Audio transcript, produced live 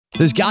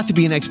There's got to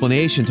be an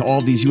explanation to all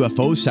of these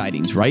UFO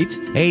sightings, right?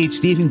 Hey, it's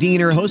Stephen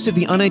Diener, host of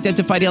the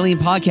Unidentified Alien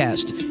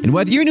Podcast. And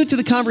whether you're new to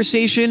the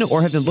conversation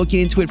or have been looking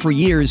into it for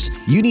years,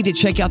 you need to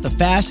check out the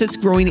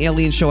fastest growing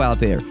alien show out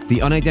there,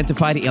 the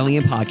Unidentified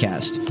Alien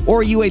Podcast,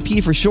 or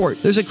UAP for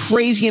short. There's a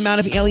crazy amount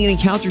of alien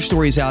encounter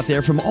stories out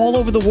there from all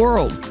over the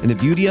world. And the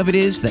beauty of it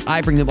is that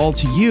I bring them all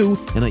to you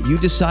and let you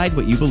decide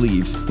what you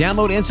believe.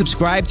 Download and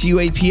subscribe to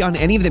UAP on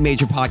any of the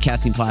major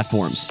podcasting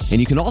platforms. And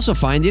you can also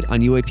find it on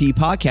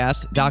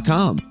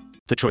UAPpodcast.com.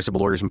 The choice of a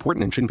lawyer is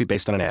important and shouldn't be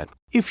based on an ad.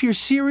 If you're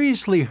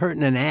seriously hurt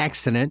in an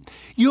accident,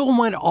 you'll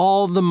want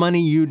all the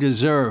money you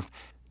deserve.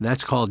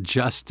 That's called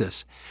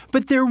justice.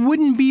 But there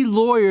wouldn't be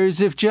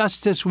lawyers if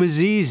justice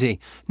was easy.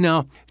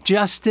 No,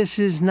 justice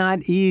is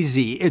not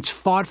easy. It's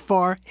fought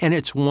for and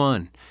it's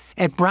won.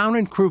 At Brown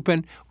 &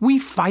 Crouppen, we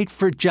fight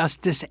for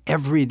justice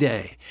every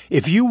day.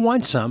 If you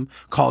want some,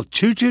 call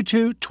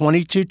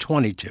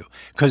 222-2222.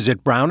 Because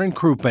at Brown &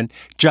 Crouppen,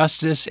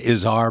 justice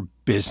is our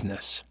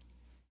business.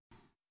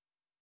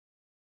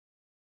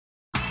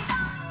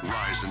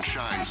 Rise and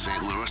shine,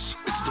 St. Louis.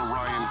 It's the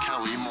Ryan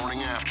Kelly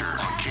Morning After on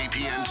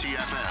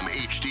KPNT-FM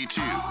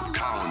HD2,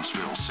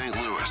 Collinsville, St.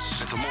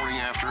 Louis. At the Morning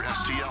After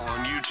STL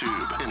on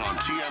YouTube and on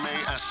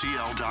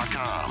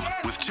TMASTL.com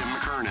with Tim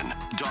McKernan,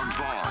 Doug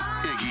Vaughn,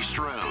 Iggy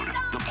Strode,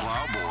 The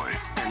Plowboy,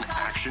 and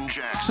Action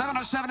Jackson.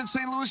 7:07 in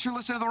St. Louis. You're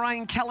listening to the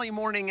Ryan Kelly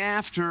Morning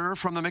After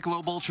from the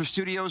Michelob Ultra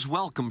Studios.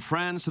 Welcome,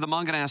 friends, to the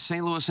Munganess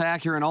St. Louis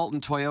Acura and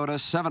Alton Toyota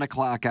 7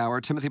 o'clock hour.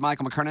 Timothy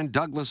Michael McKernan,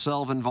 Douglas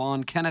Sullivan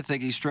Vaughn, Kenneth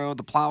Iggy Strode,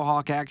 the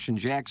Plowhawk, Action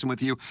Jackson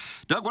with you.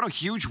 Doug, what a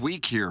huge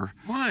week here.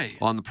 Why?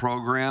 On the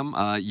program.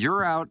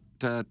 You're out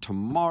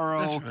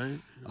tomorrow. That's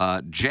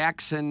right.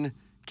 Jackson,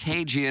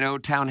 KG, and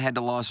O-Town head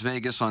to Las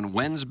Vegas on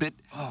Wednesday,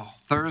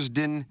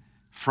 Thursday,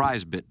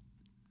 Friesbit.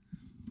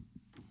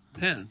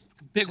 Man,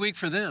 big week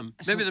for them.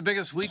 Maybe the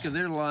biggest week of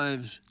their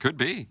lives. Could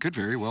be. Could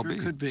very well Sure be.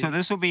 could be. So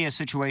this will be a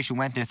situation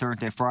Wednesday,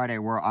 Thursday, Friday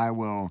where I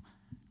will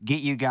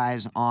get you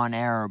guys on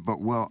air, but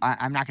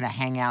I'm not going to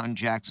hang out in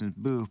Jackson's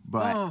booth,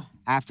 but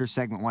after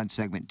segment 1,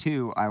 segment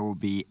 2, I will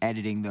be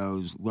editing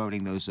those,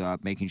 loading those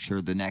up, making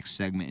sure the next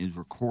segment is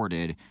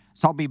recorded.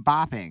 So I'll be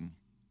bopping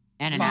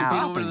in and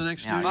out. Over to the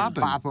next Yeah, studio.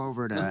 bop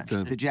over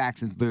to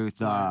Jackson's booth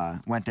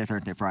Wednesday,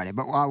 Thursday, Friday.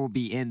 But I will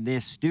be in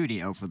this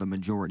studio for the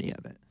majority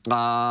of it.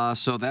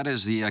 So that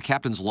is the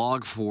captain's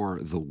log for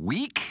the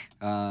week.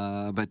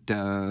 But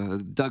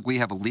Doug, we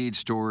have a lead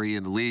story,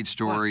 and the lead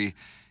story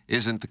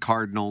isn't the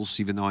Cardinals,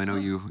 even though I know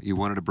you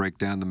wanted to break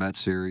down the Mets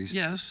series.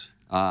 Yes.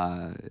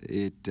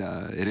 It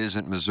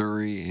isn't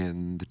Missouri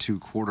and the two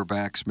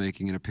quarterbacks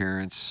making an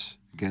appearance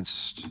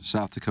against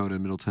South Dakota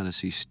and Middle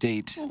Tennessee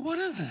State. Well, what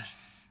is it?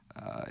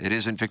 It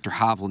isn't Victor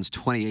Hovland's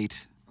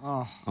 28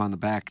 on the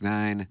back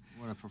nine.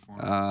 What a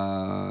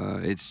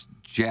performance. It's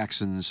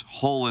Jackson's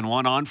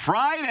hole-in-one on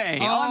Friday. I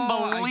guess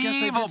I did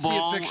see a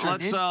Unbelievable. picture.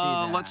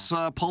 Let's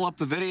pull up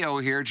the video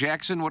here.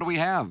 Jackson, what do we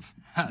have?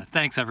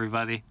 Thanks,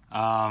 everybody.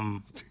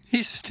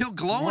 He's still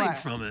glowing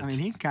from it. I mean,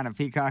 he's kind of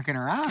peacocking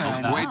around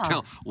right now.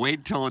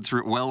 Wait till it's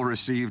well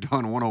received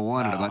on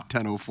 101 at about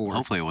 10:04.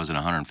 Hopefully it wasn't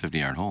a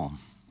 150-yard hole.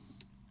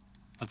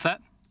 What's that?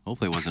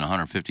 Hopefully it wasn't a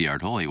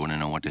 150-yard hole. You wouldn't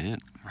know what to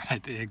hit.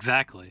 Right,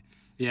 exactly.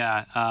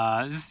 Yeah,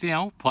 just,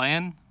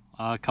 playing,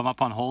 come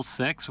up on hole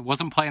 6.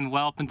 Wasn't playing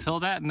well up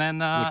until that, and then...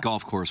 With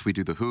golf course, we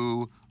do the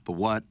who, the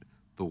what,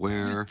 the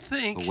where,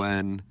 think. the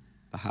when,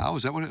 the how.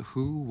 Is that what it...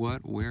 Who,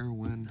 what, where,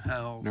 when?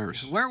 How?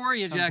 Nurse. Where were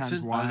you,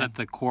 Jackson? I was at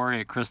the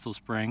quarry at Crystal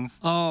Springs.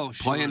 Oh,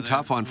 sure. Playing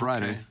tough on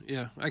Friday. Okay.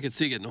 Yeah, I could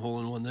see getting a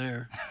hole-in-one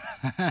there.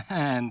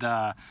 And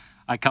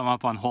I come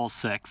up on hole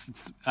 6.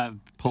 It's,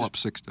 Pull up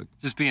 6, Doug.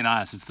 just being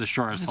honest, it's the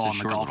shortest hole on the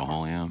short golf little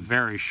course. hole, yeah.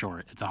 Very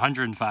short. It's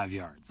 105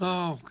 yards.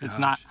 Oh, It's gosh.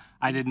 not...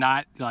 I did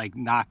not,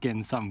 knock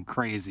in something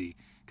crazy,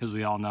 because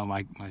we all know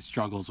my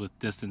struggles with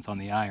distance on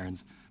the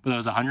irons. But it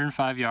was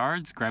 105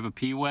 yards, grab a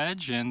P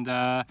wedge, and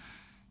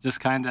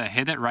just kind of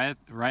hit it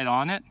right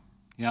on it.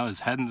 I was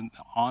heading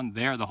on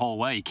there the whole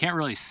way. You can't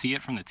really see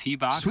it from the tee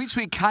box.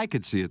 Sweet Kai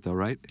could see it, though,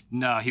 right?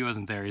 No, he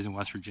wasn't there. He's in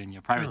West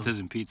Virginia. Private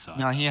Citizen Pete saw it.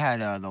 No, he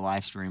had the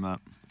live stream up.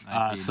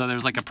 So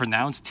there's a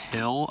pronounced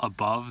hill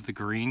above the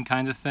green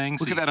kind of thing.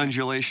 Look at that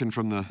undulation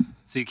from the...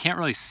 So you can't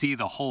really see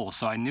the hole.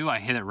 So I knew I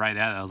hit it right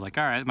at it. I was like,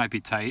 all right, it might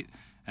be tight.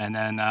 And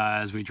then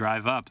as we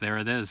drive up, there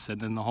it is,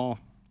 and in the hole.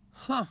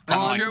 Huh.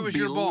 I'm sure it was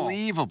your ball.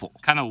 Unbelievable.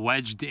 Kind of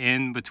wedged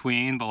in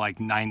between, but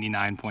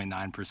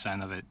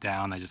 99.9% of it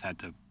down. I just had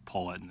to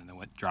pull it, and then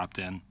it dropped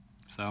in.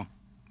 So,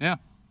 yeah,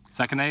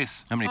 second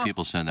ace. How many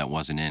people said that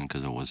wasn't in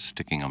because it was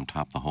sticking on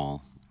top of the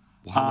hole?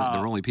 Well,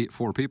 there were only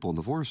 4 people in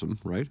the foursome,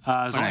 right?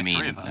 There's But only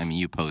 3 of us. I mean,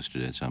 you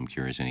posted it, so I'm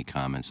curious. Any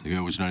comments? Like,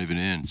 it was not even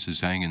in. It's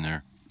just hanging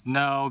there.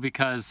 No,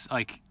 because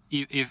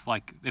if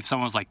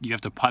someone was like, you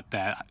have to putt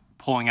that,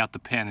 pulling out the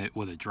pin, it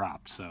would have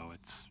dropped. So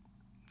it's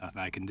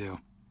nothing I can do.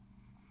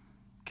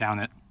 Count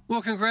it.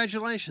 Well,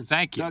 congratulations.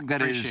 Thank you. Doug,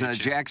 that is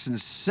Appreciate you.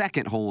 Jackson's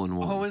second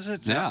hole-in-one. Oh, is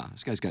it? Yeah,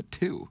 this guy's got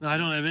 2. I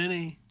don't have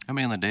any. How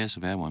many on the dais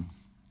have had one?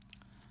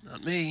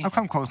 Not me. I've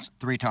come close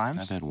 3 times.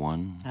 I've had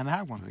one, Haven't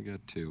had one. I got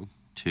 2.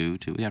 two.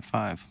 We had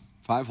 5.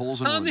 5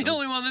 holes in I'm one. the Doug.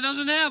 only one that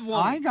doesn't have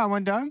one. I got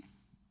one, Doug.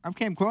 I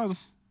came close.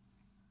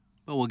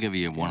 Well, we'll give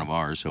you one of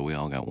ours, so we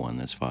all got one.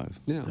 That's 5.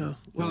 Yeah.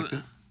 Well,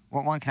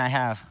 What one can I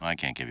have? I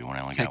can't give you one.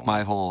 I only Take got my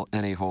one. hole,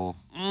 any hole.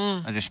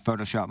 I just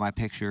Photoshop my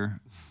picture.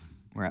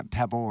 We're at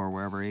Pebble or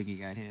wherever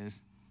Iggy got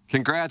his.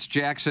 Congrats,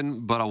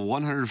 Jackson, but a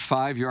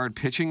 105-yard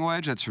pitching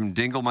wedge? That's from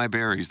Dingle My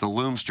Berries, the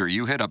Loomster.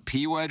 You hit a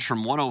P wedge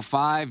from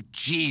 105?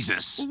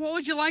 Jesus. what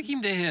would you like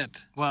him to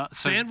hit? Well,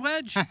 so Sand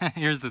wedge?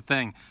 here's the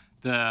thing.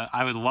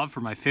 I would love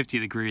for my 50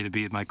 degree to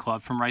be my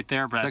club from right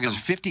there, but Like, is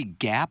 50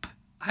 gap?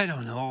 I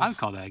don't know. I would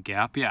call that a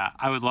gap. Yeah,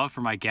 I would love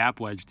for my gap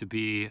wedge to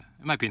be. It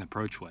might be an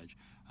approach wedge.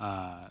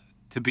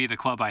 To be the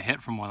club I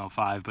hit from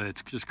 105, but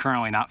it's just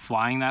currently not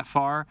flying that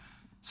far.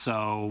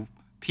 So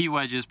P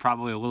wedge is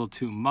probably a little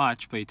too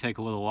much, but you take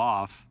a little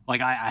off.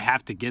 Like I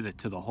have to get it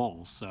to the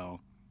hole, so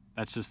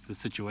that's just the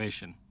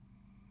situation.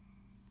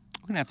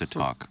 We're going to have to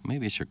talk.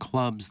 Maybe it's your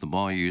clubs, the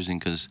ball you're using,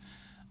 because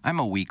I'm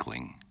a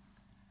weakling.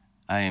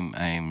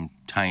 I'm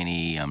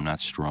tiny. I'm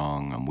not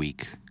strong. I'm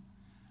weak.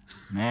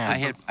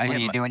 Man, what are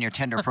you doing, your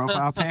Tinder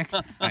profile pic?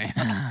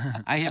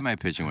 I hit my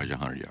pitching wedge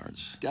 100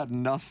 yards. Got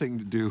nothing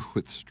to do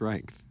with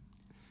strength.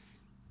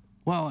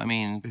 Well, I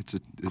mean, It's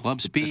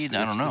club speed,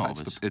 I don't know.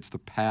 It's the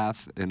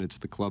path and it's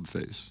the club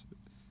face.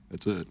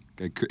 That's it.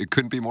 It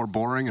couldn't be more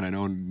boring, and I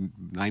know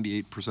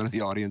 98% of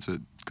the audience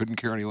couldn't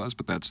care any less,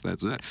 but that's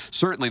it.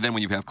 Certainly then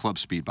when you have club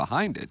speed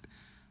behind it.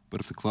 But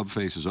if the club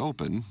face is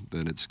open,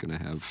 then it's going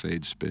to have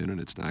fade spin, and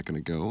it's not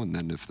going to go. And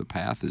then if the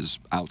path is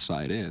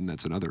outside in,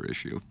 that's another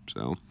issue.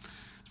 So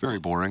it's very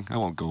boring. I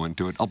won't go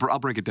into it. I'll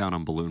break it down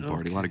on Balloon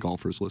Party. A lot of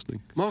golfers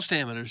listening. Most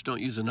amateurs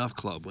don't use enough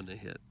club when they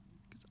hit.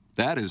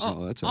 That is,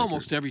 that's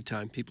almost accurate. every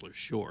time people are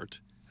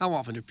short. How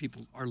often do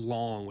people are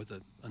long with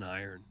an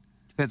iron?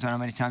 Depends on how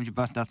many times you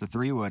bust out the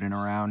 3-wood in a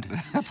round.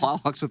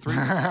 Plowhawk's a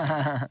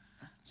 3-wood.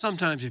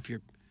 Sometimes if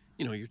you're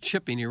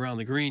chipping around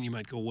the green, you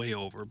might go way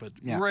over, but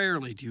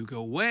rarely do you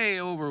go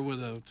way over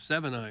with a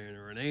 7-iron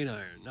or an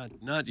 8-iron.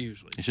 Not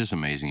usually. It's just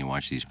amazing. You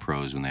watch these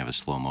pros when they have a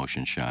slow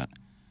motion shot.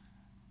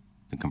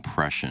 The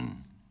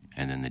compression,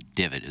 and then the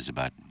divot is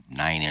about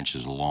 9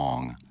 inches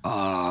long,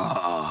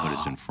 but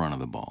it's in front of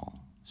the ball.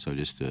 So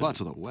just to, Well, that's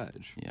with a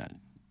wedge. Yeah.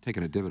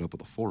 Taking a divot up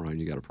with a 4-iron,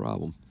 you got a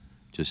problem.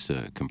 Just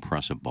to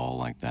compress a ball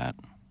like that.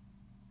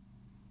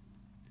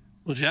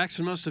 Well,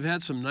 Jackson must have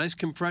had some nice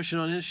compression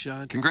on his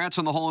shot. Congrats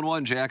on the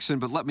hole-in-one, Jackson,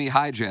 but let me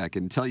hijack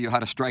and tell you how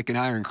to strike an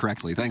iron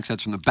correctly. Thanks.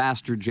 That's from the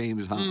bastard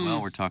James Hunt.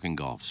 Well, we're talking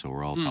golf, so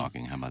we're all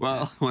talking. How about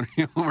that? Well, when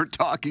we're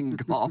talking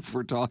golf,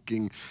 we're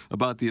talking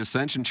about the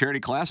Ascension Charity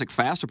Classic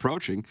fast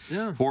approaching.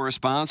 Yeah. For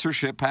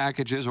sponsorship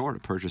packages or to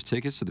purchase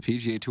tickets to the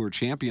PGA Tour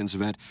Champions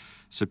event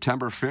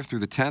September 5th through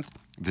the 10th,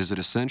 visit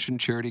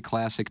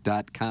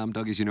AscensionCharityClassic.com.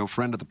 Doug, as you know,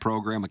 friend of the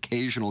program,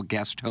 occasional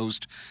guest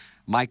host,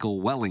 Michael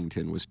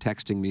Wellington was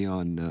texting me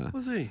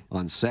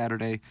on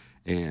Saturday,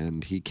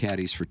 and he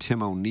caddies for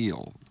Tim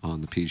O'Neill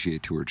on the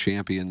PGA Tour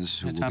Champions,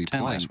 who will top be 10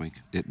 playing last week.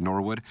 at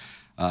Norwood.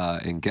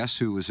 And guess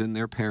who was in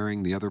their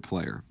pairing, the other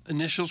player?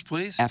 Initials,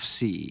 please.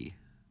 FC.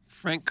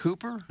 Frank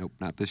Cooper? Nope,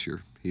 not this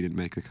year. He didn't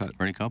make the cut.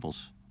 Freddie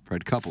Couples.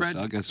 Fred Couples, Fred-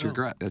 Doug. That's your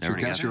oh. That's your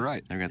guess. You're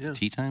right. They got the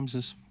tee times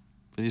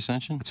for the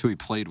Ascension? That's who he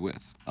played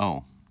with.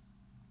 Oh.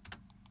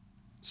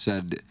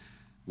 Said,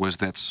 was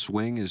that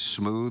swing as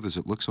smooth as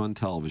it looks on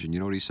television? You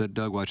know what he said,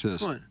 Doug? Watch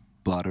this. What?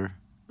 Butter.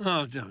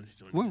 Oh, don't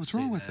What's say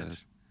wrong with that?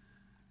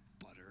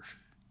 Butter.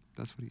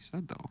 That's what he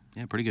said, though.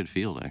 Yeah, pretty good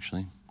field,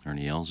 actually.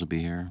 Ernie Els will be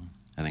here.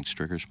 I think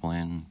Stricker's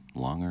playing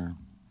longer.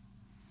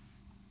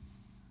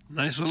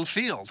 Nice little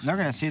field. They're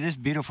going to see this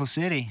beautiful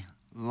city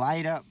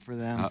light up for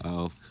them.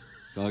 Uh-oh.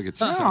 Doug,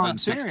 it's No, I'm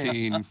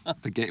 716,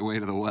 the gateway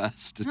to the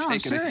west. No, I'm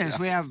serious.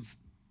 We have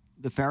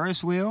the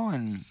Ferris wheel,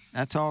 and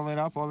that's all lit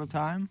up all the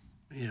time.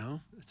 Yeah,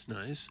 it's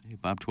nice. Hey,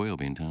 Bob Toy will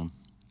be in town.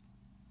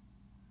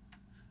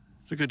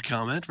 It's a good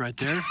comment right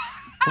there.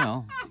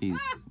 Well, he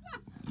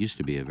used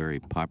to be a very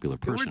popular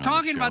person. We're on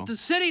talking the about the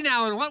city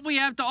now and what we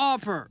have to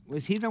offer.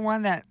 Was he the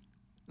one that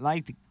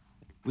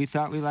we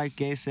thought we liked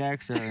gay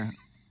sex, or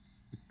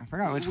I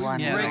forgot which one.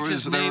 Yeah, there Raked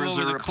his was name a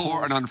over the report,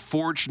 coals. an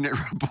unfortunate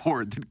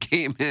report that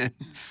came in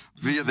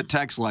via the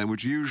text line,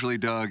 which usually,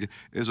 Doug,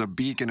 is a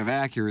beacon of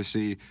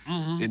accuracy.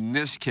 Mm-hmm. In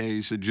this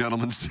case, a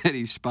gentleman said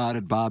he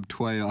spotted Bob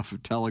Tway off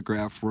of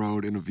Telegraph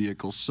Road in a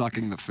vehicle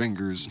sucking the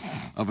fingers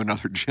of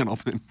another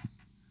gentleman.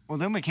 Well,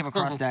 then we came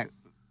across that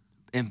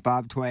in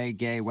Bob Tway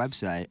gay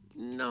website.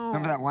 No.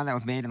 Remember that one that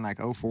was made in like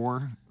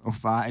 04,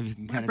 05? You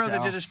can My kind of brother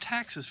tell. did his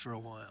taxes for a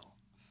while.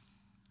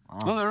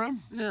 Oh, there I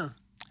am. Yeah.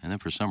 And then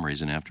for some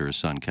reason, after his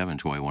son Kevin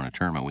Toy won a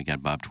tournament, we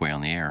got Bob Tway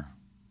on the air.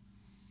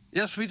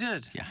 Yes, we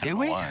did. Yeah, I Did don't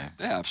we? know why.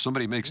 Yeah, if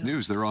somebody makes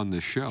news, they're on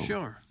this show.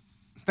 Sure.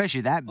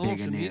 Especially that big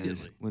Almost of news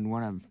immediately. when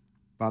one of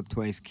Bob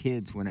Tway's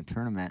kids win a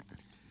tournament.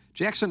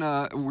 Jackson,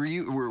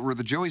 were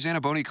the Joey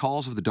Zanaboni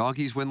calls of the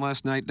Doggies win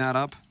last night not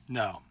up?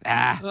 No.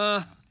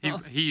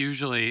 He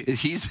usually.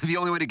 He's the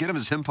only way to get him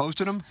is him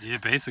posting them? Yeah,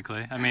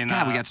 basically. I mean,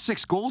 God, we got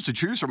 6 goals to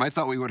choose from. I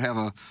thought we would have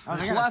a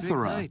they got a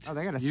plethora. Oh,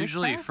 they got a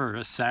usually six-pack? for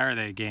a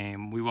Saturday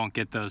game, we won't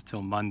get those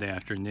till Monday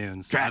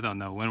afternoon. So I don't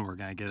know when we're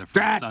gonna get it for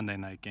a Sunday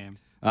night game.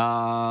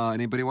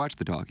 Anybody watch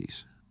the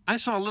Doggies? I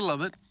saw a little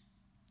of it.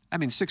 I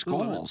mean, 6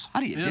 goals.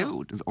 How do you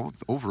do?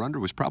 Over-under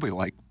was probably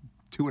like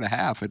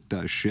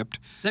 2.5 at Shipped.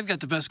 They've got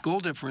the best goal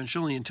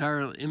differential in the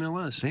entire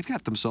MLS. They've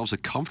got themselves a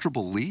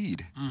comfortable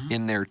lead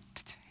in their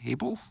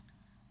table.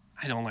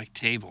 I don't like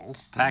table.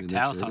 Packed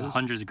house on a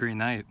 100-degree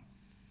night.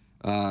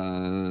 They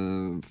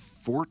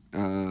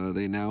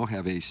now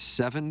have a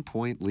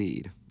 7-point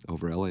lead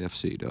over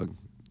LAFC, Doug.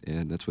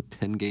 And that's with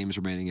 10 games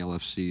remaining.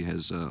 LFC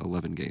has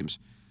 11 games.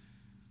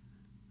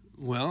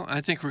 Well,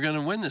 I think we're going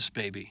to win this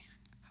baby.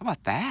 How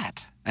about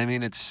that? I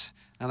mean,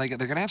 they're going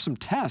to have some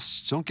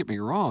tests. Don't get me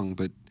wrong,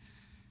 but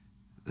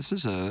this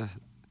is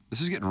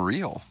getting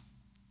real,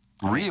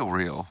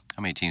 real.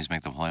 How many teams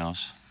make the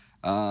playoffs?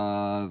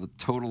 The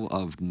total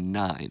of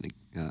 9.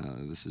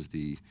 This is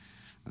the.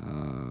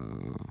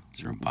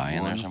 Is there a bye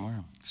in there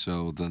somewhere?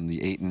 So then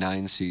the 8 and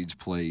 9 seeds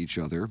play each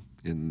other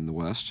in the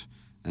West,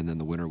 and then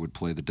the winner would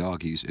play the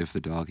Doggies if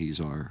the Doggies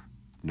are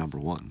number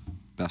 1,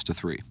 best of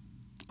 3.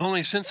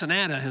 Only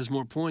Cincinnati has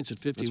more points at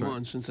 51.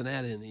 right.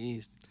 Cincinnati in the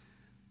East.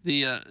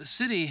 The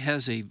city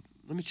has a.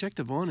 Let me check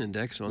the Vaughn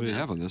Index on What do you that.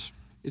 have on this?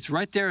 It's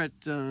right there at.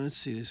 Let's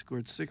see. They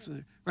scored 6.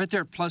 Right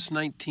there at plus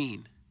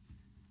 19.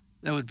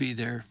 That would be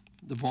the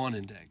Vaughn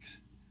Index,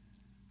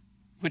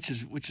 which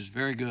is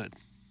very good.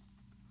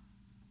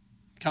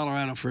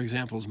 Colorado, for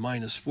example, is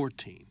minus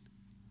 14.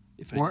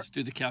 If I just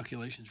do the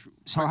calculations.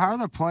 So how are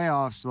the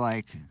playoffs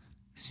like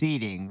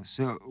seeding?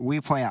 So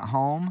we play at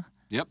home?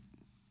 Yep.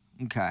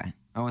 Okay.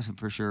 I wasn't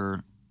for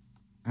sure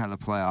how the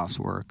playoffs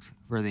worked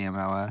for the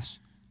MLS.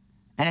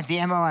 And at the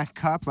MLS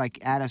Cup,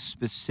 like at a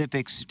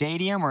specific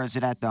stadium, or is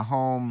it at the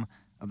home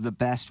of the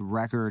best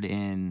record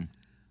in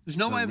There's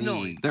no way of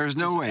knowing. There's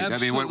no way. I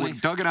mean, what absolutely-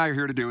 Doug and I are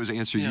here to do is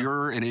answer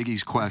your and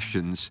Iggy's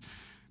questions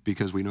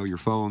because we know your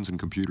phones and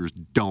computers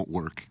don't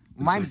work.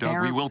 And Mine so,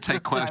 Doug, we will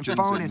take questions.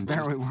 My phone is and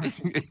barely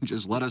working.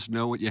 just let us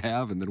know what you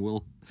have, and then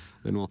we'll.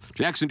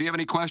 Jackson, do you have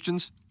any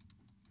questions?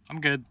 I'm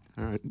good.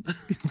 All right.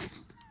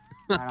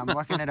 All right, I'm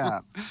looking it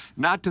up.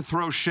 Not to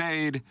throw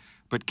shade,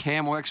 but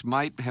Cam Wex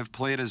might have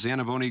played a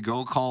Zanaboni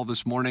goal call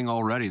this morning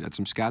already. That's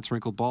some Scott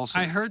Sprinkled ball.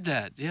 I heard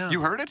that. Yeah.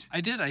 You heard it?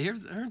 I did. I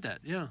heard that.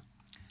 Yeah.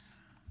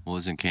 Well,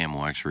 isn't Cam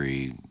Wex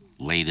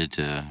related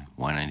to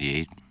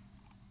Y98?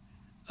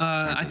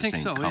 I think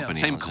so. Company,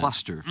 Same was it?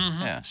 cluster.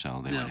 Yeah,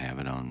 so they would have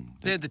it on.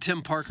 They had the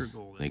Tim Parker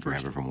goal. They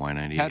grab it from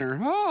Y98. Header.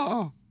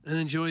 Oh. And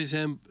then Joey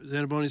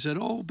Zanaboni said,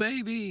 "Oh,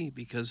 baby,"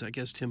 because I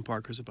guess Tim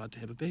Parker's about to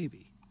have a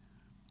baby.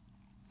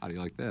 How do you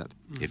like that?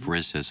 If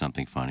Riz says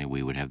something funny,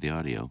 we would have the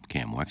audio.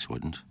 Cam Wex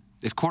wouldn't.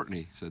 If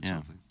Courtney said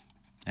something.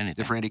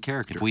 Anything. If Randy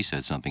Character. If we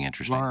said something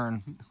interesting.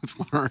 Learn.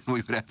 If Lauren,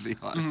 we would have the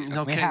audio.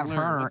 No, We can't have learn.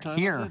 her What time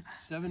here. was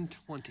it?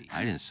 7:20.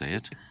 I didn't say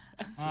it.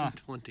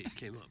 7:20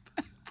 came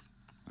up.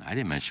 I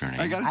didn't mention her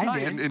name. I got to I tell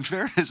you, did. in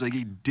fairness, like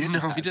he did No,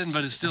 not. he didn't,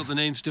 but the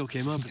name still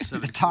came up at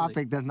 7:20. The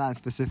topic does not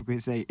specifically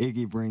say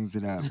Iggy brings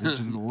it up. It's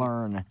just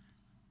learn.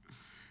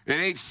 It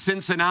ain't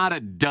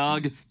Cincinnati,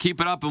 Doug. Keep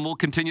it up, and we'll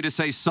continue to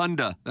say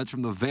Sunda. That's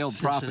from the Veiled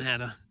Prophet.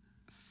 Cincinnati.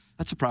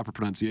 That's a proper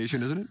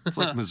pronunciation, isn't it? It's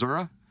like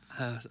Missouri.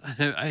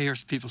 I hear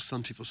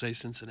some people say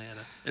Cincinnati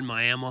and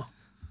Miami.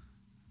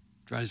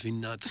 Drives me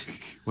nuts.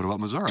 What about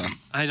Missouri?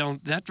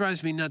 That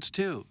drives me nuts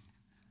too.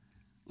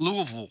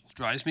 Louisville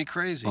drives me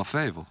crazy. Well,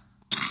 Fayetteville.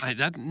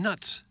 That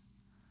nuts.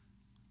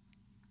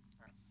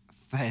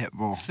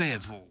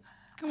 Fayetteville.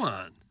 Come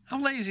on. How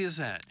lazy is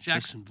that?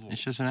 Jacksonville.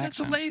 It's just an That's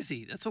accent.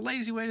 a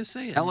lazy way to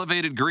say it.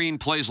 Elevated green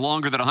plays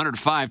longer than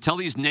 105. Tell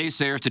these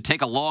naysayers to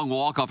take a long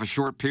walk off a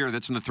short pier.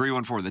 That's from the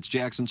 314. That's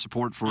Jackson's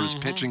support for his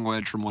pitching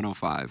wedge from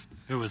 105.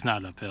 It was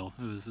not uphill.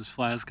 It was as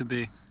flat as could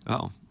be.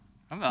 Oh.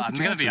 I'm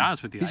going to be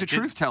honest with you. He's a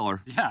truth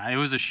teller. Yeah, it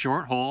was a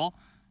short hole,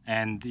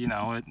 and,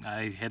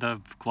 I hit a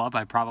club.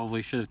 I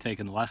probably should have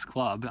taken less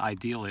club,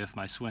 ideally, if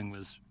my swing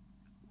was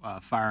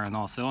firing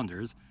all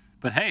cylinders.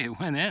 But, hey, it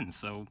went in,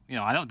 so,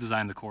 I don't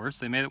design the course.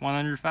 They made it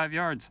 105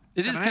 yards.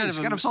 It is kind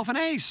of got himself an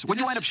ace. What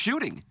did you wind up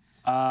shooting?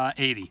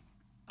 80.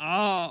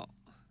 Oh.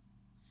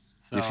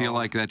 Do you feel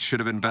like that should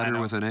have been better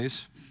with an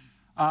ace?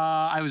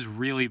 I was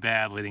really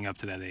bad leading up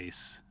to that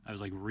ace. I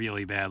was,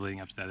 really bad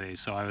leading up to that ace.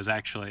 So I was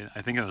actually,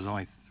 I think I was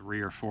only 3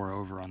 or 4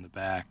 over on the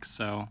back.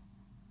 So,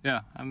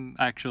 yeah, I'm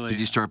actually... Did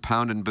you start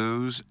pounding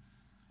booze?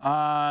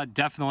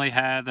 Definitely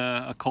had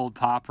a cold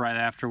pop right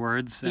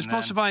afterwards. You're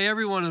supposed to buy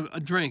everyone a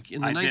drink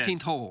in the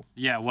 19th hole.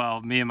 Yeah,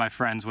 well, me and my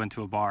friends went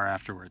to a bar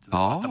afterwards.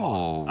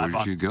 Oh, where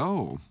did you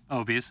go?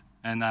 Obies.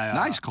 And I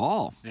Nice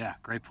call. Yeah,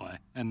 great play.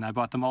 And I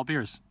bought them all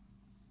beers,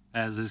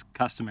 as is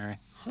customary.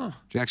 Huh.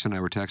 Jackson and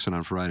I were texting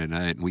on Friday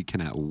night, and we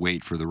cannot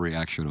wait for the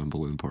reaction on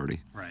Balloon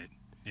Party. Right,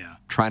 yeah.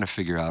 Trying to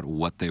figure out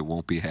what they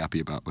won't be happy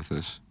about with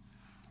this.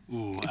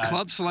 Ooh,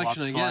 Club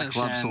selection, I guess.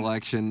 Club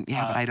selection.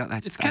 Yeah, but I don't.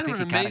 It's kind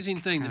of an amazing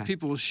thing that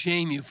people will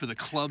shame you for the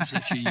clubs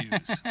that you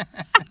use.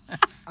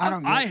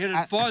 I hit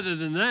it farther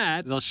than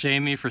that. They'll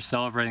shame me for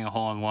celebrating a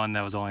hole-in-one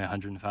that was only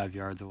 105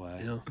 yards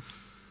away. Yeah.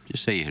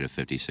 Just say you hit a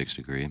 56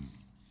 degree.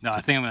 No, I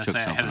think I'm going to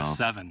Took say I hit a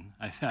something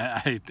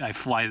 7. I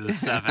fly to the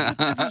 7.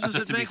 What does just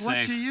it to be make what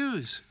safe. you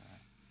use?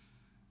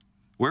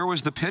 Where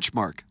was the pitch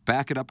mark?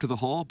 Back it up to the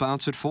hole,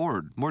 bounce it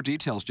forward. More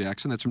details,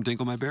 Jackson. That's from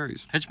Dinkle My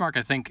Berries. Pitch mark,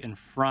 I think, in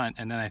front,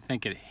 and then I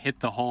think it hit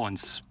the hole and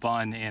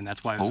spun in.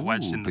 That's why it was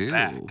wedged in the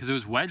back. Because it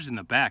was wedged in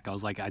the back. I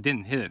was like, I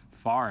didn't hit it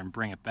far and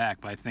bring it back,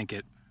 but I think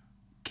it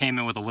came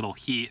in with a little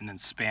heat and then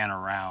span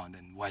around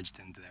and wedged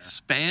into there.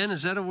 Span?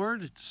 Is that a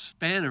word? It's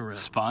span around.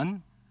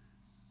 Spun?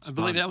 I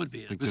believe that would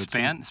be it. Was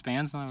Span's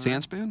not right?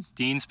 Sandspan?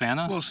 Dean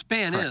Spanos? Well,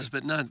 span is,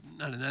 but not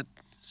in that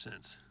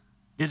sense.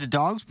 Did the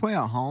dogs play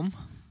at home?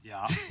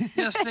 Yeah.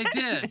 Yes, they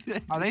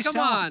did. Are they Come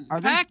selling,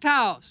 on, packed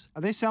house.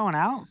 Are they selling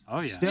out?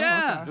 Oh, yeah. Still?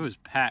 Yeah. It was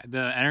packed.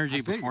 The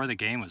energy before the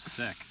game was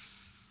sick.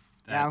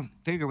 Yeah, I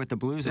figure with the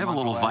Blues. They have a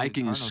little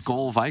Vikings,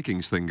 Skull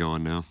Vikings thing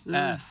going now.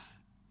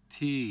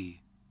 STL.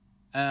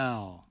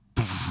 Yeah,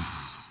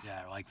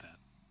 I like that.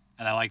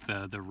 And I like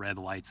the red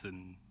lights that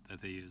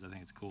they use. I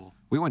think it's cool.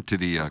 We went to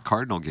the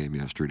Cardinal game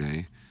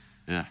yesterday.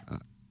 Yeah.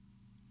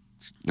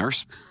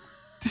 Nurse?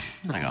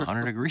 Like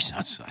 100 degrees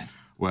outside.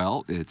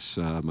 Well, it's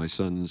my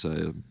son's,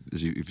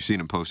 as you've seen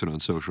him posted on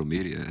social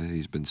media,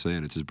 he's been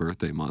saying it's his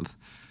birthday month.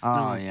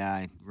 Oh, yeah,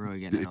 I really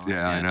get it.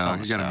 Yeah, I know.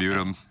 You got to mute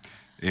him.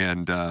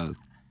 And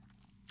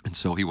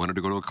so he wanted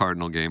to go to a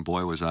Cardinal game.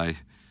 Boy, was I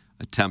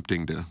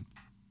attempting to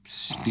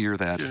steer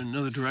that. In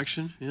another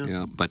direction, yeah.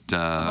 Yeah, but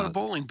how about a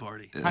bowling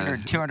party?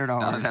 $100,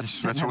 $200.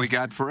 That's what we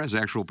got for his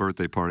actual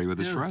birthday party with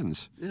his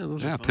friends. Yeah,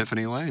 those are fun.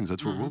 Epiphany Lanes.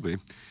 That's where we'll be.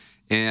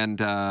 And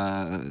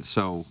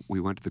so we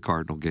went to the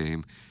Cardinal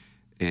game,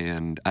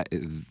 and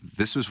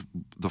this was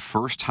the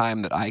first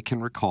time that I can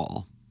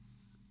recall.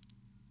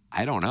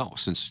 I don't know,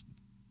 since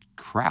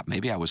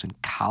maybe I was in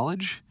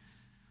college,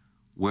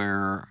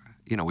 where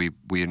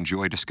we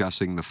enjoy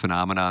discussing the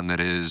phenomenon that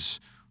is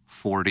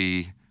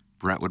 40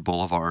 Brentwood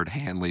Boulevard,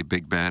 Hanley,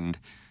 Big Bend,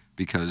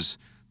 because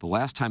the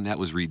last time that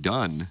was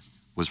redone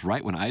was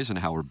right when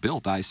Eisenhower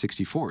built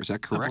I-64. Is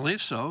that correct? I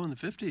believe so, in the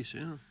 50s,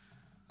 yeah.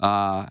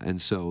 And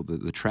so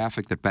the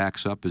traffic that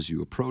backs up as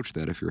you approach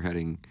that, if you're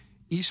heading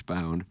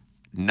eastbound,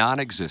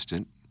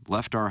 non-existent.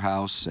 Left our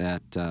house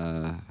at,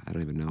 I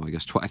don't even know, I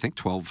guess, I think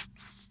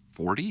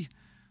 12:40.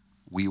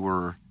 We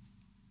were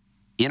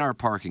in our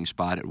parking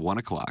spot at 1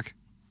 o'clock.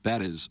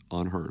 That is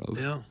unheard of.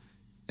 Yeah.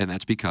 And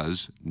that's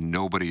because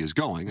nobody is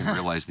going. And I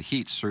realize the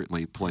heat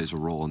certainly plays a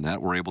role in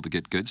that. We're able to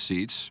get good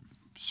seats,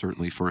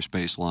 certainly first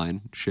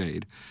baseline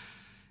shade.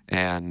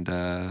 And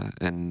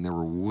there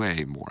were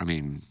way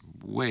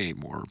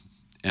more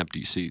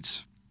empty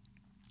seats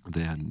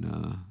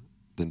than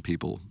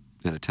people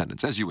in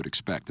attendance, as you would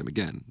expect. And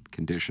again,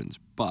 conditions.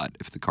 But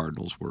if the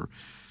Cardinals were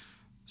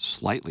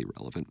slightly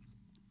relevant,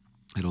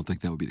 I don't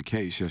think that would be the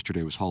case.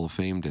 Yesterday was Hall of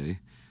Fame Day,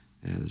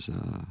 as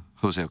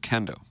Jose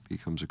Oquendo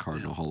becomes a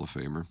Cardinal Hall of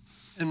Famer.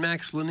 And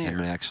Max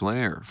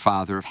Lanier.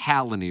 Father of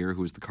Hal Lanier,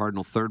 who was the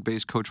Cardinal third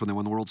base coach when they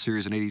won the World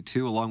Series in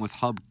 '82, along with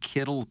Hub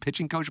Kittle,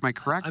 pitching coach. Am I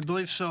correct? I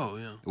believe so,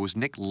 yeah. It was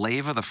Nick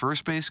Leyva, the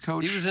first base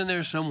coach. He was in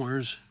there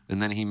somewheres.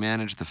 And then he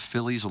managed the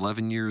Phillies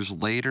 11 years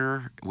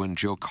later when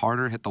Joe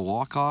Carter hit the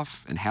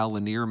walk-off, and Hal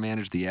Lanier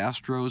managed the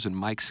Astros and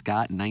Mike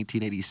Scott in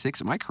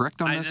 1986. Am I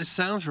correct on this? It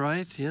sounds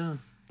right, yeah. I don't know.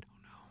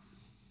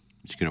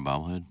 Did you get a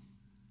bobblehead?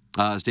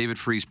 It's David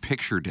Freese'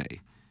 picture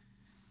day.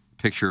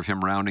 Picture of him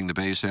rounding the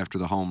base after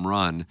the home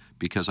run,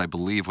 because I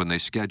believe when they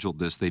scheduled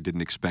this, they didn't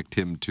expect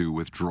him to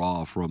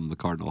withdraw from the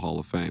Cardinal Hall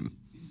of Fame.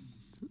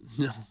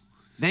 No.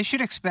 They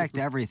should expect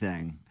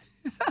everything.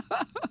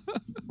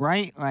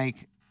 Right?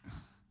 Like,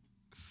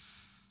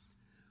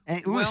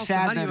 it was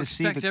sad how do you to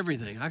see expect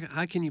everything?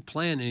 How can you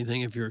plan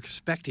anything if you're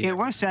expecting It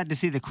was sad to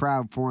see the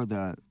crowd for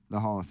the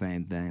Hall of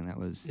Fame thing. That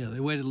was. Yeah, they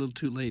waited a little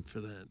too late for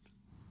that.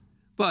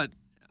 But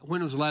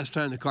when was the last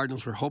time the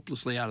Cardinals were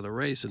hopelessly out of the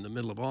race in the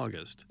middle of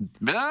August?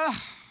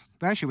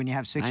 Especially when you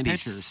have 6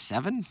 pitchers.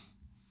 97?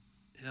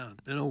 Yeah,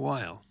 been a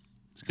while.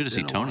 It's good to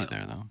see Tony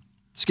there, though.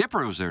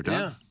 Skipper was there, Doug.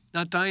 Yeah,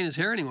 not dyeing his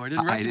hair anymore. I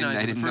didn't recognize him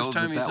I didn't the first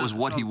know time that was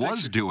what he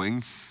was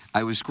doing.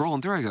 I was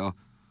scrolling through. I go,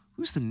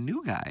 who's the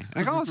new guy?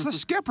 And I go, oh, it's the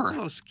Skipper.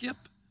 Oh, Skip.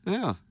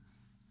 Yeah. How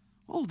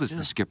old is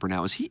the Skipper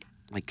now? Is he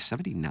like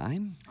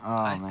 79?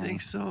 I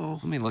think so.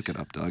 Let me look it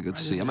up, Doug.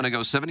 Let's see. I'm going to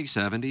go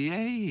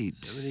 78.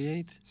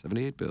 78?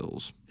 78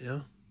 Bills.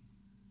 Yeah.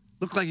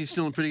 Looked like he's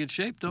still in pretty good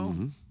shape, though.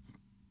 Mm-hmm.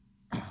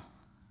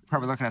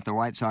 Probably looking at the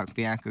White Sox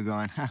Bianca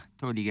going,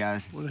 told you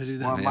guys. What did I do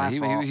that? Well, Yeah, my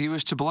fault. he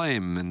was to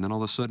blame, and then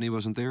all of a sudden he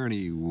wasn't there, and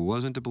he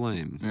wasn't to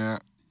blame. Yeah.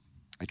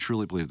 I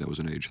truly believe that was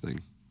an age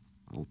thing.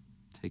 I'll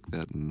take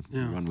that and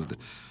run with it.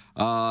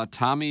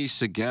 Tommy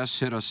Segess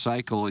hit a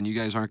cycle, and you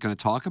guys aren't going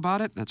to talk about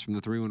it? That's from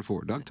the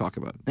 314. Doug, talk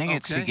about it. I think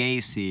it's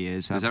Sagasi.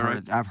 Is that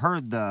right? I've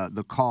heard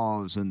the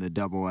calls in the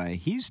Double-A.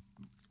 He's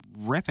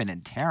ripping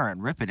and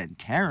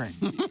tearing.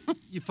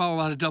 You follow a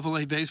lot of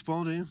Double-A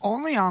baseball, do you?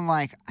 Only on,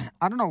 like,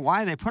 I don't know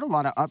why they put a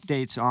lot of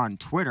updates on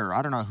Twitter.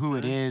 I don't know who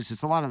it is.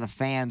 It's a lot of the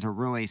fans are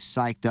really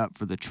psyched up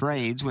for the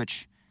trades,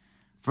 which,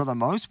 for the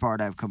most part,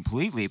 have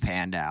completely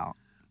panned out.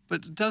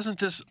 But doesn't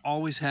this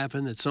always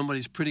happen, that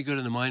somebody's pretty good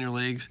in the minor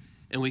leagues,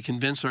 and we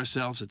convince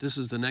ourselves that this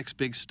is the next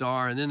big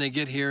star, and then they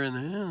get here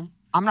and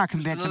I'm not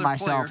convincing another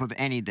myself player. of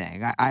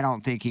anything. I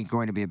don't think he's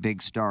going to be a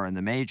big star in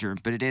the major,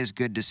 but it is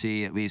good to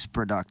see at least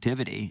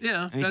productivity.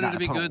 Yeah, He's better not to a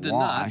be total good than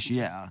wash, not.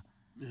 Yeah.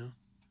 Yeah. At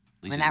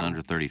least mean, he's that-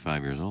 under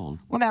 35 years old.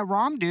 Well, that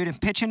Rom dude is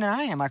pitching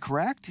tonight. Am I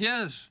correct?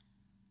 Yes.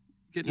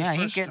 Getting Yeah, his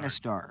he's first getting a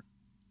start. start.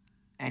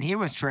 And he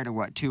was traded,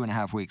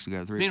 2.5 weeks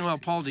ago? 3 Meanwhile,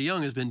 weeks. Paul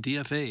DeYoung has been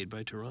DFA'd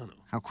by Toronto.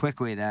 How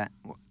quickly that...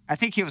 I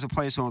think he was a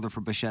placeholder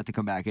for Bichette to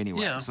come back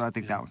anyway, Yeah, so I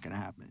think that was going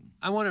to happen.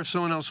 I wonder if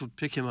someone else would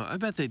pick him up. I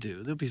bet they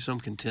do. There'll be some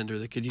contender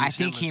that could use him. I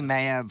think as he a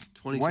may have...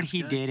 25th What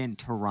he guy. did in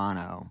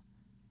Toronto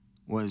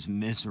was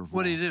miserable.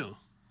 What did he do?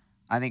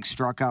 I think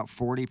struck out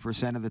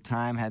 40% of the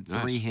time, had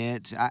 3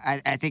 hits.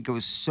 I think it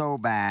was so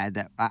bad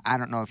that I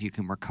don't know if you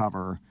can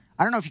recover.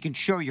 I don't know if you can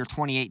show your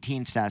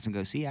 2018 stats and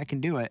go, see, I can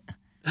do it.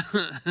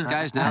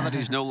 Guys, now that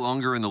he's no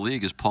longer in the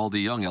league, is Paul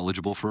DeYoung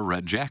eligible for a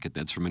red jacket?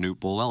 That's from Manute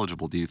Bowl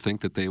eligible. Do you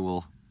think that they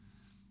will...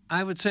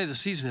 I would say the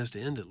season has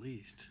to end at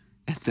least.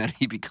 And then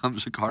he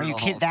becomes a Are Cardinal.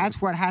 you kidding?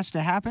 That's what has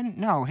to happen?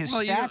 No, his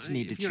Well, stats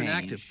need to if you're change. an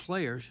active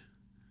player.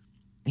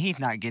 He's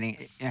not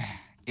getting...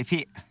 If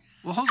he...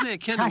 Well, Jose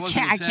Akinda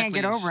wasn't I exactly can't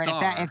get a over it.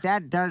 star. If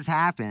that does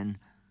happen...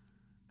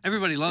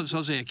 Everybody loves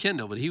Jose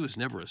Akinda, but he was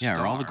never a star.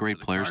 Yeah, are all the great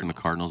players from the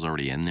Cardinals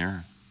already in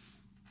there?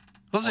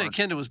 Jose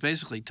Akinda was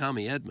basically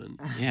Tommy Edman.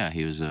 Yeah,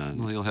 he was.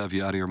 Well, you'll have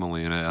Yadier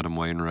Molina, Adam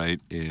Wainwright,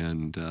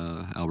 and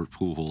Albert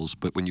Pujols.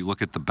 But when you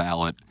look at the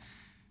ballot,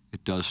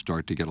 it does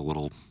start to get a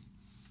little...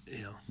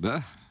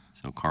 Yeah.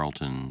 So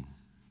Carlton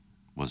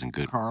wasn't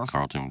good. Carlson?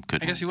 Carlton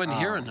couldn't. I guess he wasn't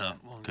here enough.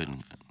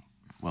 Couldn't.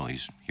 Well,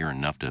 he's here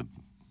enough to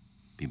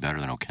be better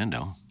than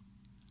Okendo.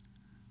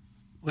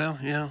 Well,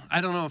 yeah.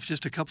 I don't know if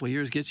just a couple of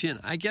years gets you in.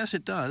 I guess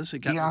it does. It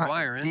got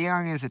McGuire in.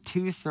 DeYoung is a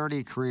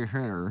 .230 career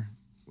hitter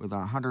with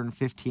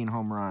 115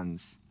 home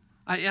runs.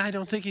 I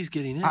don't think he's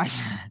getting in.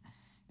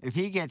 If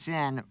he gets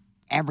in,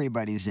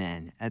 everybody's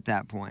in at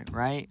that point,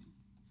 right?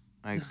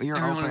 Like you're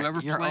Everyone who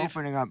ever played.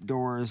 opening up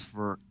doors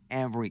for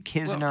every...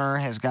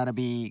 Kisner has got to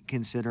be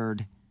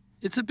considered.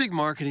 It's a big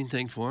marketing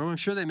thing for him. I'm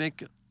sure they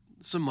make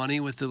some money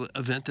with the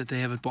event that they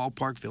have at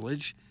Ballpark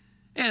Village.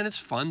 And it's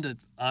fun to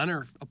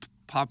honor a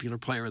popular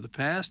player of the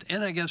past.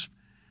 And I guess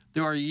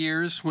there are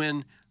years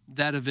when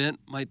that event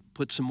might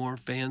put some more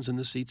fans in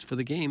the seats for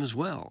the game as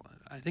well.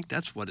 I think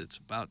that's what it's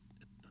about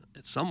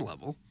at some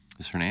level.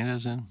 Is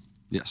Hernandez in?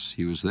 Yes,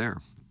 he was there.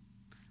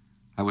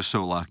 I was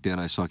so locked in,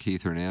 I saw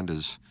Keith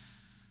Hernandez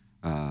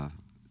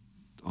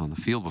on the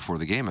field before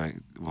the game.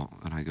 And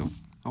I go,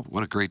 oh,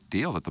 what a great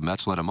deal that the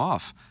Mets let him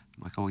off.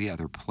 I'm like, oh, yeah,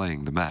 they're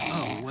playing the Mets.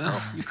 Oh,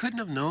 well, you couldn't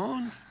have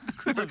known. You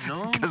couldn't have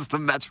known. Because the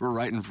Mets were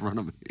right in front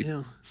of me.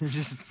 Yeah.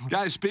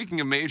 Guys,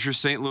 speaking of major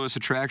St. Louis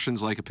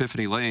attractions like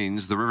Epiphany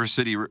Lanes, the River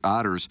City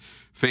Otters'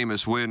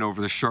 famous win over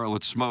the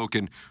Charlotte Smoke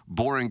and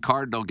boring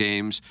Cardinal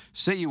games.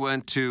 Say you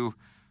went to,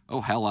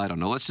 oh, hell, I don't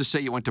know. Let's just say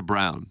you went to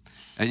Brown,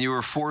 and you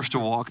were forced to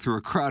walk through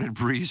a crowded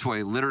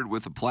breezeway littered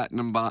with the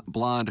platinum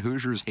blonde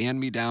Hoosiers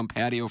hand-me-down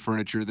patio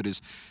furniture that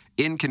is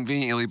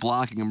inconveniently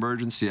blocking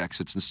emergency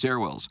exits and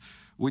stairwells.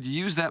 Would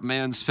you use that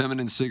man's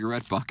feminine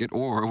cigarette bucket,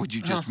 or would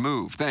you just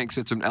move? Thanks.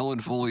 It's an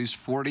Ellen Foley's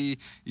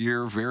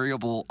 40-year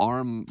variable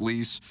arm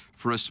lease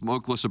for a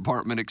smokeless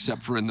apartment,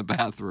 except for in the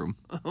bathroom.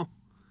 Oh.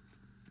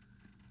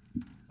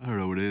 I don't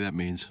know what any of that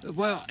means.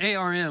 Well,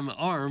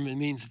 ARM, it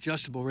means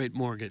adjustable rate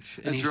mortgage.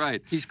 And That's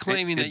right. He's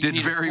claiming it that you did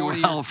need very a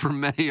 40 well for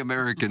many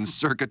Americans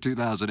circa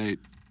 2008.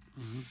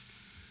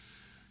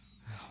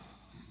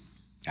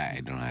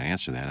 I don't know how to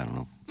answer that. I don't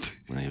know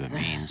what any of it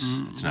means.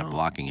 It's not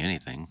blocking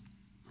anything.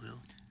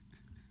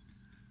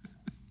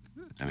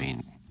 I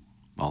mean,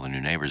 all the new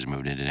neighbors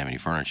moved in, didn't have any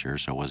furniture,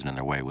 so it wasn't in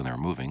their way when they were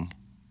moving.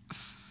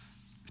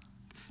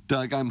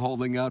 Doug, I'm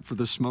holding out for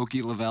the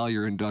Smokey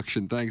LaValliere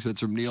induction. Thanks. That's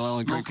from Neil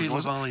Allen. Smokey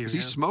LaValliere, Is he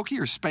yeah. Smokey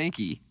or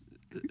Spanky?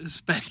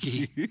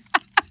 Spanky.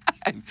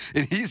 And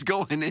he's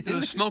going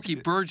in. Smokey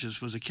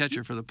Burgess was a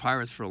catcher for the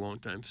Pirates for a long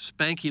time.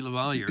 Spanky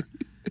LaValliere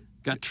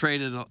got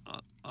traded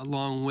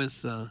along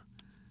with.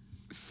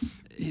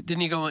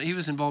 Didn't he go? He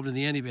was involved in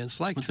the Andy Van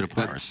Slyke trade.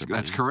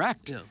 That's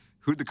correct. Yeah.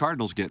 Who'd the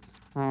Cardinals get?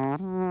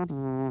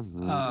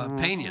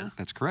 Pena.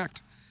 That's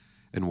correct.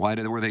 And why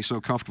were they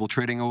so comfortable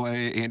trading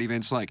away Andy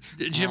Van Slyke?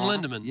 Jim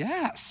Lindemann.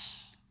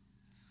 Yes.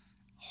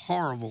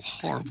 Horrible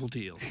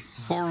deal.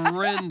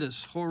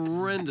 Horrendous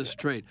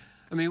trade.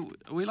 I mean,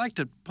 we like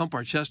to pump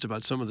our chest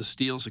about some of the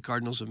steals the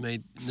Cardinals have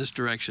made in this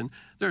direction.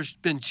 There's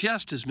been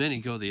just as many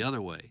go the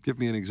other way. Give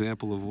me an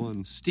example of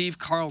one. Steve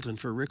Carlton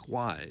for Rick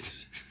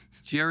Wise.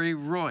 Jerry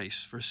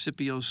Royce for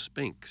Scipio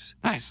Spinks.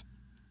 Nice.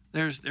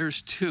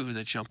 There's two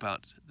that jump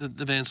out.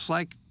 The Van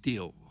Slyke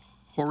deal,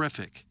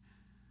 horrific.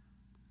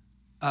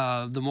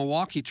 The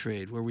Milwaukee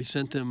trade, where we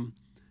sent them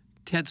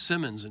Ted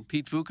Simmons and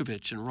Pete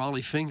Vukovich and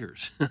Raleigh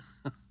Fingers.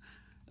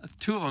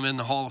 Two of them in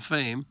the Hall of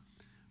Fame.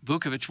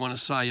 Vukovich won a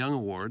Cy Young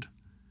Award,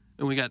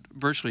 and we got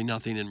virtually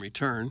nothing in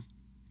return.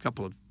 A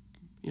couple of,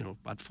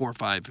 about 4 or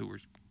 5 who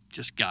were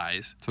just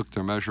guys. Took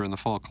their measure in the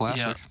Fall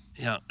Classic.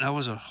 Yeah, that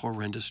was a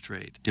horrendous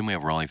trade. Didn't we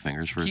have Raleigh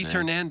Fingers for Keith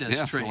Hernandez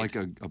yeah, trade. for like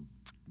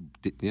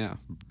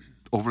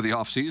over the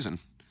offseason.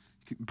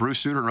 Bruce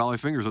Sutter and Raleigh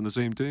Fingers on the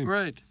same team.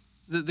 Right.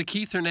 the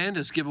Keith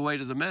Hernandez giveaway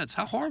to the Mets.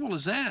 How horrible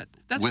is that?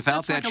 Without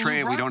that's that like a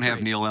trade, Lou we don't Brock have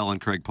trade. Neil L. and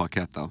Craig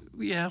Paquette, though.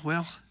 Yeah,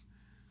 well,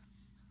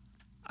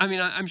 I mean,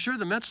 I'm sure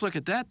the Mets look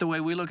at that the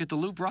way we look at the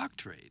Lou Brock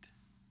trade.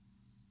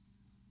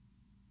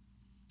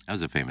 That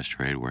was a famous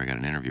trade where I got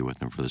an interview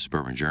with him for the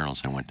Suburban Journal,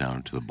 so I went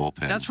down to the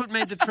bullpen. That's what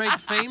made the trade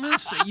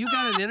famous? You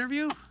got an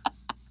interview?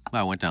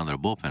 Well, I went down to the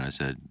bullpen. I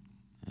said,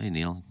 "Hey,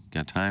 Neil,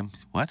 got time?"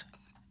 "What?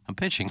 I'm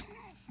pitching."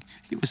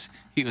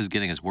 He was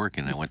getting his work,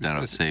 and I went down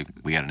to say,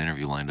 "We got an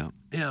interview lined up."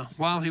 Yeah,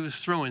 while he was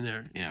throwing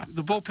there. Yeah.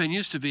 The bullpen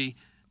used to be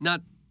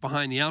not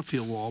behind the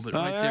outfield wall, but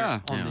right there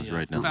on it the was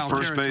right down foul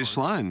First territory. base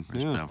line. I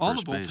just Yeah. went down All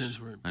first the base. bullpens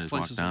were in I just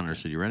places walked down like there and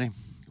that. said, "You ready?"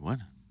 "What?"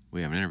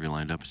 "We have an interview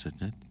lined up." I said,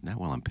 Not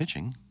while I'm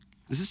pitching."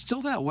 Is it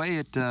still that way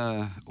at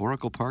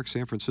Oracle Park,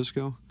 San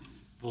Francisco? I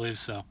believe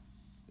so.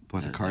 Boy,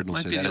 the Cardinals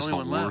might say be that the is the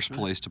only one left, worst right?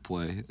 place to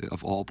play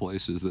of all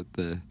places, that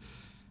the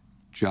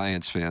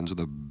Giants fans are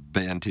the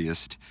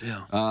bantiest.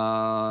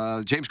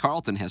 Yeah. James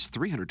Carlton has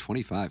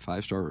 325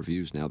 five-star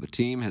reviews now. The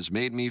team has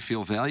made me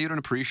feel valued and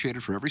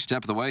appreciated for every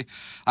step of the way.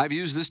 I've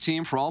used this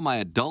team for all my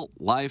adult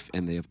life,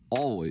 and they have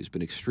always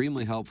been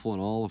extremely helpful in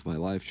all of my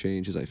life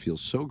changes. I feel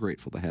so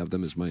grateful to have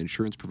them as my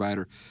insurance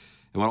provider,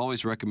 and would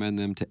always recommend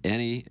them to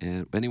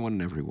anyone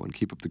and everyone.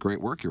 Keep up the great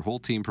work your whole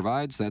team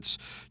provides. That's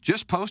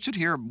just posted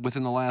here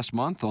within the last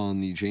month on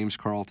the James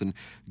Carlton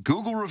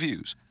Google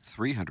reviews.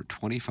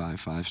 325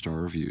 five-star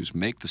reviews.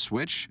 Make the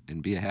switch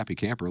and be a happy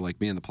camper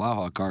like me in the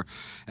Plowhawk car.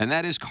 And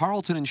that is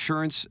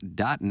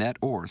carltoninsurance.net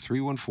or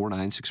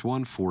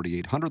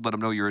 314-961-4800. Let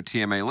them know you're a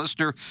TMA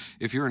listener.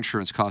 If your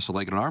insurance costs a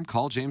leg and an arm,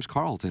 call James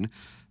Carlton,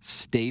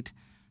 State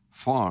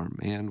Farm.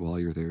 And while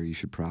you're there, you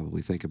should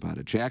probably think about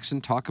it.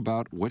 Jackson, talk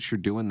about what you're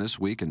doing this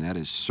week, and that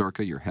is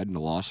Circa. You're heading to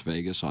Las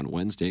Vegas on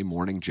Wednesday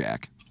morning,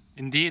 Jack.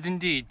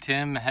 Indeed,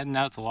 Tim. Heading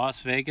out to Las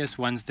Vegas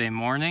Wednesday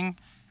morning,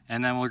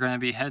 and then we're going to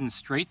be heading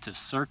straight to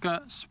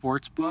Circa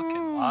Sportsbook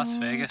in Las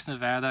Vegas,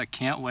 Nevada.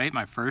 Can't wait.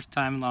 My first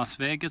time in Las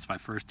Vegas, my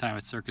first time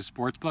at Circa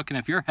Sportsbook. And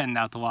if you're heading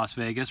out to Las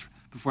Vegas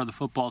before the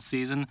football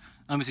season,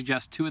 let me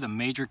suggest two of the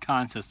major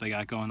contests they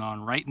got going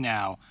on right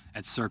now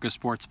at Circa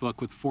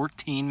Sportsbook with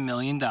 $14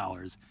 million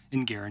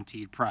in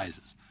guaranteed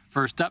prizes.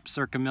 First up,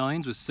 Circa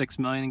Millions with $6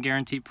 million in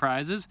guaranteed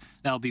prizes.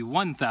 That'll be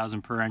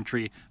 $1,000 per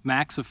entry,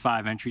 max of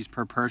 5 entries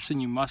per person.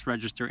 You must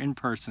register in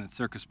person at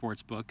Circa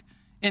Sportsbook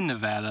in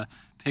Nevada.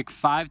 Pick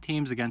 5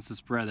 teams against the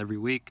spread every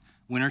week.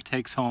 Winner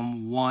takes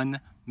home $1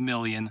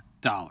 million.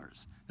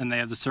 Then they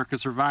have the Circa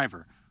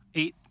Survivor.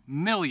 $8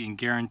 million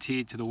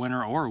guaranteed to the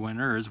winner or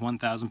winners,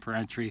 $1,000 per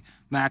entry,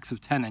 max of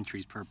 10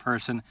 entries per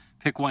person.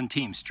 Pick one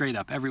team straight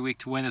up every week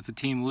to win. If the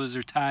team loses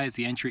or ties,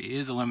 the entry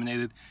is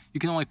eliminated. You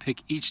can only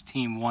pick each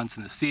team once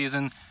in the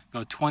season.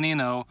 Go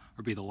 20-0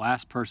 or be the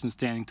last person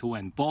standing to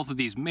win. Both of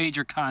these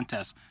major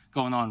contests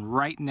going on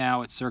right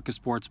now at Circa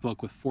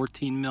Sportsbook with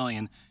 $14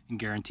 million in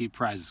guaranteed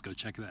prizes. Go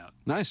check it out.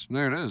 Nice.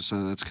 There it is.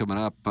 That's coming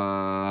up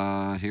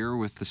here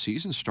with the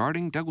season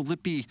starting. Doug, will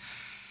it be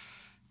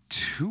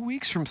 2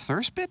 weeks from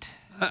Thursbit?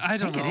 I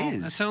don't know. It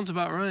is. That sounds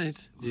about right.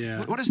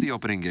 Yeah. What is the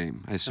opening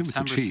game? I assume it's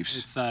the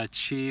Chiefs. It's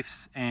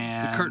Chiefs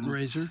and The curtain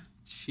raiser.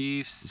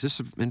 Chiefs. Is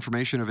this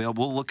information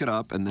available? We'll look it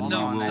up, and then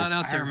No, we it's will. not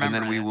out there. And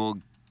then we it. will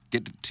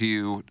get to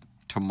you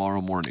tomorrow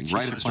morning,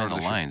 right at the start of the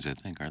the show. Lions, I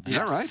think, aren't they? Is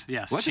that right?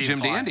 Yes, Well, that's a Chiefs Jim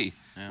Dandy.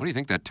 Lions. Yeah. What do you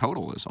think that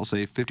total is? I'll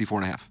say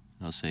 54.5.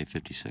 I'll say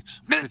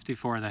 56.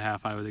 54.5,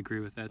 I would agree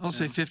with that. I'll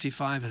say Tim.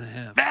 55 and a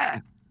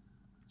half.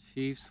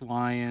 Chiefs,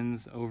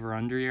 Lions, over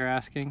under, you're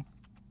asking?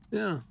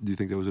 Yeah. Do you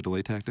think that was a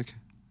delay tactic?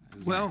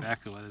 Well,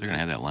 Exactly what it They're going to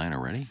have that line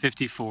already?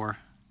 54.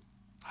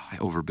 I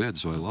overbid,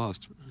 so I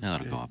lost. Yeah,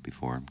 that'll go up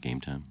before game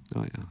time.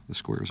 Oh, yeah. The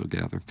squares will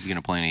gather. You going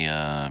to play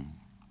any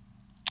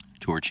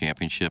Tour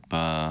Championship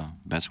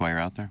bets while you're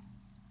out there?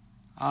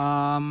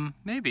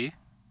 Maybe.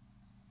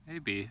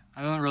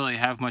 I don't really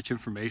have much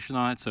information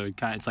on it, so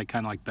it's like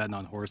kind of like betting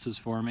on horses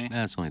for me.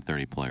 Yeah, it's only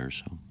 30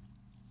 players, so.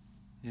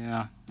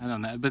 Yeah, I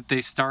don't know. But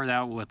they start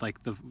out with like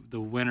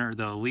the winner,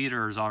 the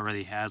leaders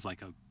already has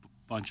like a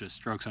bunch of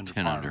strokes under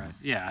 10 par, under. right?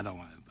 Yeah,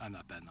 I'm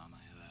not betting on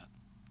any of that.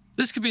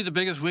 this could be the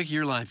biggest week of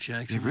your life,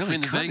 Jackson. It really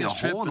Between the could be Vegas a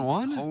trip and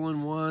hole-in-one?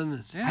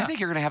 Hole-in-one. Yeah. I think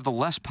you're going to have the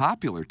less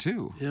popular,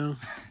 too. Yeah.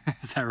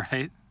 Is that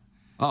right?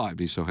 Oh, I'd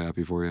be so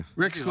happy for you.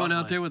 Rick's That'd be going out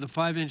lovely. there with a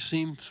 5-inch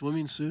seam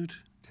swimming suit.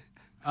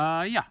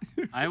 Yeah,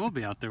 I will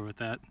be out there with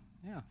that.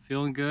 Yeah,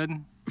 feeling good,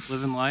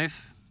 living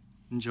life,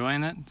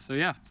 enjoying it. So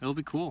yeah, it'll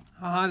be cool.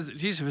 How hot is it?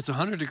 Geez, if it's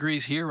 100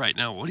 degrees here right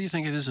now, what do you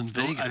think it is in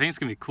Vegas? I think it's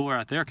gonna be cooler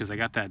out there because they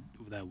got that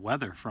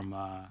weather from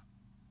the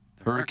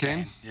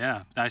Hurricane?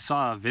 Yeah, I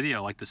saw a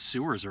video like the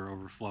sewers are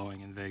overflowing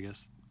in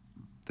Vegas.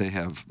 They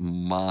have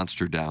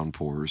monster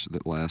downpours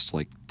that last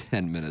like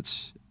 10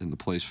 minutes and the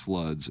place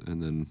floods,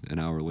 and then an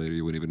hour later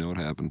you wouldn't even know what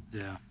happened.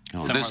 Yeah. Oh,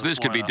 Somewhere This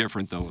could be Florida.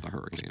 different, though, with a Those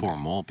hurricane. poor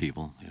mole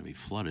people, they're going to be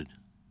flooded.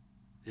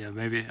 Yeah,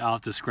 maybe I'll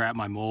have to scrap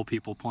my mole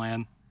people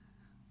plan.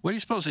 What do you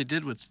suppose they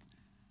did with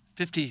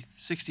 50,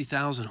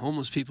 60,000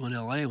 homeless people in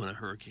L.A. when a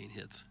hurricane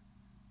hits?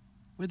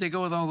 Where'd they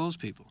go with all those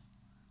people?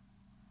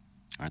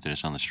 Aren't they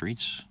just on the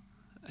streets?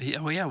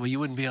 Well, you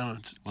wouldn't be on a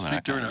Well, street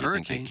they're during a not gonna- you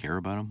hurricane. think they care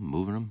about them,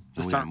 moving them?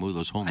 Just We got to move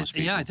those homeless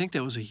people. Yeah, I think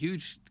that was a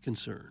huge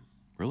concern.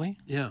 Really?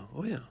 Yeah.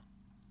 Oh, yeah.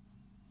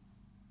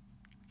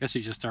 Guess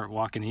you just start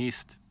walking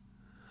east.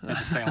 Head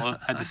to St. Louis.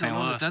 Head to St.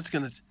 Louis. That's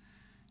going to...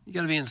 You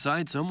got to be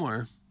inside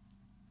somewhere.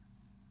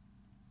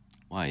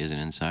 Why? Isn't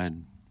inside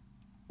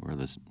where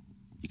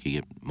you could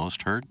get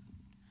most hurt?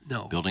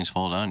 No. Buildings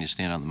fall down, you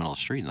stand out in the middle of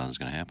the street, nothing's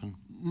going to happen.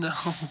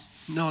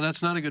 No,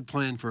 that's not a good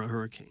plan for a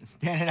hurricane.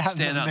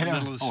 Stand out in the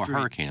middle of the Oh, street. a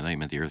hurricane. I thought you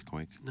meant the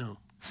earthquake. No.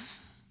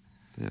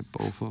 Yeah,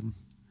 both of them.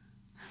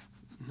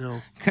 No.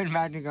 Couldn't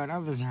imagine going,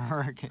 oh, there's a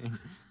hurricane.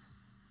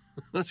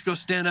 Let's go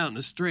stand out in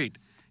the street.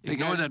 Hey,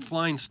 Ignore guys. that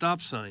flying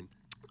stop sign.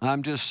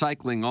 I'm just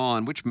cycling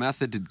on. Which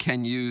method did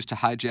Ken use to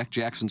hijack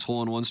Jackson's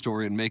hole-in-one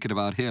story and make it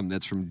about him?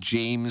 That's from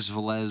James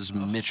Velez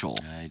Mitchell.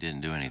 I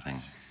didn't do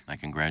anything. I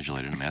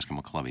congratulated him. Ask him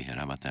what club he hit.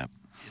 How about that?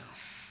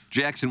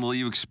 Jackson, will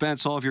you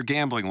expense all of your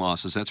gambling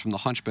losses? That's from the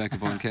Hunchback of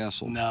Von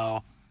Castle.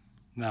 No.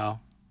 Can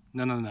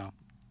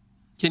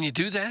you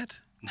do that?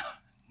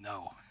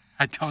 No.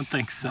 I don't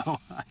think so.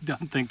 I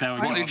don't think that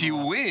would Well, go if you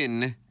well.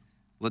 win,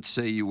 let's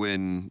say you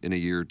win in a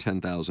year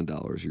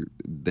 $10,000,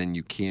 then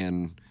you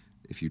can,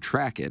 if you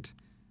track it,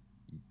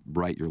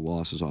 write your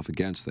losses off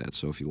against that.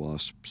 So if you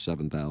lost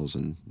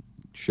 $7,000,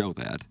 show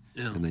that,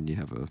 and then you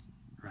have a net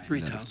of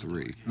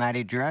 3,000.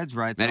 Matty Dreads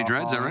writes Matty off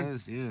Dreads, all is that right?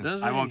 his, yeah.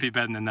 Does I he? won't be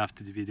betting enough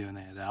to be doing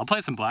any of that. I'll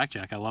play some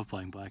blackjack. I love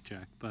playing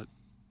blackjack, but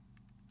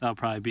that'll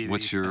probably be the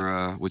What's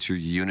your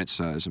unit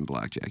size in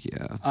blackjack?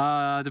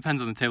 Yeah.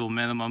 Depends on the table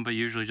minimum, but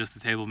usually just the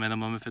table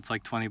minimum. If it's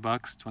like $20,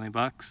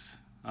 $20.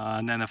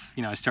 And then if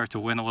I start to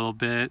win a little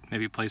bit,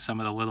 maybe play some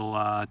of the little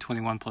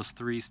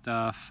 21+3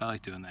 stuff. I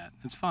like doing that.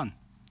 It's fun.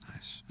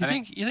 Nice. You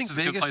think it's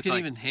a good Vegas place can like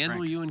even handle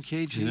Frank. you in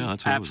KG? Yeah,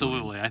 that's what I was wondering.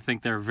 Absolutely. I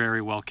think they're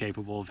very well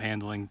capable of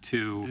handling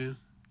two,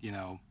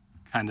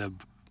 kind of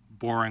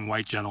boring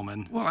white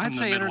gentlemen. Well, from I'd the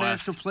say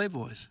Midwest. international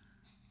playboys.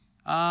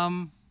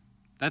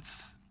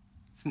 It's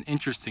an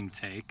interesting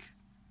take.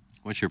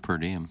 What's your per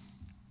diem?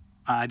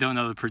 I don't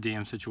know the per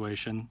diem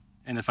situation,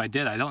 and if I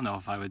did, I don't know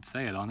if I would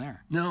say it on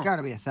air. No. Got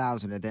to be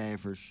 $1,000 a day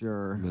for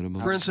sure.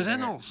 Minimum. For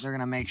incidentals. They're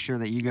gonna make sure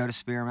that you go to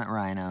Spearmint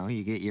Rhino.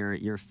 You get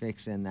your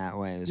fix in that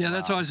way as Yeah, well.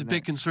 that's always a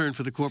big concern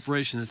for the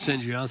corporation that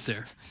sends you out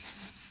there.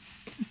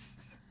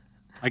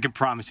 I can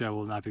promise you I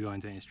will not be going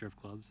to any strip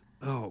clubs.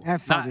 Oh.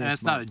 That's Not, probably and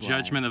it's not a smart play.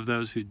 judgment of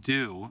those who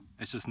do.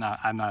 It's just not.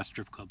 I'm not a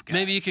strip club guy.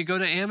 Maybe you could go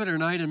to amateur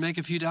night and make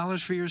a few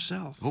dollars for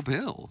yourself. Oh,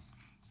 Bill.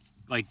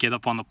 like get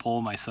up on the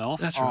pole myself.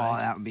 That's Oh, right.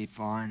 that would be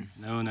fun.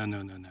 No. Man,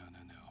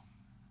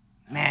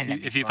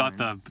 that'd If be you thought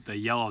fun. the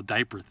yellow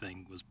diaper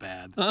thing was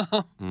bad,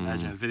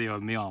 imagine a video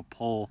of me on a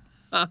pole.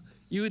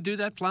 You would do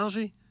that,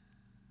 Flowsy?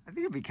 I think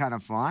it'd be kind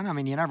of fun. I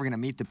mean, you're never going to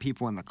meet the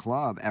people in the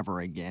club ever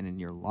again in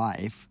your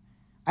life.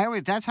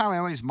 That's how I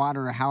always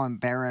monitor how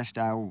embarrassed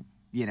I,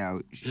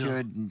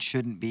 should and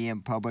shouldn't be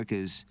in public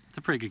is, It's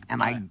a pretty good.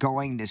 am I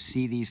going to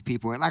see these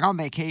people? Like on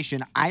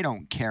vacation, I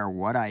don't care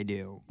what I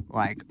do.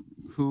 Like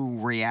who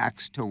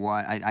reacts to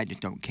what, I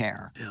just don't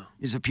care. Yeah.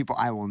 These are people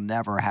I will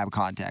never have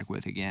contact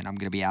with again. I'm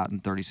going to be out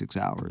in 36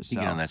 hours. You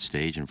so. get on that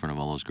stage in front of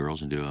all those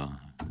girls and do a...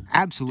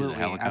 Absolutely, Do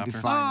the I'd be helicopter?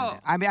 fine with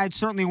it. I mean, I'd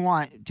certainly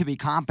want to be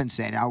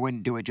compensated. I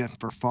wouldn't do it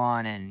just for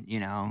fun and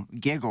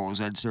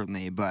giggles. I'd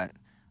certainly, but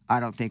I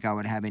don't think I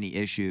would have any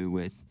issue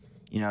with,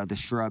 the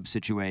shrub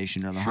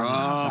situation or the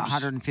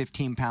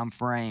 115-pound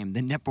frame,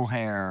 the nipple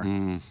hair,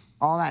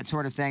 all that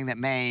sort of thing that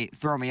may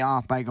throw me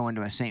off by going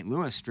to a St.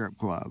 Louis strip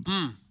club.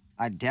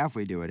 I'd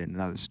definitely do it in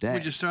another state.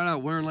 Would you start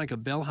out wearing like a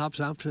bellhop's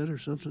outfit or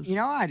something?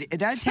 I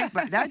think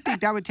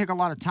that would take a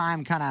lot of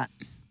time, kind of.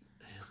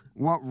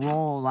 What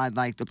role I'd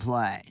like to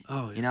play.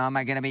 Oh, yeah. Am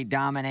I going to be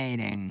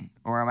dominating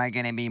or am I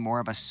going to be more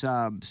of a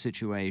sub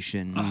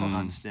situation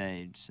on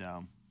stage?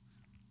 So,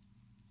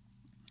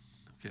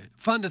 Okay.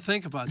 Fun to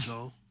think about,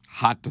 though.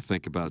 Hot to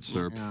think about,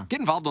 sir. Yeah. Get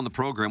involved on the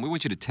program. We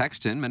want you to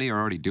text in. Many are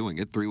already doing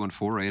it.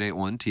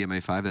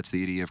 314-881-TMA5. That's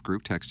the EDF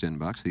Group text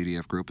inbox. The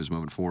EDF Group is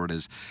moving forward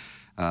as,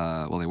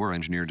 they were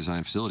engineer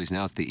design facilities.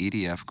 Now it's the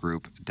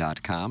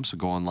edfgroup.com. So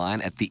go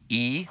online at the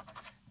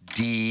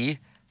edfgroup.com.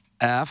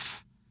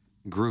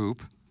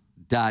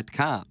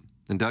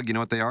 And Doug, you know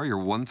what they are? Your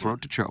one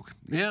throat to choke.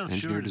 Yeah, Engineer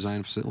sure it is.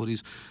 design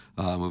facilities.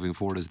 Moving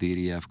forward is the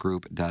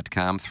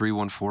edfgroup.com.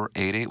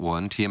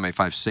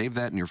 314-881-TMA5. Save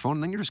that in your phone,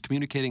 and then you're just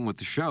communicating with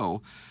the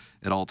show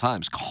at all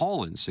times.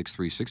 Call in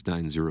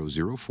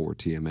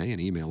 636-9004-TMA and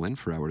email in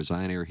for our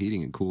design, air,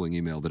 heating, and cooling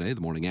email today,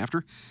 the morning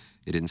after,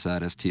 at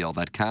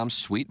InsideSTL.com.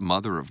 Sweet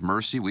mother of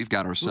mercy, we've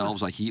got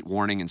ourselves a heat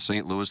warning in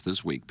St. Louis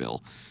this week,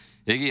 Bill.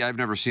 Iggy, I've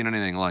never seen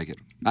anything like it.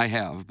 I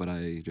have, but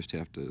I just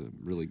have to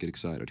really get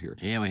excited here.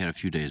 Yeah, we had a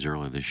few days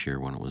earlier this year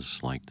when it was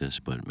like this,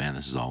 but man,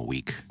 this is all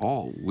week.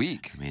 All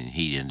week. I mean,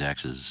 heat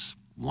index is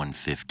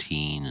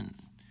 115, and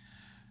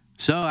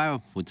so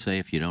I would say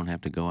if you don't have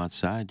to go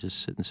outside,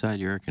 just sit inside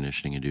your air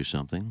conditioning and do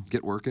something.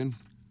 Get working.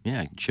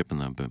 Yeah, chip in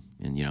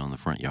the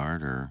front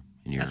yard or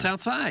in your. That's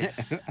outside.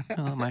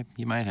 Well,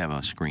 you might have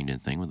a screened-in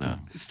thing with a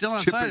It's still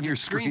Chipping outside. your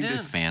It's screened in.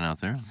 screened-in fan out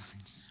there.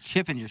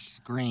 chipping your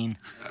screen.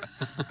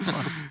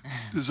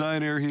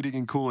 Design Air Heating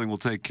and Cooling will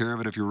take care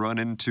of it. If you run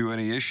into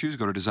any issues,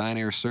 go to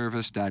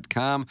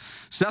designairservice.com.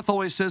 Seth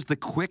always says the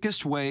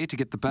quickest way to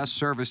get the best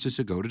service is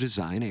to go to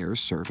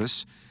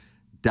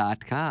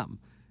designairservice.com.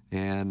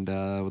 And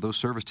those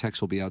service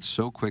techs will be out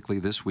so quickly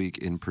this week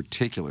in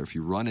particular. If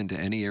you run into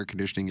any air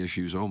conditioning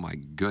issues, oh my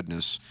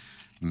goodness,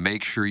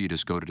 make sure you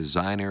just go to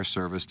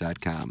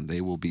designairservice.com.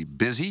 They will be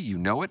busy. You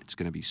know it. It's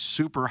going to be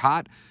super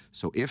hot.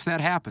 So if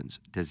that happens,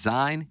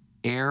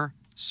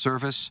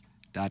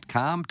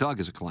 designairservice.com. Doug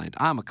is a client.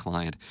 I'm a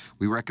client.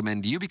 We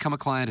recommend you become a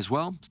client as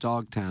well. It's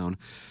Dogtown.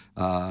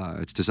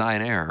 It's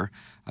Design Air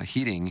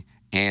Heating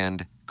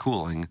and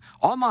Cooling.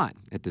 Online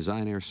at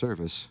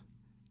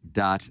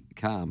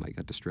designairservice.com. I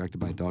got distracted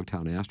by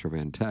Dogtown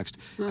Astrovan text.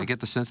 I get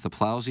the sense the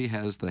Plowsy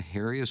has the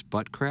hairiest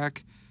butt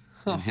crack,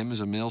 and him as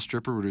a male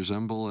stripper would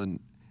resemble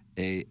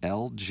a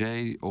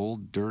LJ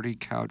old dirty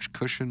couch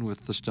cushion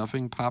with the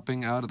stuffing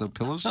popping out of the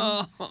pillow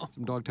seats.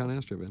 From Dogtown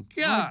Astrovan.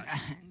 God.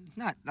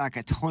 Not like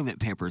a toilet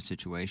paper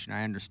situation.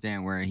 I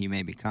understand where he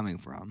may be coming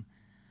from.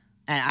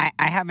 And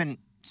I haven't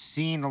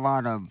seen a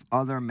lot of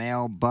other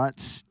male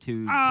butts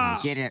to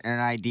get an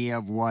idea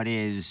of what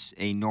is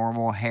a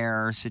normal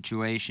hair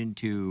situation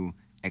to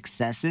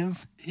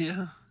excessive.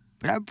 Yeah.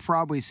 But I'd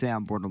probably say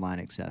I'm borderline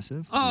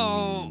excessive.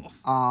 Oh.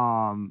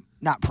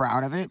 Not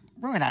proud of it.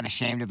 Really not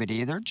ashamed of it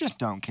either. Just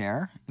don't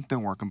care. It's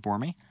been working for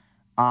me.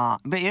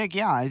 But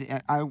yeah,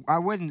 I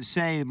wouldn't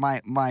say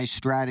my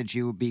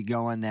strategy would be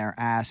going there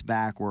ass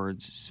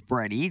backwards,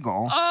 spread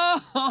eagle.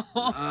 I'm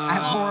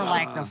more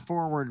like the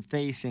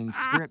forward-facing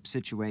strip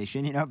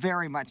situation. You know,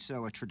 very much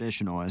so a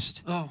traditionalist.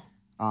 Oh.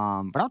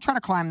 But I'll try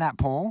to climb that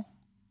pole.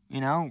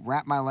 You know,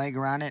 wrap my leg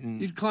around it and.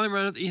 You'd climb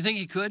around it. You think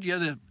you could? You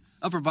have the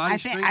upper body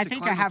strength. I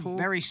think I have the pole?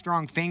 very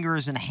strong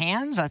fingers and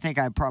hands. I think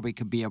I probably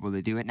could be able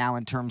to do it. Now,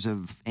 in terms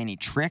of any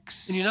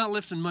tricks. And you're not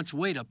lifting much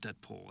weight up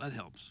that pole. That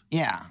helps.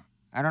 Yeah.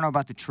 I don't know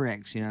about the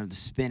tricks, you know, the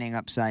spinning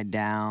upside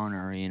down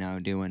or, you know,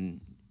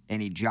 doing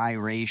any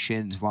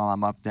gyrations while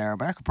I'm up there,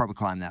 but I could probably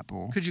climb that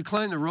pole. Could you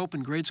climb the rope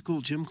in grade school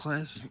gym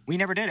class? We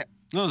never did it.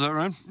 Oh, is that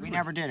right? We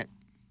never did it.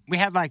 We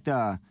had like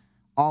the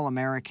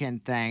All-American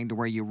thing to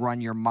where you run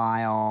your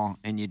mile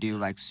and you do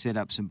like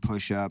sit-ups and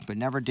push-up, but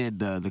never did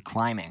the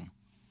climbing.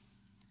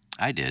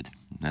 I did.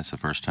 That's the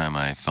first time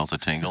I felt a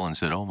tingle and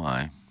said, oh,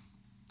 my.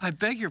 I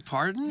beg your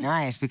pardon?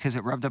 Nice, because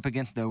it rubbed up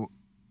against the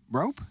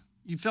rope?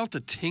 You felt a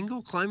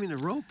tingle climbing the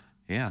rope?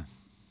 Yeah.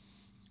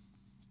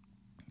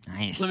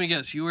 Nice. Let me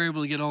guess. You were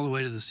able to get all the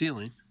way to the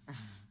ceiling.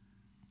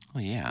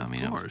 Well, yeah. I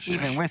mean,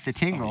 even with the I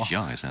tingle. was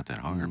young. It's not that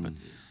hard. But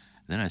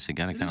then I said,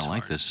 God, I kind of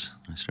like this.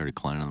 I started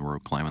climbing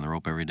the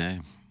rope every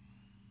day.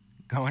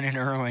 Going in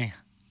early.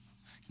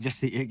 Just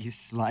see Iggy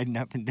sliding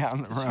up and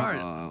down the rope.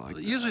 Hard.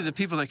 Usually the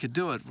people that could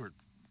do it were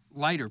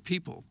lighter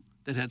people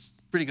that had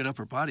pretty good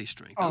upper body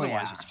strength.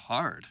 Otherwise, it's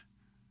hard.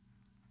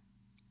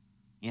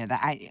 Yeah,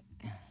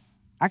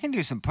 I can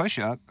do some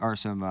push-up or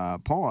some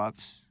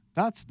pull-ups.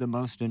 That's the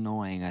most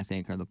annoying, I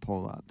think, are the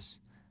pull-ups.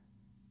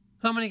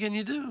 How many can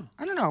you do?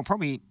 I don't know,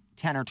 probably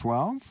 10 or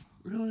 12.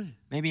 Really?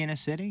 Maybe in a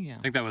sitting, yeah. I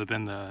think that would have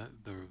been the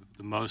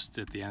most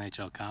at the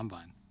NHL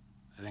Combine.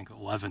 I think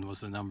 11 was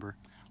the number.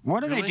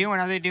 What are they doing?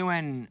 Are they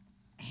doing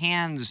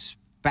hands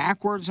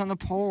backwards on the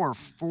pole or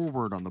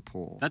forward on the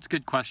pole? That's a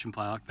good question,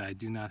 Plowk, that I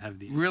do not have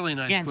the answer. Really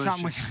nice Again,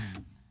 question.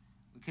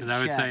 Because I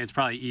would say it's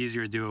probably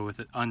easier to do it with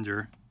it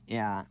under.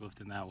 Yeah.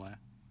 Lifting that way.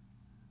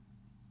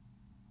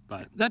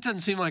 But that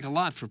doesn't seem like a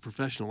lot for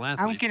professional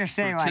athletes. I was going to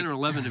say, for 10 or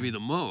 11 to be the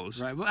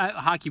most. Right. Well,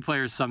 hockey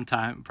players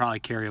sometimes probably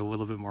carry a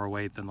little bit more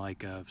weight than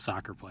like a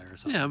soccer player or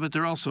something. Yeah, but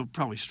they're also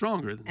probably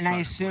stronger than And I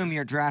assume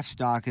your draft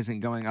stock isn't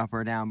going up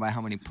or down by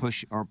how many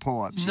push or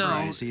pull-ups you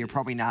do. So you're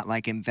probably not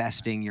like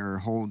investing your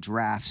whole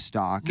draft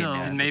stock in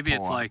and maybe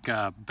it's like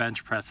a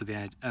bench press at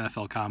the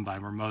NFL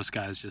Combine where most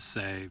guys just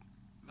say,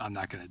 I'm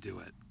not going to do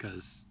it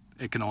because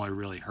it can only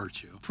really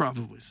hurt you.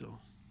 Probably so.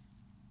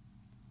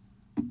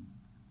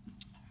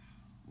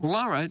 Well,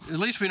 all right. At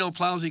least we know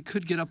Plowsy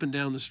could get up and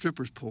down the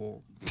stripper's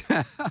pole.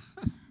 Well,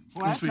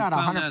 that's not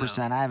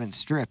 100%. I haven't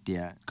stripped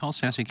yet. Call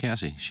Sassy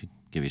Cassie. She'd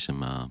give you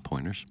some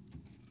pointers.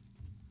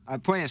 I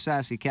play a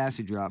Sassy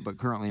Cassie drop, but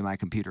currently my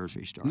computer is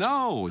restarting.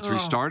 No, it's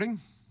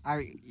restarting?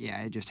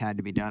 It just had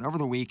to be done. Over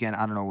the weekend,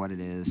 I don't know what it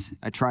is.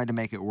 I tried to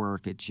make it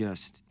work. It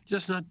just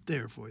not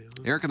there for you.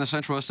 Huh? Eric in the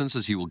Central West End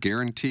says he will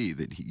guarantee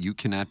that you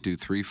cannot do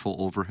 3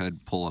 full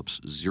overhead pull-ups.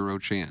 0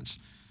 chance.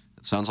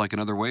 It sounds like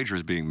another wager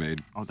is being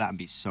made. Oh, that would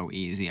be so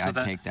easy. I'd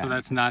take that. So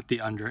that's not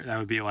the under. That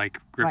would be like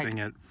gripping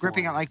it.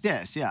 Gripping it like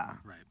this, yeah.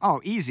 Right.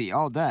 Oh, easy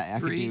all day. I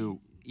 3. could do.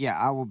 Yeah,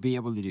 I will be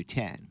able to do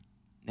 10.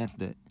 That's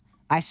the.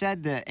 I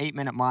said the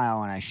 8-minute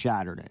mile and I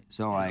shattered it.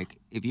 So like,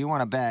 if you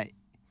want to bet,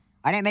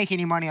 I didn't make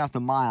any money off the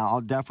mile.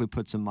 I'll definitely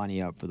put some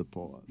money up for the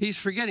pull-up. He's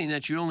forgetting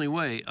that you only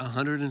weigh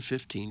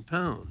 115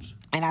 pounds.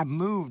 And I've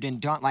moved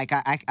and done, like,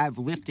 I've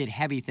lifted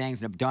heavy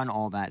things and I've done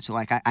all that. So,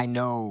 like, I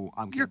know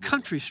I'm... You're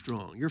country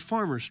strong. You're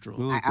farmer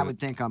strong. I would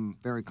think I'm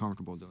very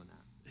comfortable doing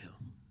that. Yeah.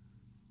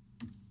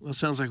 Well, it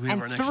sounds like we have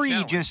our And next 3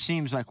 challenge. just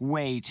seems like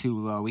way too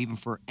low, even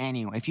for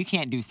anyone. If you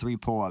can't do 3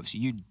 pull-ups,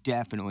 you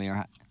definitely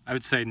are... I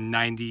would say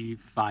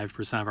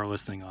 95% of our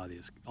listening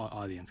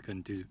audience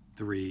couldn't do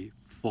 3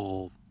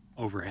 full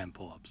overhand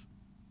pull-ups.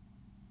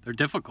 They're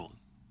difficult.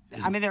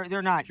 I mean,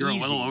 they're not If you're easy.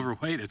 a little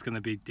overweight, it's going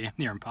to be damn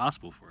near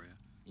impossible for you.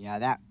 Yeah,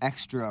 that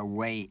extra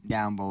weight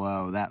down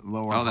below, that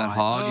lower. Oh, that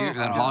hunch.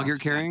 hog you're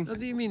carrying? What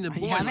do you mean the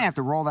boy? Yeah, I may have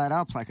to roll that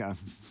up like a.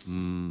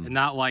 And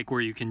not like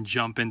where you can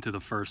jump into the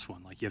first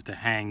one. Like you have to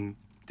hang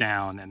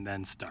down and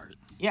then start.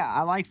 Yeah,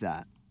 I like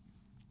that.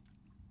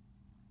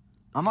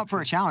 I'm up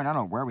for a challenge. I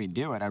don't know where we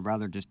do it. I'd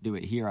rather just do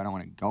it here. I don't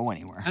want to go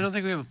anywhere. I don't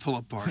think we have a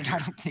pull-up bar. I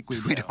don't think we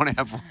do. We don't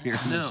have one here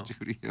in No. the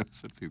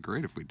studios. It'd be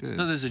great if we did.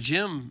 No, there's a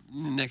gym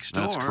next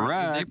door. That's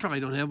correct. They probably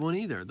don't have one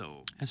either,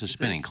 though. That's a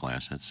spinning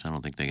class. I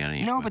don't think they got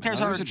any. No, but there's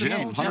There's our a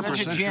gym, gym. There's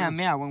a 100% gym.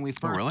 sure. Yeah, when we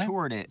first really?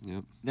 toured it,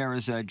 Yep. there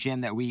was a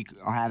gym that we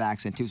have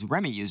access to. So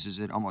Remy uses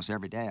it almost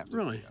every day. After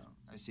Really? the show.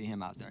 I see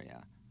him out there. Yeah,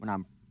 when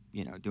I'm,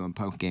 doing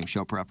post-game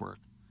show prep work.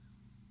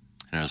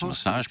 And there's a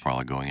massage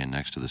parlor going in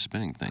next to the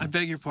spinning thing. I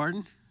beg your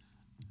pardon?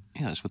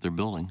 Yeah, that's what they're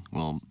building.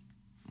 Well,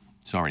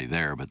 it's already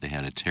there, but they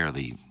had to tear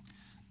the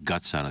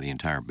guts out of the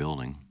entire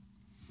building.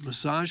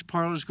 Massage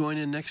parlors going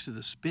in next to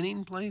the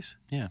spinning place?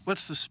 Yeah.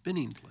 What's the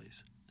spinning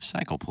place?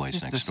 Cycle place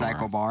Just next the door.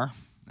 cycle bar,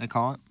 they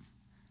call it.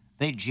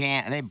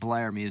 They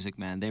blare music,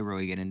 man. They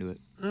really get into it.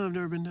 Oh, I've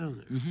never been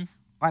down there. Well,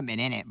 I've been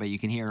in it, but you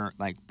can hear,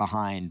 like,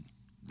 behind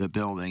the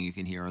building, you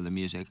can hear the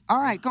music. All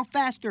right, go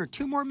faster.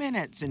 2 more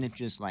minutes. And it's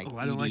just like Oh,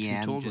 I don't like to be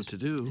EDM, told just- what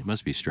to do. It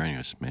must be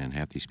strenuous, man.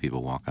 Half these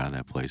people walk out of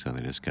that place and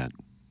they just got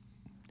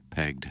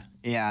pegged.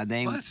 Yeah,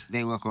 What?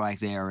 they look like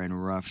they are in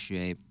rough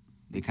shape.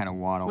 They kind of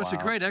waddle Well, it's a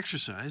out. great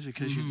exercise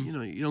because you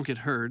don't get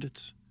hurt.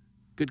 It's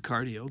good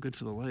cardio, good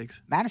for the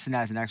legs. Madison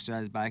has an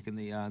exercise bike in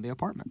the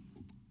apartment.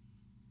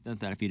 Does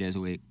that a few days a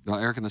week.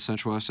 Eric in the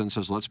Central West End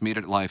says, let's meet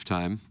at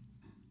Lifetime.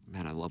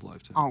 Man, I love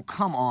Lifetime. Oh,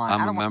 come on.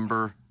 I'm a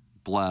member,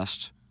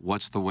 blessed.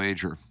 What's the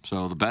wager?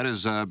 So the bet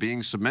is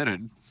being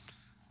submitted.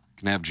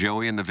 Can have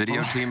Joey and the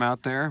video team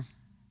out there.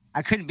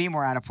 I couldn't be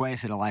more out of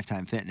place at a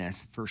Lifetime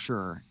Fitness, for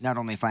sure. Not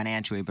only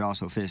financially, but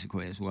also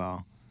physically as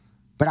well.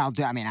 But I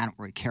don't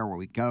really care where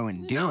we go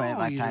and do No, it. you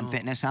Lifetime don't.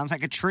 Fitness sounds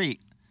like a treat.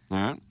 All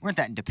right. Weren't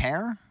that in De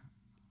Pere?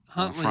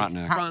 Huntley,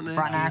 Frontenac.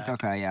 Frontenac?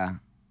 Okay, yeah.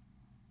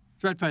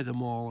 It's right by the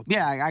mall.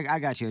 Yeah, I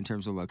got you in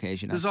terms of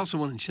location. There's also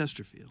one in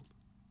Chesterfield.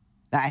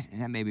 That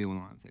may be one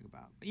I want to think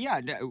about. But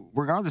yeah,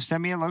 regardless,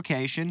 send me a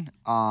location.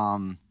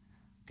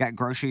 Got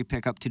grocery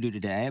pickup to do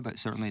today, but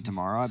certainly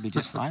tomorrow I'd be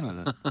just fine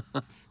with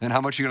it. And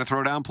how much are you going to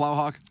throw down,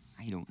 Plowhawk?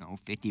 I don't know,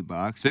 $50.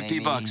 $50,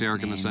 maybe.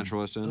 Eric, I in the mean,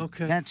 Central West End.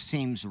 Okay. That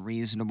seems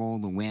reasonable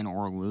to win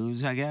or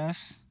lose, I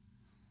guess.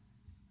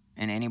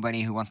 And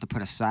anybody who wants to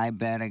put a side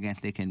bet, I guess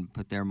they can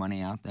put their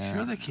money out there.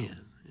 Sure they can.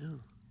 Yeah.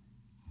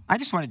 I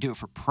just want to do it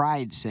for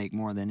pride's sake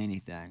more than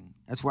anything.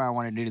 That's why I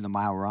want to do the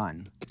mile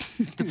run.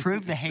 To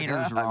prove the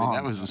haters wrong. I mean,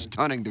 that was a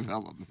stunning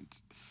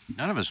development.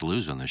 None of us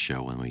lose on this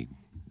show when we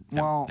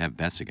have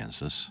bets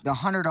against us. The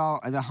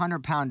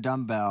 $100-pound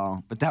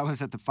dumbbell, but that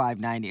was at the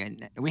 590.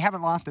 And we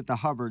haven't lost at the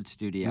Hubbard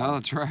studio. No,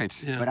 that's right.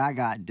 Yeah. But I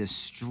got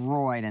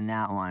destroyed in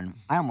that one.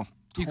 I almost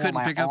You tore couldn't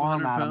my pick up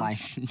arm 100 out of my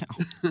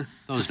pounds? no.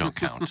 Those don't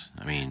count.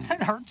 I mean,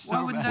 It hurts so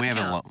Why wouldn't bad. we that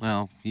haven't. count?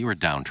 Well, you were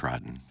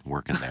downtrodden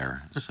working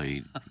there, so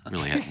you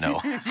really had no.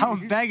 I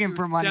was begging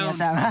for money at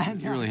that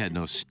You really had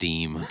no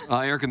steam.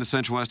 Eric in the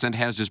Central West End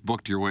has just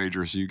booked your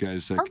wager, so you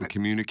guys can Perfect.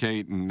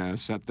 communicate and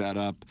set that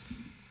up.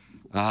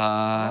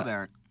 Well,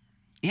 Eric.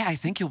 Yeah, I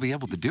think you'll be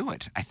able to do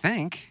it. I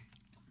think.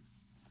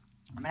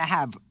 I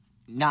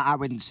mean, I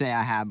wouldn't say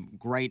I have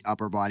great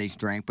upper body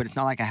strength, but it's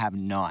not like I have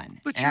none.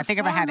 But and you're I think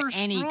if I had farmer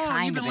any strong.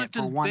 kind You've of been it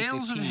for lifting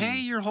bales of 115, hay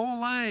your whole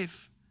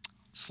life,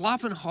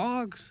 slopping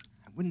hogs.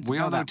 I wouldn't We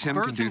go all know that Tim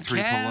far. can do Birthing 3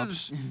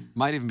 calves. pull-ups.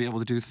 Might even be able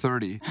to do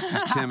 30.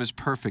 'Cause Tim is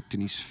perfect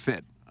and he's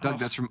fit. Doug,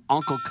 that's from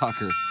Uncle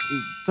Cucker.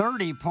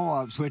 30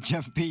 pull-ups would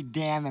just be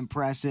damn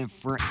impressive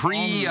for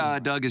any...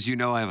 Doug, as you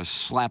know, I have a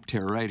slap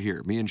tear right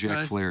here. Me and Jack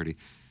Right. Flaherty.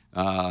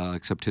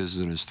 Except his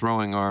is in his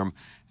throwing arm.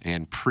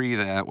 And pre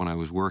that, when I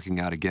was working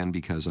out again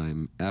because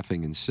I'm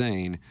effing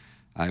insane,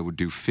 I would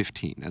do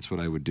 15. That's what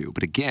I would do.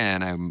 But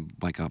again, I'm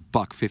like a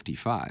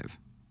 $155.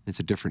 It's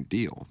a different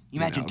deal. You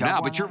imagine know?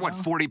 doubling But you're, that,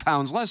 though? 40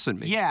 pounds less than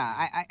me?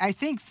 Yeah, I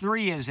think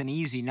 3 is an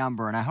easy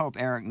number, and I hope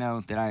Eric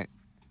knows that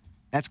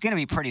that's going to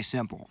be pretty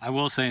simple. I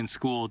will say in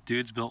school,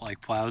 dudes built like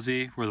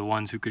Plowsy were the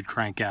ones who could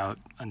crank out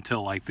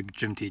until like the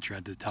gym teacher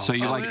had to tell So them.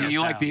 you to like cut you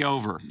like down. the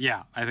over?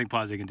 Yeah, I think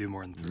Plowsy can do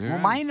more than 3. Well,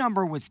 my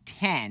number was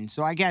 10,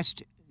 so I guess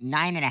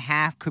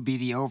 9.5 could be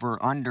the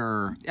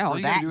over-under Yeah, all for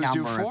you gotta that do is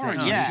do number. 4 if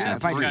and it- you yeah, said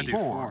if I three. do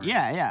 4.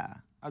 Yeah.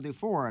 I'll do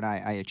 4 and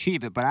I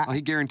achieve it, but Well,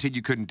 he guaranteed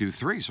you couldn't do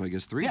 3, so I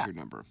guess 3 is Yeah. your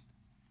number.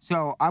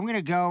 So I'm going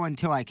to go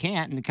until I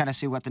can't and kind of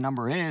see what the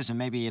number is, and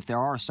maybe if there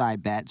are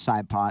side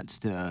pots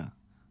to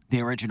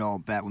the original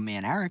bet with me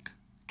and Eric.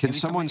 Can maybe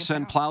someone somebody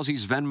send get that.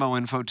 Plowsy's Venmo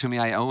info to me?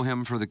 I owe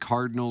him for the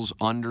Cardinals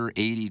under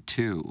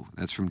 82.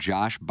 That's from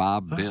Josh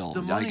Bob Bill.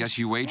 the I money's- guess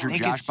you wagered I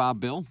think Josh it's- Bob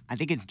Bill? I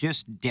think it's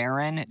just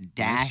Darren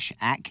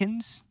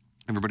Atkins.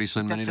 Everybody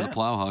send money That's to the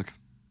it. Plowhawk.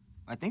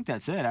 I think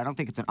that's it. I don't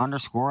think it's an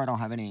underscore. I don't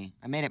have any.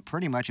 I made it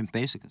pretty much as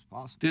basic as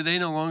possible. Do they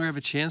no longer have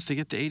a chance to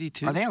get to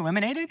 82? Are they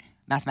eliminated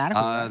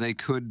mathematically? They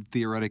could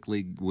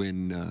theoretically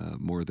win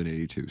more than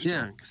 82. Still.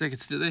 Yeah,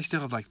 because they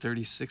still have like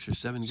 36 or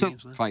 7 So-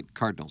 games left. Fight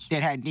Cardinals.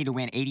 They'd need to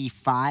win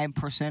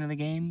 85% of the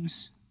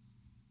games,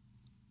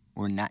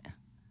 or not.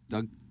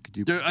 Doug, could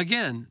you?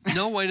 Again,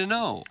 no way to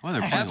know. Well,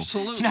 they're playing.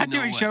 Absolutely Not no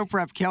doing way. show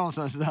prep kills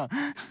us though.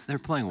 They're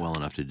playing well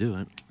enough to do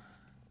it.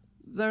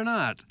 They're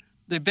not.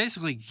 They've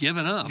basically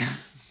given up.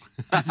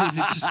 I mean,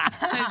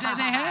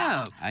 they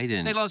have. I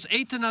didn't. They lost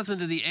 8-0 to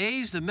the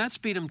A's. The Mets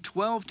beat them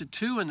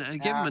 12-2,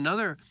 and gave them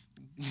another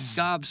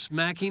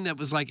gobsmacking that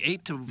was like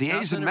 8-0. The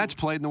A's and Mets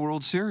played in the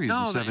World Series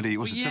in 70.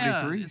 Was it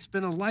 73? It's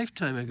been a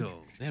lifetime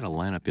ago. They had a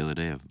lineup the other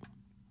day of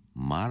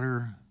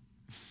Mater,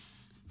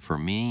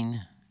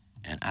 Fermin,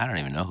 and I don't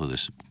even know who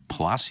this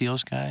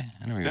Palacios guy.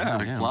 I never even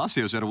heard of him.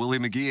 Palacios had a Willie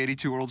McGee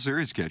 82 World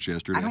Series catch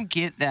yesterday. I don't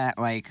get that.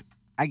 Like,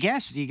 I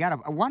guess you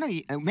got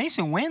to.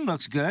 Mason Wynn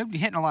looks good,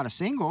 hitting a lot of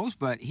singles,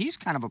 but he's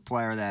kind of a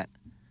player that,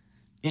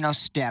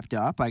 stepped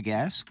up. I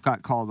guess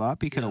got called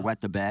up. He could have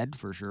wet the bed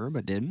for sure,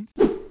 but didn't.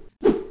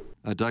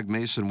 Doug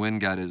Mason Wynn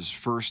got his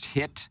first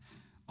hit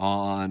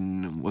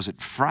on, was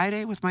it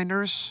Friday with my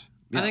nurse?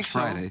 Yeah, I think so.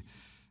 Friday.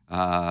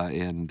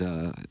 And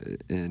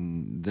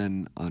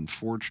then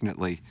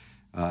unfortunately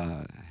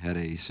had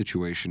a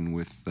situation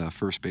with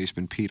first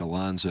baseman Pete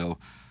Alonso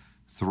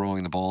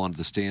throwing the ball into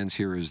the stands.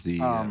 Here is the,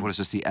 what is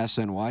this, the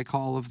SNY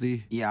call of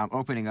the? Yeah, I'm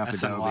opening up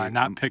SNY, Adobe.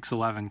 not Pix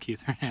 11,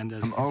 Keith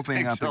Hernandez. I'm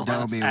opening up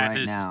Adobe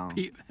right now.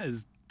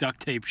 His duct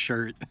tape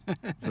shirt.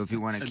 So if you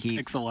want to keep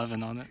Pix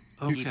 11 on it.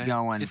 keep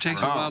going. It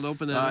takes a while to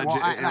open that. Well,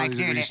 It's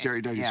you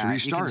restarting.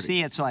 can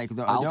see it's like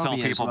the I'll Adobe tell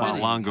is people about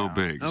loading Longo now.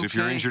 Biggs. If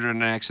you're Okay. injured in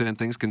an accident,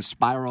 things can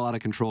spiral out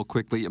of control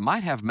quickly. You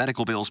might have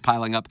medical bills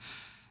piling up.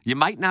 You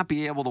might not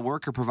be able to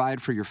work or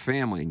provide for your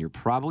family, and you're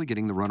probably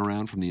getting the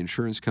runaround from the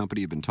insurance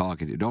company you've been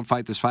talking to. Don't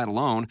fight this fight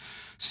alone.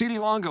 C.D.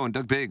 Longo and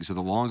Doug Biggs of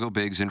the Longo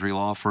Biggs Injury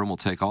Law Firm will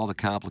take all the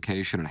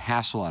complication and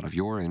hassle out of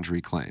your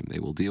injury claim. They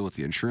will deal with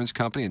the insurance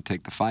company and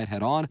take the fight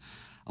head on,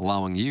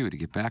 allowing you to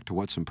get back to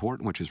what's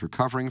important, which is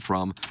recovering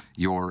from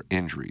your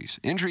injuries.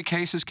 Injury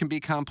cases can be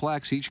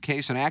complex. Each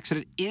case and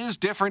accident is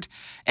different,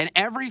 and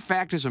every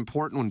fact is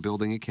important when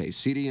building a case.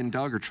 CD and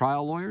Doug are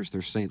trial lawyers.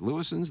 They're St.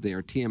 Louisans. They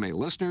are TMA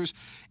listeners,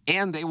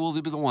 and they will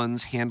be the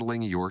ones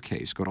handling your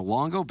case. Go to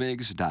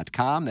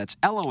longobiggs.com. That's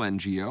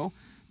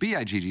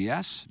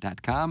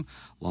LONGOBIGGS.com.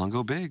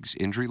 Longo Biggs.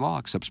 Injury law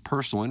accepts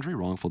personal injury,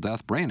 wrongful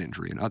death, brain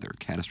injury, and other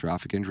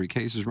catastrophic injury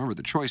cases. Remember,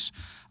 the choice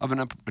of an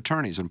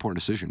attorney is an important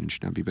decision and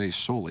should not be based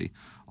solely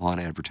on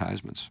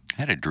advertisements.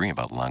 I had a dream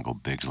about Longo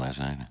Biggs last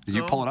night. Did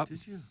you pull it up?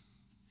 Did you?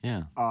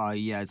 Yeah.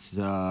 Yeah, it's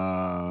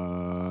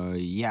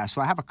yeah.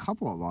 So I have a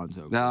couple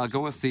Alonso. Now, go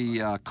with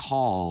the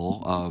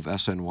call of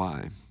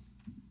SNY.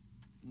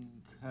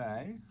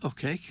 Okay.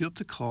 Okay, cue up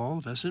the call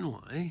of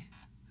SNY.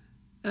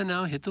 And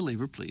now hit the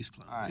lever, please.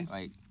 All right,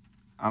 like,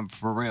 I'm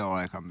for real.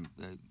 Like,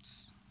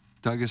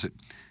 Doug, is it?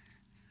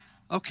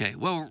 Okay,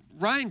 well,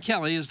 Ryan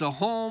Kelly is the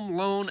home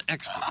loan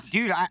expert. Dude,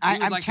 He would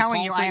I'm like to telling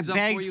call you, I things up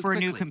begged you for a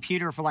new quickly.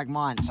 computer for like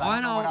months. Oh, I I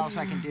don't know what know. else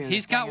I can do.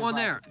 He's The got thing one is,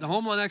 like, there. The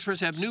home loan experts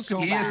have new So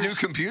computers. He has new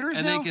computers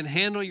and now? they can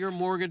handle your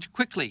mortgage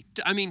quickly.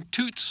 I mean,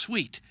 toot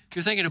sweet. If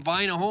you're thinking of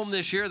buying a home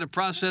this year, the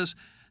process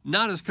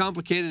not as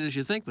complicated as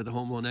you think with the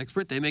home loan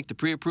expert. They make the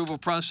pre-approval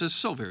process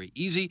so very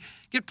easy.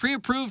 Get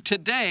pre-approved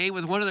today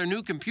with one of their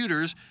new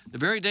computers the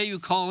very day you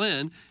call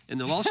in, and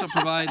they'll also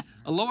provide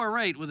a lower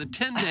rate with a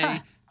 10-day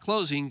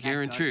closing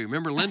guarantee.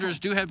 Remember, lenders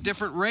do have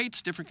different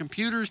rates, different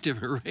computers,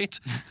 different rates.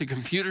 The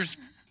computer's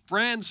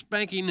brand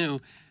spanking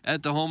new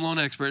at the Home Loan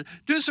Expert.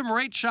 Do some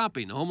rate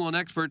shopping. The Home Loan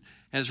Expert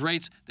has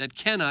rates that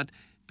cannot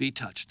be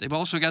touched. They've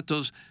also got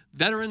those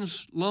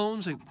veterans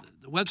loans. The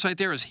website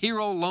there is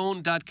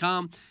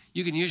heroloan.com.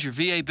 You can use your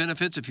VA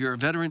benefits if you're a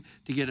veteran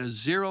to get a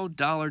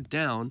 $0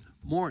 down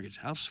mortgage.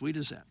 How sweet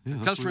is that? Yeah, The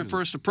how customer sweet is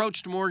first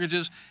approach to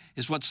mortgages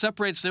is what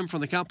separates them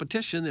from the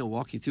competition. They'll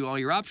walk you through all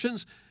your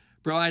options,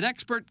 provide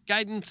expert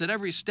guidance at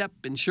every step,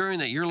 ensuring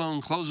that your loan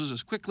closes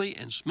as quickly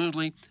and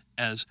smoothly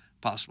as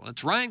possible.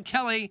 It's Ryan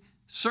Kelly,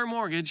 Sir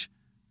Mortgage,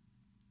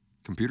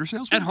 Computer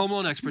salesman? at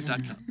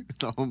homeloanexpert.com.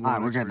 The home All right,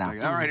 loan we're good expert.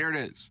 now. All right, here it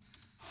is.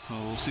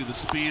 Well, we'll see the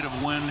speed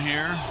of Wynn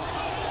here.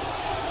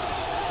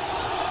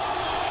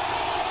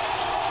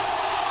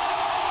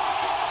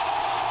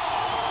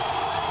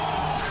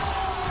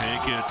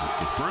 Take it.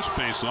 The first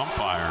base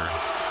umpire,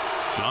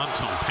 John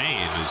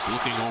Tompane, is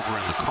looking over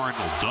in the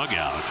Cardinal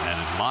dugout and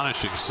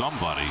admonishing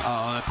somebody.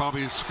 They're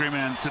probably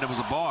screaming and said it was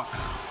a balk.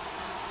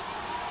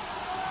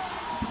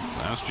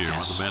 Last year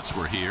when the Mets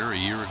were here, a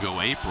year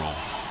ago April,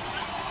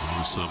 there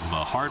was some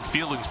hard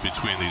feelings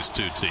between these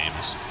two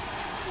teams.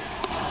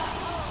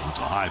 It's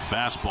a high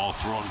fastball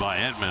thrown by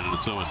Edman, and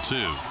it's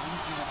 0-2.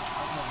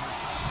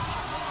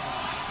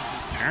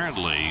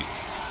 Apparently,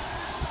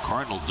 the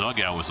Cardinal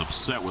dugout was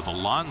upset with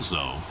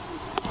Alonso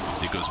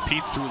because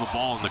Pete threw the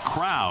ball in the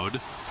crowd,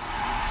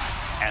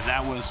 and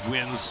that was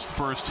Wynn's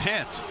first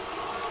hit.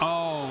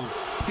 Oh,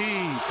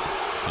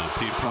 Pete. So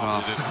Pete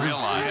probably didn't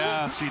realize it.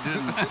 Yes, he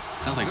didn't.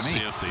 Sounds like Let's me.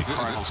 see if the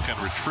Cardinals can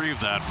retrieve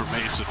that for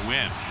Mason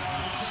Wynn.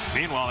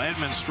 Meanwhile,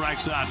 Edmonds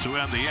strikes out to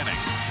end the inning.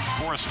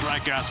 4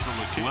 strikeouts for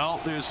McKay. Well,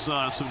 there's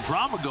some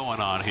drama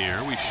going on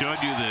here. We showed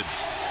you that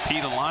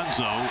Pete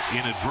Alonso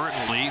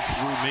inadvertently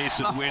threw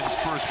Mason Wynn's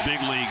first big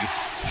league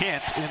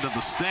hit into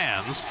the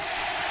stands.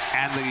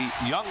 And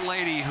the young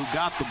lady who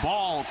got the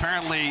ball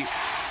apparently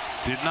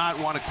did not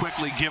want to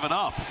quickly give it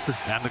up.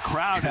 And the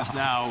crowd is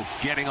now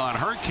getting on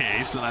her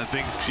case, and I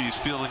think she's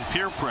feeling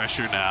peer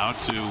pressure now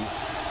to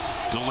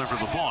deliver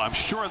the ball. I'm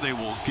sure they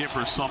will give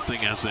her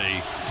something as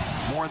a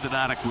more than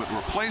adequate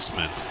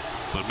replacement,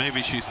 but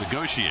maybe she's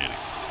negotiating.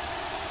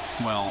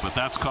 Well, but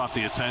that's caught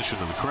the attention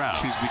of the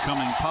crowd. She's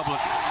becoming public.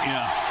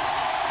 Yeah.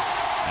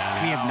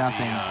 And we have now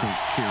nothing to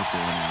fear for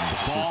now.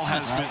 The ball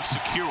has been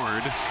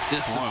secured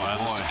by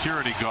the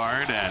security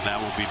guard, and that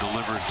will be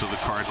delivered to the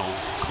Cardinal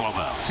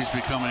clubhouse. She's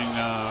becoming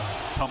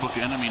public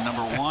enemy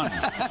number 1.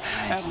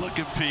 And look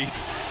at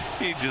Pete.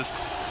 He just,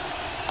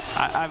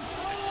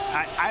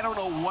 I don't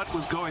know what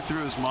was going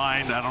through his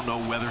mind. I don't know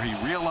whether he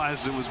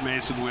realized it was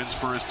Mason Wynn's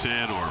first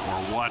hit or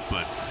what,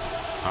 but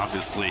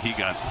obviously he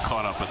got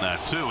caught up in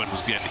that too and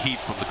was getting heat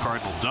from the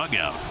Cardinal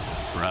dugout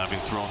for having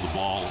thrown the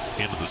ball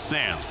into the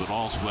stands. But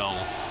all's well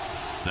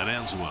that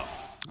ends well.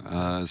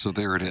 So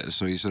there it is.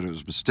 So he said it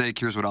was a mistake.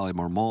 Here's what Ali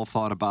Marmol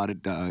thought about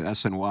it.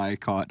 SNY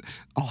caught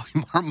Ali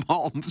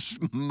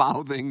Marmol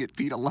mouthing at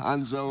Pete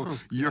Alonso,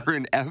 "You're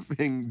an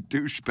effing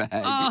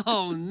douchebag."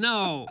 Oh,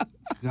 no.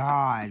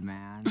 God,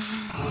 man.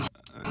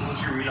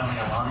 What's your read on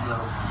the Alonso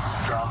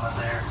drama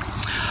there?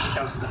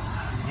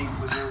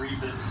 Was there a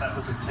read that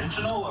was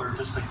intentional or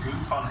just a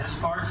goof on his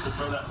part to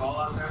throw that ball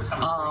out there? It's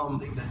kind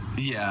of strange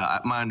thing yeah,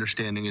 my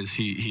understanding is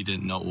he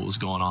didn't know what was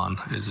going on,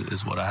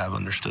 is what I have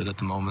understood at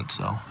the moment,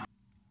 so.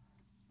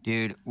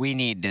 Dude, we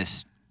need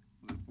this.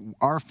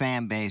 Our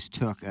fan base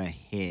took a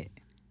hit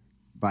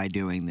by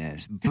doing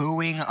this.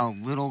 Booing a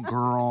little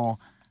girl,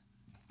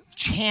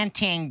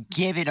 chanting,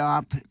 "Give it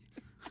up,"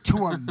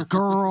 to a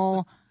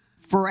girl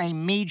for a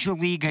major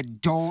league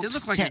adult. You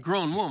look like a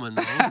grown woman,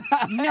 though.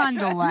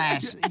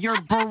 Nonetheless, you're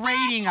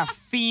berating a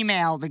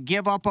female to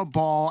give up a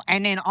ball,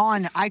 and then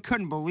I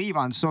couldn't believe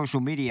on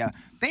social media,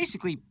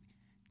 basically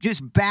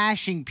just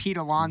bashing Pete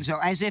Alonso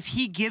as if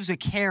he gives a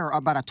care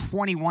about a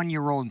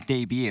 21-year-old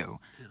debut.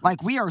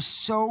 Like, we are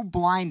so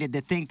blinded to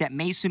think that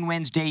Mason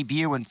Wynn's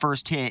debut and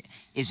first hit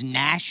is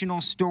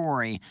national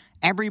story.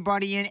 Every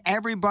player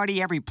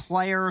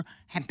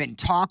have been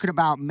talking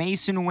about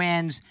Mason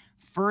Wynn's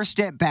first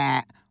at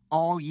bat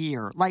all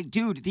year. Like,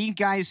 dude, these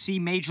guys see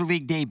major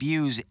league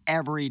debuts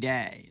every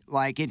day.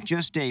 Like, it's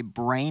just a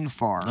brain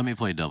fart. Let me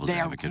play devil's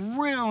advocate. They're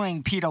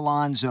grilling Pete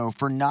Alonso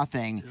for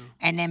nothing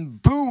and then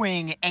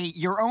booing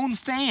your own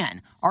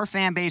fan. Our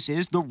fan base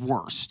is the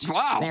worst.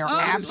 Wow. They are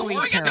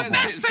absolutely terrible. The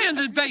best fans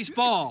in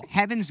baseball.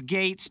 Heaven's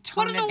Gates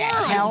turned into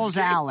world? Hell's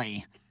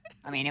Alley.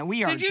 I mean, and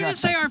we are Did you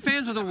just say our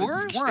fans are the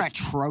worst? We're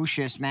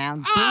atrocious,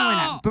 man.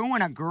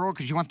 Booing a girl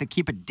because you want to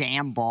keep a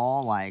damn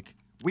ball, like...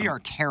 We are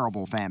a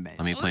terrible fan base.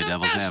 Let me play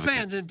devil's advocate.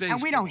 Fans in baseball.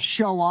 And we don't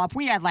show up.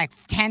 We had like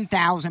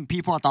 10,000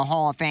 people at the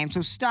Hall of Fame,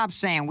 so stop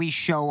saying we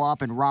show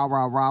up and rah,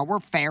 rah, rah. We're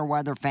fair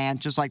weather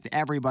fans just like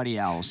everybody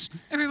else.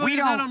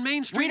 Everybody's out on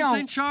Main Street in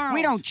St. Charles.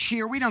 We don't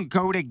cheer. We don't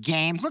go to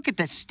games. Look at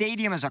the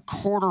stadium as a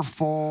quarter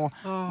full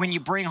when you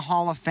bring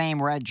Hall of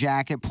Fame red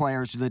jacket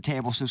players to the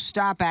table. So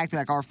stop acting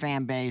like our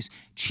fan base.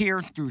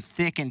 Cheer through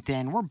thick and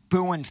thin. We're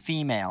booing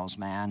females,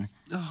 man.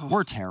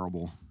 We're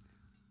terrible.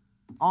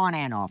 On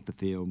and off the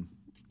field.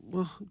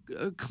 Well,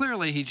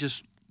 clearly he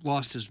just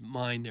lost his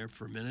mind there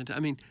for a minute. I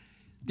mean,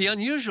 the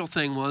unusual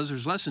thing was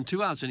there's less than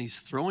 2 outs and he's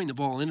throwing the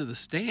ball into the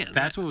stands.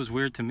 That's what was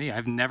weird to me.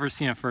 I've never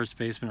seen a first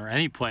baseman or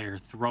any player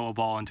throw a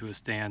ball into a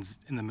stands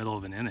in the middle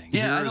of an inning.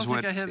 Yeah, I don't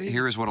think I have either.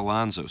 Here is what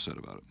Alonso said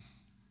about it.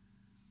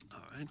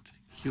 All right.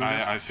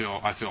 I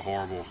feel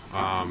horrible.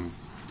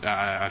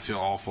 I feel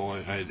awful.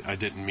 I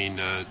didn't mean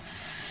to.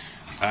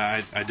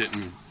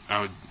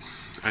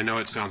 I know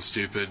it sounds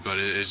stupid, but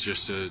it is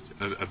just a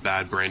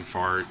bad brain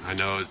fart. I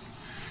know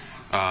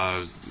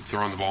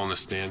throwing the ball in the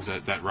stands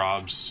that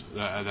robs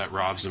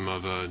them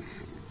of a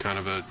kind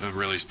of a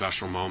really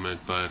special moment.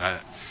 But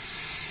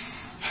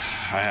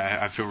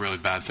I feel really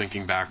bad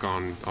thinking back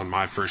on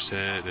my first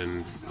hit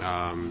and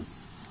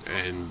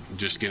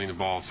just getting the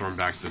ball thrown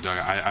back to the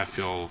dugout. I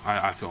feel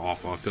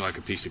awful. I feel like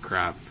a piece of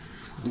crap.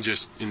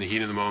 Just in the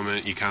heat of the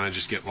moment, you kind of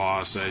just get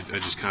lost. I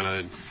just kind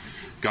of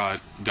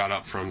got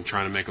up from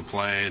trying to make a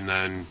play, and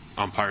then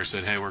umpire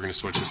said, "Hey, we're going to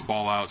switch this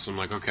ball out." So I'm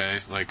like, okay,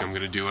 like I'm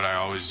going to do what I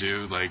always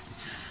do, like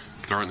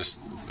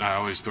I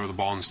always throw the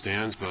ball in the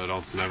stands, but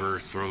I'll never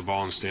throw the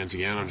ball in the stands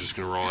again. I'm just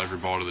going to roll every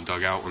ball to the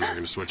dugout when they're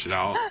going to switch it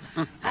out.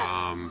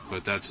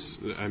 But that's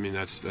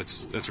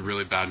a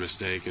really bad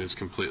mistake, and it's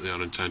completely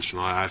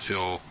unintentional. I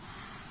feel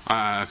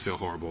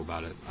horrible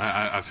about it.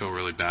 I feel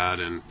really bad,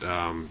 and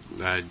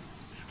I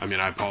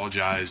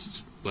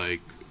apologized.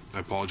 I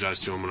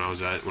apologized to him when I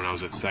was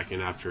at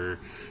second after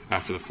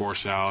the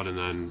force out, and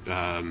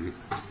then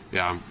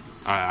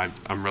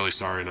I'm really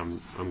sorry,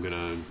 and I'm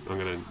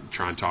gonna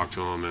try and talk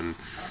to him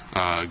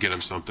and get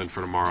him something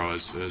for tomorrow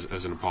as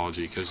an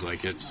apology, because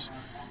like it's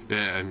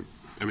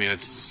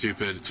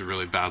stupid. It's a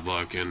really bad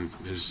look, and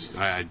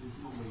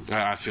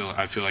I feel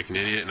like an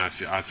idiot, and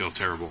I feel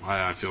terrible.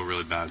 I feel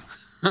really bad.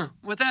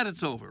 With that,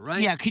 it's over, right?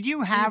 Yeah, could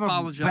you have a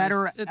apologized.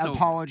 better It's over.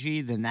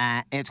 apology than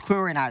that? It's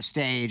clearly not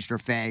staged or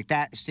fake.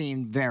 That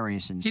seemed very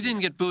sincere. He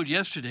didn't get booed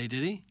yesterday,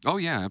 did he? Oh,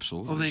 yeah,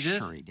 absolutely. Oh, they did?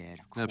 Sure he did.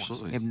 Of course.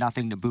 Absolutely. They have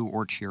nothing to boo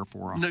or cheer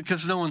for him.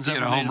 Because no one's He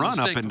ever had a made home run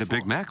up mistake into before.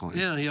 Big Mac Lane.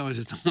 Yeah, he always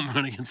hits a home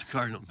run against the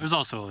Cardinals. There's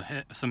also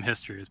some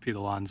history with Pete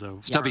Alonso.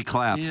 Stubby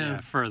clap.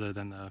 Yeah, further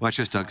than the. Watch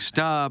this, Doug.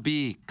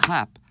 Stubby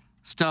clap.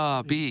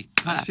 Stubby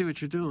clap. I see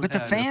what you're doing. But the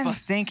fans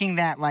thinking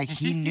that, like,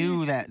 he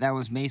knew that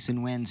was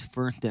Mason Wynn's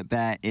first at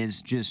bat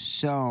is just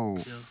so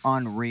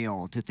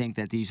unreal to think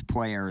that these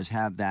players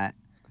have that.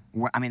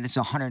 I mean, this is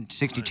a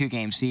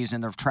 162-game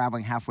season. They're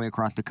traveling halfway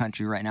across the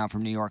country right now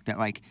from New York. That,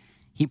 like,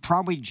 he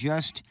probably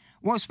just.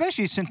 Well,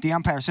 especially since the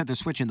umpire said they're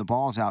switching the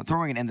balls out,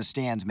 throwing it in the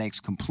stands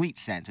makes complete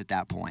sense at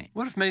that point.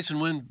 What if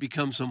Mason Wynn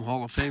becomes some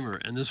Hall of Famer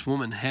and this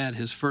woman had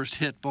his first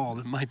hit ball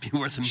that might be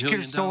worth $1 million? She could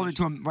have sold it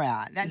to him.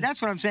 Yeah,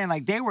 that's what I'm saying.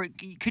 Like, they were.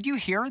 Could you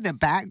hear the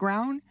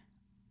background?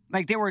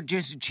 Like, they were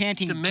just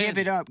chanting, "Give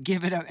it up,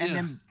 give it up," and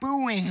then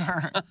booing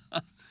her.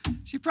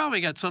 She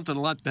probably got something a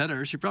lot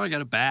better. She probably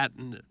got a bat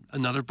and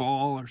another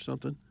ball or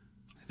something.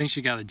 I think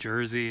she got a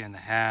jersey and a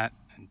hat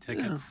and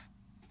tickets.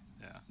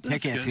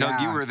 Tickets,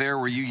 Doug, you were there.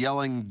 Were you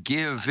yelling,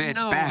 "Give it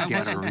No, back" I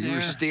at her? wasn't You were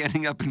there.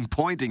 standing up and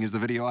pointing is the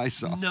video I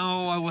saw.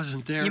 No, I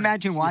wasn't there. Can you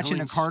imagine watching the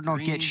Yelling, Cardinals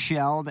get screaming.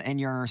 shelled and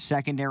your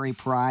secondary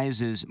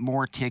prize is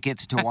more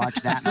tickets to watch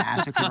that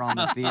massacre on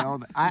the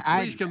field?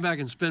 Please come back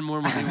and spend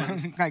more money with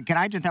us. Can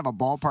I just have a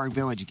Ballpark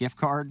Village gift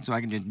card so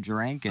I can just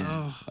drink? And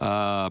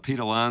Pete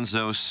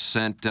Alonso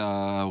sent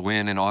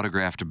Wynn an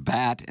autographed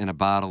bat and a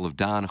bottle of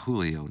Don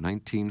Julio,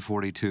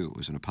 1942. It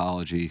was an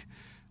apology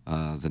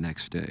the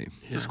next day.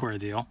 It's a square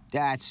deal.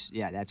 That's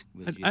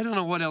I don't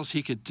know what else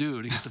he could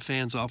do to get the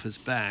fans off his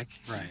back.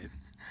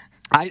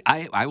 Right.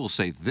 I will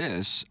say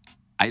this.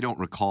 I don't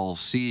recall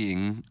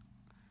seeing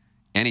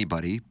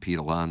anybody, Pete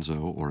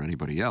Alonso or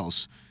anybody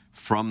else,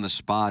 from the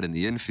spot in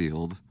the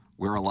infield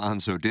where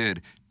Alonso did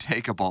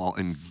take a ball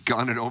and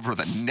gun it over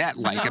the net.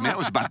 Like, I mean, that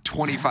was about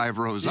 25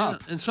 rows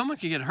up. And someone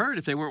could get hurt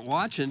if they weren't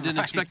watching, didn't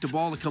expect the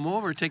ball to come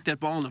over, take that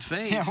ball in the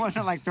face. yeah, it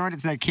wasn't like throwing it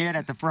to the kid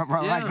at the front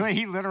row. Yeah. Like,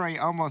 he literally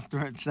almost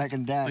threw it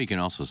second death. Well, you can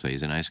also say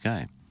he's a nice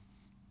guy.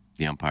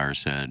 The umpire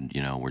said,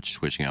 we're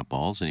switching out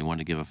balls, and he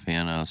wanted to give a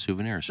fan a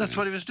souvenir. So That's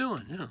what he was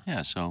doing, yeah.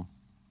 Yeah, so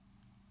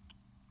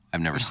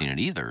I've never seen it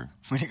either.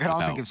 But he could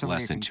also about give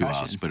somebody less a than 2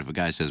 concussion. outs. But if a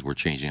guy says we're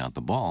changing out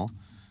the ball,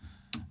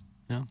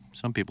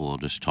 some people will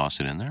just toss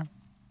it in there.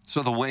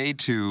 So the way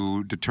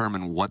to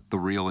determine what the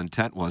real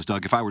intent was,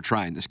 Doug, if I were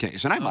trying this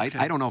case, and I might,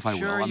 I don't know if I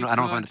Sure, will. you I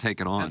don't know if I'm could. going to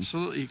take it on.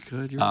 Absolutely, you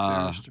could. You're a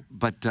barrister.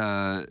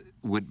 But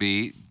would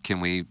be, can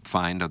we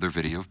find other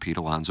video of Pete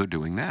Alonso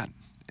doing that?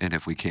 And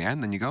if we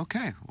can, then you go,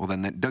 okay. Well,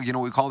 then, Doug,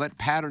 we call that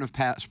pattern of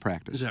past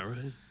practice. Is that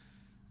right?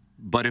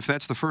 But if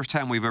that's the first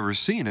time we've ever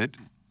seen it,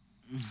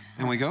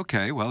 and we go,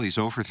 okay, well, he's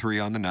 0 for 3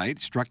 on the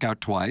night, struck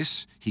out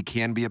twice. He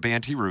can be a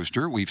Banty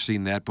Rooster. We've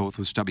seen that both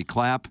with Stubby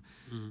Clapp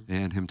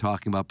and him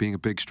talking about being a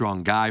big,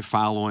 strong guy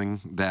following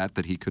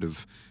that he could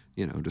have,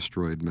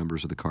 destroyed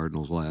members of the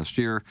Cardinals last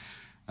year.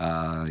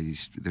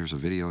 There's a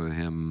video of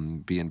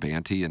him being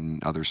Banty in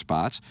other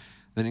spots.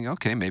 Then you go,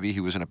 okay, maybe he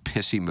was in a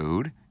pissy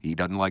mood. He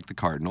doesn't like the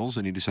Cardinals,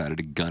 and he decided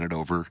to gun it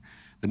over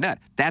the net.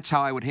 That's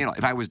how I would handle it.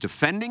 If I was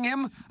defending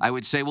him, I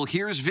would say, well,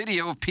 here's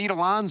video of Pete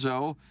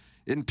Alonso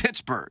in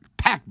Pittsburgh.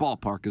 Packed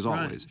ballpark, as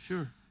always. Right,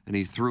 sure. And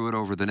he threw it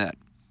over the net.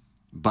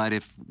 But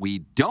if we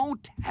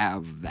don't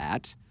have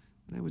that,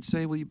 then I would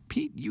say, well,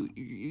 Pete, you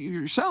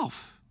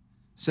yourself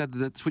said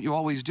that's what you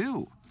always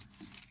do.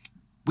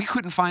 We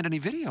couldn't find any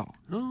video.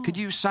 Oh. Could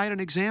you cite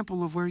an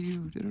example of where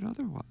you did it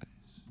otherwise?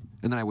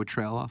 And then I would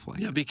trail off like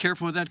Yeah, be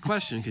careful with that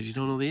question because you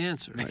don't know the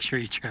answer. Make sure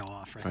you trail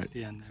off right at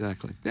the end.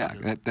 Exactly.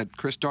 Yeah, that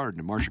Chris Darden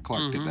and Marsha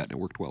Clark did that, and it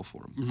worked well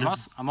for him.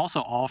 I'm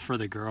also all for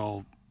the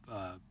girl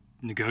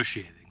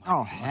negotiating.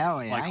 Oh,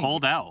 hell yeah. Like,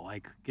 hold out.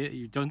 Like,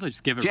 you don't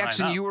just give it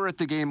Jackson, right up. you were at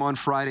the game on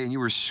Friday, and you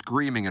were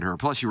screaming at her.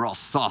 Plus, you were all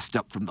sauced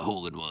up from the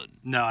hole-in-one.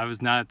 No, I was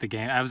not at the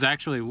game.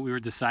 We were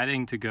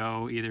deciding to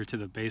go either to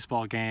the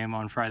baseball game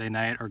on Friday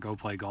night or go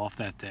play golf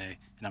that day.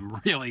 And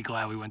I'm really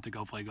glad we went to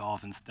go play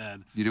golf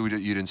instead. You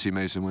didn't see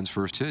Mason Wynn's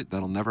first hit.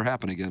 That'll never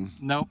happen again.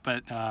 Nope,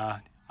 but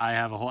I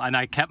have a hole, and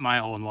I kept my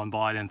hole-in-one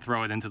ball. I didn't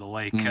throw it into the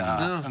lake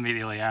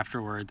immediately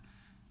afterward.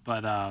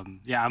 But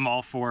I'm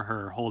all for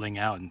her holding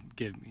out and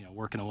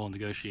working a little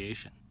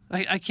negotiation.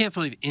 I can't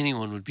believe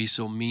anyone would be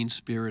so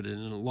mean-spirited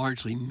in a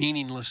largely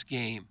meaningless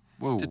game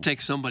to take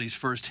somebody's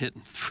first hit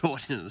and throw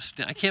it into the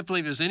stand. I can't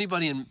believe there's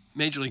anybody in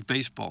Major League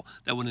Baseball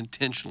that would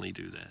intentionally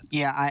do that.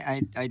 Yeah,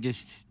 I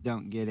just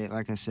don't get it.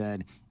 Like I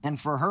said, And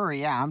for her,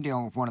 yeah, I'm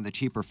dealing with one of the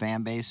cheaper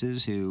fan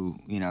bases who,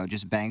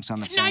 just banks on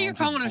the fans. Now you're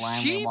calling us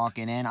blindly cheap?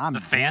 walking in. The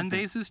fan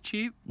base is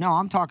cheap? No,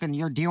 I'm talking.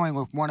 You're dealing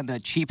with one of the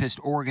cheapest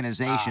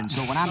organizations.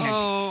 So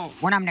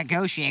when I'm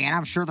negotiating,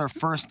 I'm sure their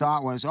first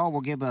thought was, "Oh,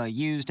 we'll give a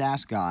used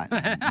ascot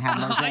and have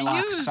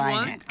Mosaic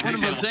sign it." One of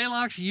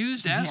Mosaic's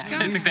used ascots?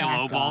 I think they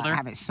lowballed her.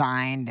 Have it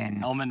signed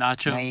and El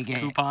Nacho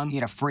coupon.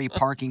 You get a free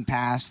parking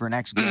pass for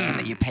next game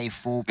that you pay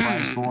full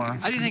price for.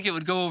 I didn't think it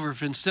would go over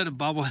if instead of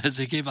bobbleheads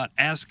they gave out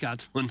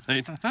ascots one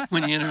night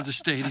when you entered the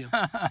stadium.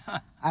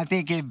 I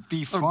think it'd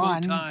be Or bow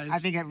fun. ties. I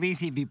think at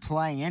least he'd be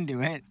playing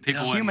into it.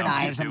 People wouldn't know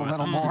Humanize what him to a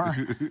do little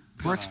with more. them.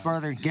 Brooks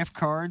Brothers gift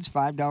cards,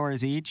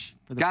 $5 each.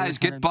 For the Guys, first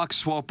get 100. Buck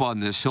Swope on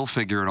this. He'll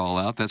figure it all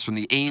out. That's from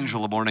the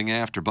Angel the morning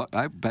after. But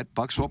I bet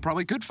Buck Swope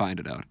probably could find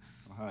it out.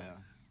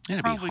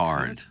 It'd be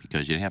hard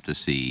because you'd have to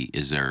see,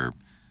 is there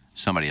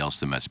somebody else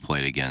the Mets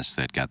played against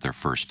that got their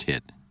first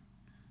hit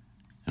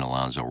and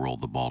Alonso rolled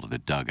the ball to the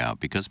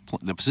dugout? Because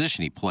the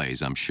position he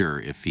plays, I'm sure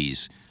if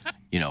he's,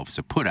 if it's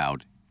a put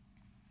out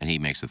and he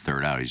makes the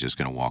third out, he's just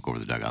going to walk over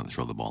the dugout and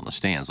throw the ball in the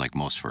stands like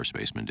most first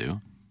basemen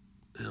do.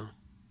 Yeah.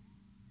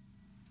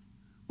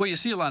 Well, you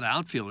see a lot of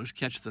outfielders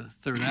catch the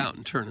third out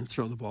and turn and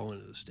throw the ball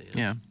into the stands.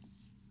 Yeah.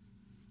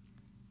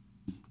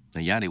 Now,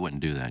 Yachty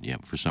wouldn't do that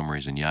yet. For some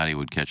reason, Yachty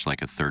would catch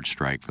like a third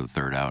strike for the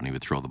third out, and he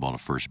would throw the ball to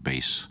first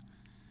base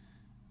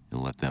and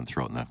let them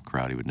throw it in the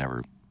crowd. He would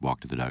never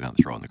walk to the dugout and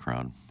throw it in the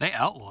crowd. They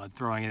outlawed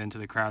throwing it into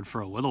the crowd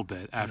for a little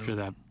bit after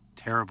that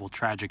terrible,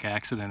 tragic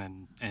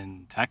accident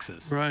in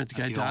Texas. Right, the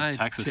guy old died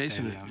Texas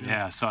chasing Stadium. it.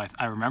 Yeah, so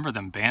I remember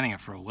them banning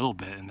it for a little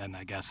bit, and then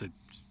I guess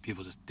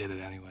people just did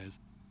it anyways.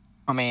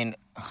 I mean,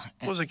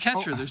 Well, as a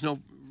catcher, there's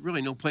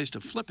really no place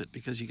to flip it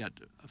because you got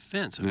a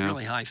fence, a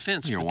really high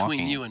fence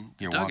between you and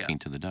the You're dugout. walking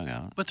to the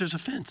dugout. But there's a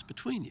fence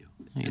between you.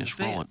 You and just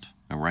the roll fans. it.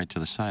 And right to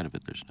the side of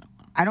it, there's no.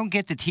 I don't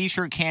get the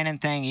T-shirt cannon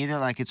thing either.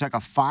 Like it's like a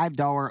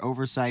 $5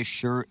 oversized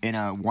shirt and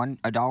a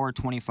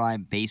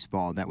 $1.25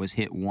 baseball that was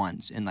hit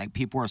once, and like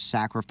people are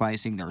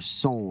sacrificing their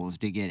souls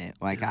to get it.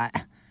 Like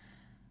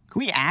can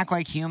we act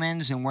like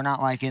humans and we're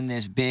not like in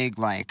this big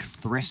like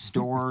thrift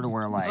store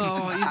where like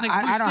You think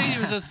Blue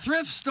Stadium is a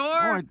thrift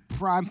store?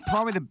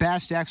 Probably the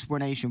best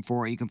explanation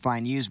for it. You can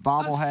find used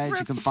bobbleheads,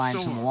 you can find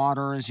some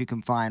waters, you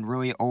can find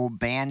really old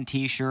band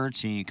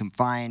T-shirts, and you can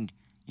find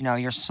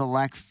your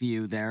select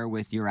few there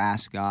with your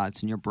ascots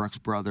and your Brooks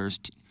Brothers,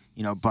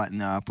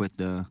 button up with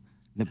the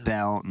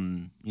belt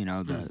and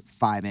the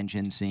 5-inch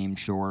inseam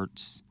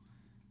shorts.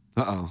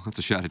 That's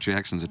a shot at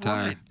Jackson's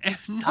attire.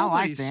 I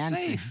like the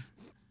inseam.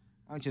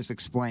 I was just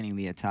explaining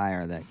the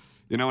attire that.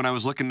 When I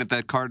was looking at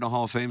that Cardinal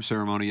Hall of Fame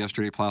ceremony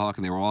yesterday, Plowhawk,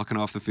 and they were walking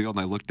off the field,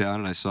 and I looked down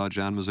and I saw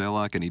John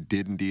Mozeliak, and he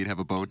did indeed have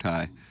a bow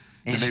tie.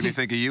 It made me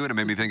think of you, and it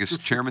made me think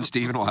of Chairman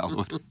Stephen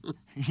Wildwood.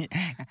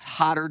 It's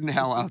hotter than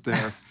hell out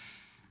there.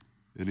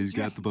 And he's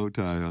got the bow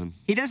tie on.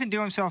 He doesn't do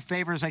himself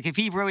favors. Like, if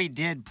he really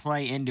did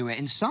play into it,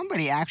 and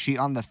somebody actually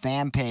on the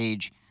fan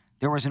page,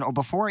 there was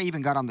before I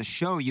even got on the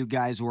show,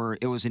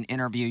 it was an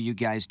interview you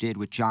guys did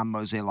with John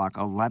Mozeliak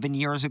 11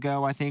 years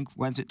ago, I think,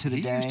 was it to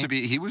the day?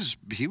 He was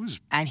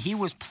And he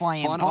was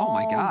playing fun. ball, Oh,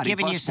 my God.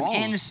 giving you some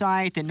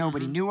insight that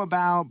nobody knew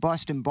about,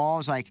 busting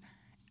balls. Like,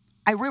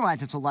 I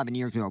realized it's 11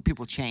 years ago.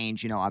 People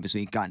change,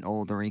 obviously he'd gotten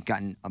older, he'd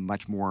gotten a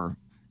much more,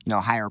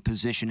 higher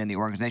position in the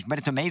organization. But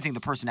it's amazing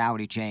the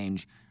personality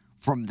change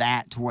from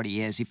that to what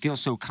he is. He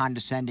feels so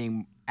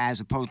condescending as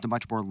opposed to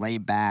much more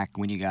laid back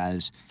when you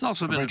guys. It's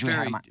also been a originally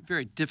had very, him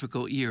very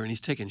difficult year, and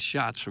he's taking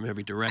shots from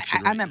every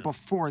direction. I meant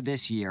before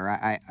this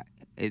year.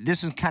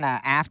 This is kind of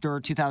after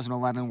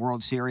 2011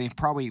 World Series,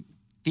 probably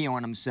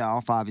feeling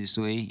himself,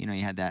 obviously. You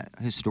had that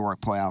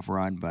historic playoff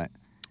run, but.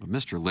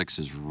 Mr. Licks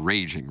is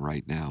raging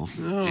right now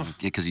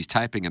because he's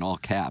typing in all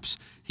caps.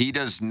 He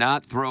does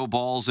not throw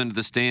balls into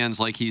the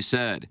stands like he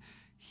said.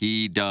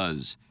 He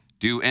does.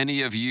 Do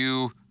any of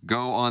you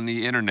go on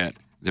the internet?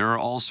 There are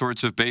all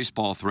sorts of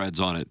baseball threads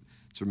on it.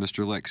 It's from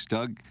Mr. Licks.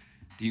 Doug,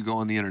 do you go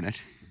on the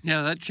internet?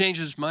 Yeah, that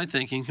changes my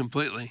thinking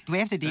completely. Do we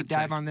have to deep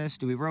dive on this?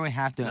 Do we really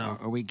have to? No.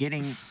 Are we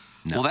getting?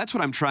 No. Well, that's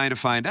what I'm trying to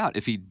find out.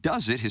 If he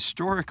does it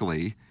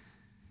historically,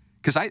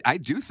 because I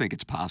do think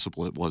it's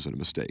possible it wasn't a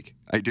mistake.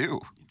 I do.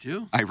 You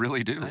do? I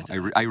really do.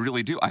 I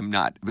really do. I'm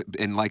not.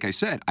 And like I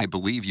said, I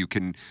believe you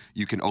can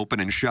open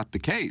and shut the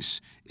case.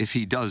 If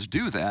he does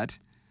do that,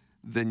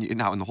 then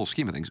now in the whole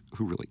scheme of things,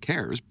 who really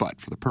cares? But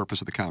for the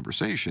purpose of the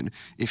conversation,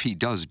 if he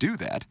does do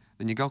that,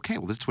 then you go, okay,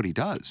 well, that's what he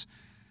does.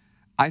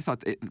 I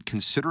thought,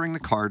 considering the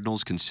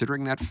Cardinals,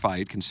 considering that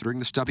fight, considering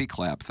the stubby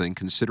clap thing,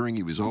 considering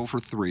he was 0 for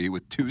 3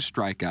 with 2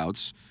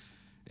 strikeouts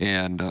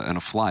and a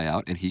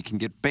flyout, and he can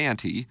get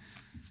banty.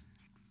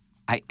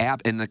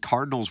 And the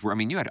Cardinals were,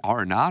 you had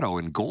Arenado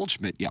and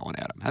Goldschmidt yelling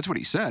at him. That's what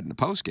he said in the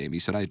postgame. He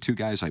said, I had 2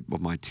 guys of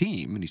my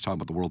team, and he's talking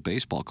about the World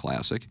Baseball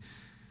Classic,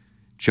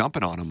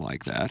 jumping on him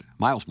like that.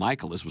 Miles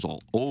Michaelis was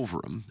all over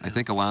him. I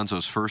think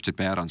Alonso's first at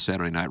bat on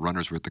Saturday night,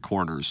 runners were at the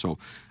corners, so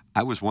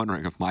I was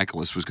wondering if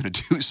Michaelis was going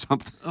to do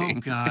something. Oh,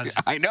 God.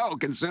 I know,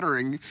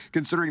 considering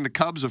the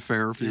Cubs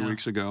affair a few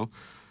weeks ago.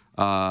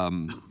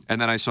 And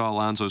then I saw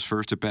Alonso's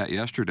first at-bat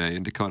yesterday,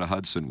 and Dakota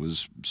Hudson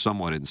was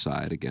somewhat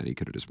inside. Again, he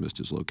could have just missed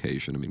his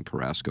location. I mean,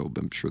 Carrasco,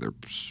 I'm sure they're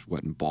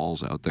sweating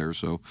balls out there,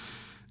 so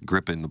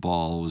gripping the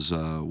ball was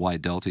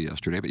wide delta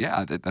yesterday. But,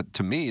 yeah, that,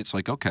 to me, it's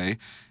like, okay,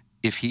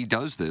 if he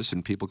does this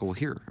and people go, well,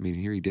 here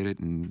he did it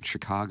in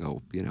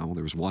Chicago. You know,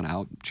 there was one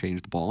out,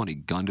 changed the ball, and he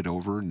gunned it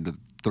over into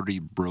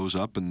 30 rows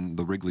up in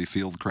the Wrigley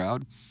Field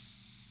crowd.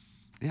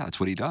 Yeah, that's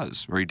what he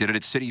does. Or he did it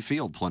at Citi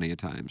Field plenty of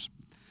times.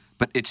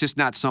 But it's just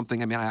not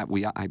something, I mean,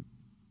 I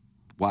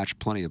watch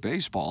plenty of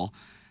baseball,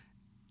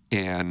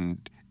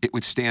 and it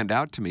would stand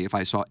out to me if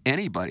I saw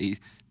anybody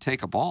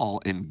take a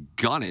ball and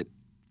gun it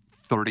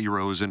 30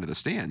 rows into the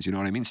stands. You know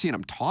what I mean? Seeing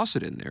them toss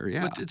it in there,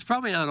 yeah. But it's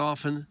probably not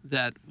often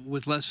that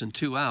with less than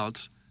 2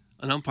 outs,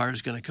 an umpire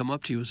is going to come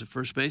up to you as a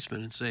first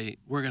baseman and say,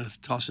 we're going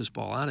to toss this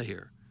ball out of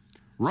here.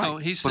 Right. So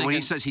he's but thinking, when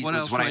he says what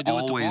else what do I do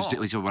with the always ball?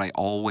 do, he said, what I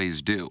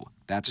always do.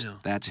 That's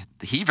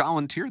he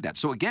volunteered that.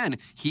 So again,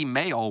 he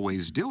may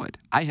always do it.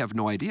 I have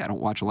no idea. I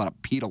don't watch a lot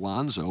of Pete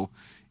Alonso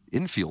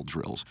infield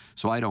drills,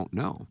 so I don't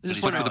know. But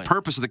for the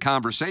purpose of the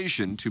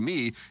conversation, to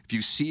me, if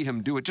you see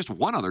him do it just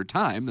one other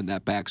time, then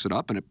that backs it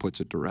up and it puts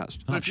it to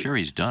rest. Well, I'm sure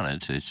he's done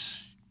it.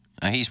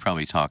 He's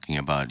probably talking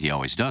about he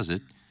always does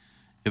it.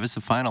 If it's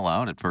the final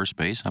out at first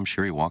base, I'm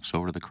sure he walks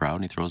over to the crowd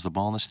and he throws the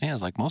ball in the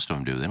stands like most of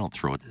them do. They don't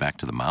throw it back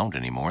to the mound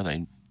anymore.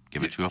 They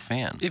give it to a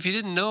fan. If you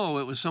didn't know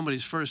it was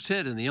somebody's first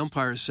hit and the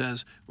umpire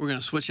says, we're going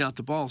to switch out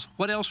the balls,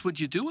 what else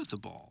would you do with the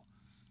ball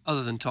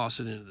other than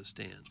toss it into the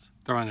stands?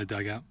 Throw it in the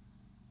dugout.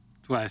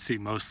 That's what I see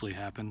mostly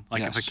happen.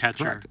 Like Yes, if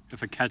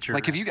a catcher.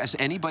 Like, have you guys,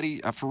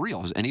 anybody, for real,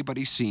 has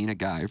anybody seen a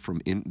guy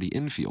from the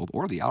infield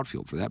or the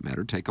outfield, for that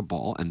matter, take a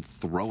ball and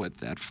throw it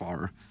that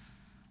far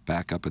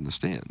back up in the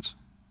stands?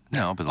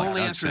 No, but like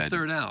Only Doug after said,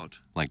 third out.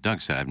 Like Doug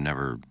said,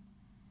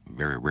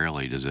 very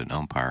rarely does an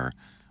umpire,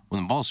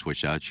 when the ball's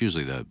switched out, it's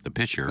usually the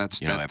pitcher,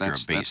 after a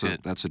base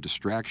hit. That's a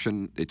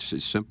distraction. It's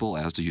as simple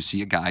as, do you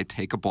see a guy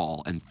take a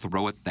ball and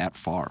throw it that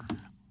far?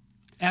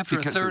 After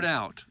a third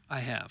out, I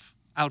have.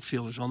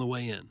 Outfielders on the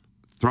way in.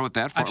 Throw it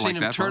that far? Really?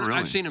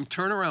 I've seen him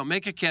turn around,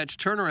 make a catch,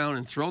 turn around,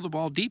 and throw the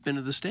ball deep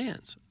into the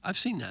stands. I've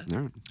seen that.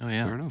 Oh,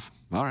 yeah. Fair enough.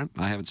 All right.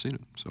 I haven't seen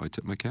it, so I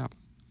tip my cap.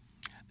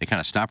 They kind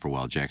of stopped for a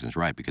while. Jackson's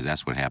right, because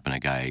that's what happened. A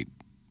guy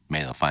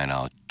made the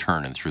final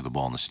turn and threw the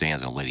ball in the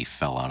stands, and a lady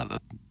fell out of the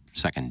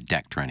second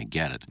deck trying to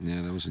get it.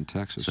 Yeah, that was in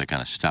Texas. So they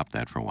kind of stopped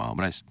that for a while.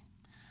 But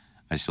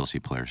I still see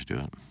players do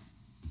it.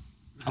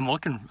 I'm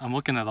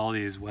looking at all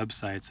these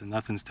websites, and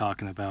nothing's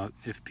talking about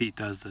if Pete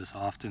does this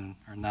often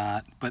or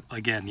not. But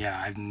again,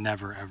 yeah, I've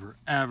never, ever,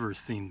 ever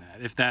seen that.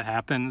 If that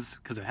happens,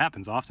 because it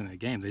happens often in a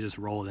game, they just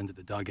roll it into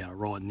the dugout,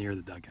 roll it near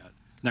the dugout.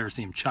 Never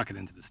seen him chuck it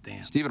into the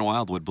stand. Stephen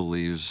Wildwood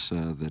believes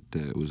that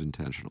it was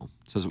intentional.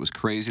 Says it was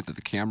crazy that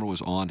the camera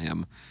was on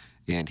him,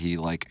 and he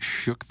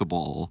shook the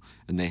ball,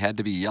 and they had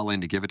to be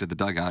yelling to give it to the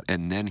dugout,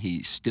 and then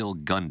he still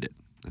gunned it.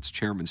 That's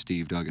Chairman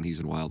Steve Duggan. He's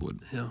in Wildwood.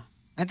 Yeah.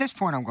 At this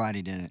point, I'm glad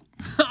he did it.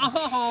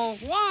 Oh,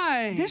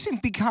 why? This is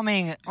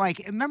becoming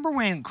remember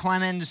when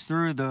Clemens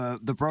threw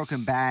the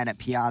broken bat at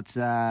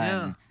Piazza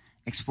and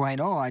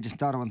explained, I just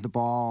thought it was the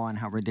ball and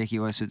how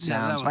ridiculous it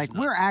sounds.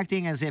 We're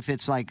acting as if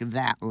it's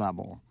that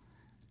level.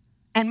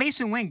 And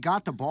Mason Wynn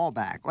got the ball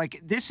back.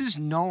 This is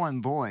null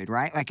and void,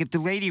 right? If the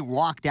lady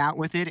walked out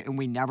with it and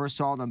we never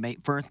saw the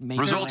first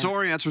Mason Results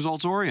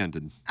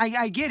oriented.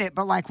 I get it,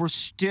 but we're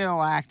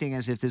still acting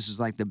as if this is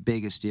the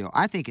biggest deal.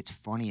 I think it's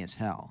funny as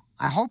hell.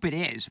 I hope it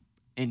is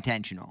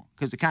intentional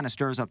because it kind of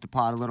stirs up the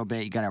pot a little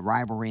bit. You got a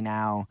rivalry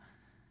now.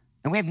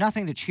 And we have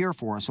nothing to cheer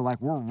for, so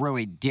we're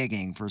really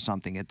digging for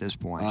something at this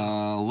point.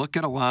 Look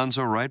at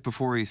Alonso right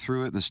before he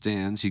threw it in the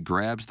stands. He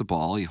grabs the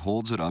ball, he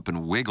holds it up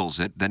and wiggles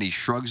it. Then he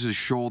shrugs his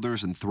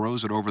shoulders and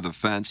throws it over the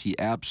fence. He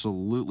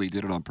absolutely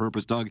did it on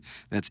purpose. Doug,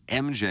 that's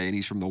MJ, and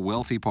he's from the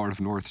wealthy part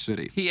of North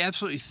City. He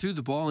absolutely threw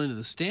the ball into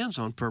the stands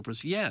on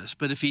purpose, yes.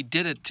 But if he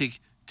did it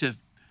to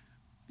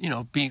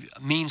be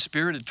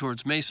mean-spirited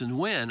towards Mason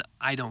Wynn,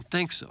 I don't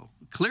think so.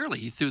 Clearly,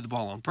 he threw the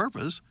ball on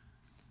purpose.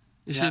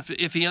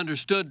 If he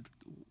understood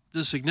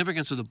the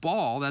significance of the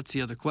ball, that's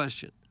the other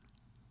question.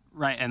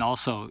 Right, and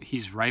also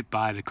he's right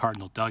by the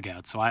Cardinal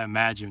dugout, so I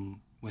imagine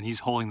when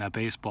he's holding that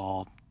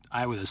baseball,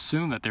 I would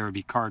assume that there would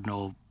be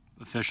Cardinal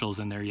officials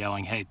in there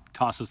yelling, "Hey,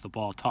 toss us the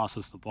ball, toss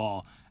us the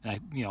ball." And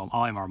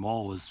Ali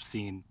Marmol was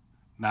seen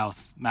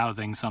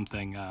mouthing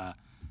something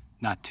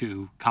not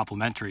too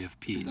complimentary of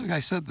Pete. The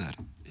guy said that.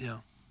 Yeah.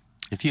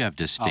 If you have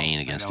disdain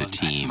against a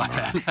team,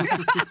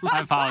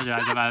 I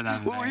apologize.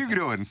 What were you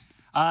doing?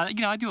 I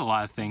do a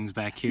lot of things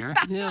back here.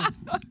 Yeah.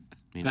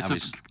 That's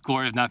the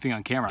glory of not being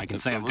on camera. I can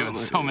say I'm doing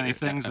so many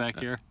things back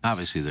here.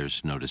 Obviously,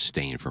 there's no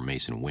disdain for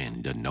Mason Wynn.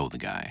 He doesn't know the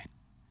guy.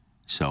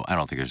 So I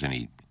don't think there's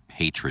any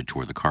hatred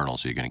toward the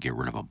Cardinals, so you're going to get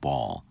rid of a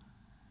ball.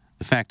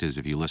 The fact is,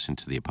 if you listen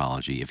to the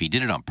apology, if he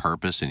did it on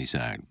purpose and he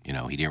said, he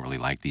didn't really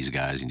like these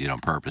guys and he did it on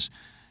purpose,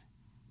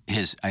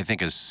 his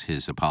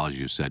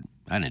apology said,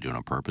 I didn't do it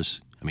on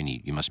purpose. I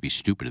mean, you must be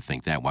stupid to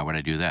think that. Why would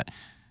I do that?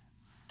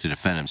 To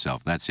defend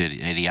himself. That's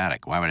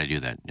idiotic. Why would I do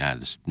that?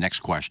 This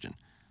next question.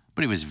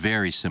 But he was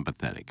very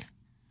sympathetic.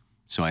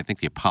 So I think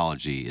the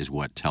apology is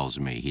what tells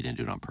me he didn't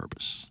do it on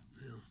purpose.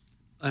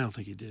 I don't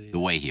think he did either. The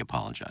way he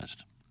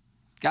apologized.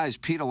 Guys,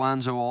 Pete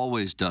Alonso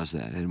always does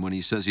that. And when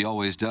he says he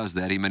always does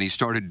that, he meant he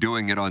started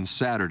doing it on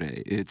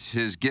Saturday. It's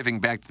his giving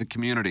back to the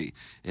community.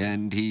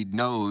 And he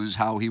knows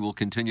how he will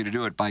continue to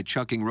do it by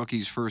chucking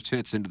rookies' first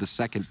hits into the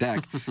second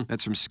deck.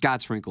 That's from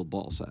Scott's wrinkled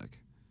ball sack.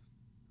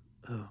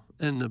 Oh,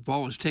 and the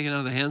ball was taken out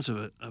of the hands of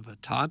a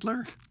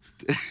toddler?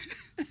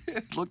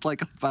 It looked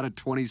like about a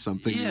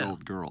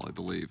 20-something-year-old girl, I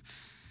believe.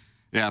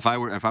 Yeah, if I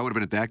would have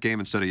been at that game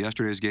instead of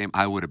yesterday's game,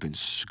 I would have been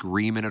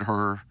screaming at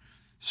her.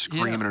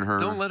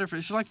 Don't let her.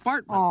 It's like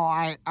Bartman. Oh,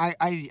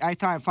 I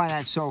find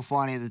that so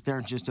funny that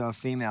they're just a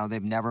female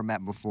they've never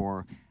met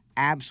before,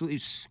 absolutely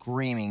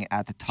screaming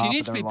at the top of their lungs. She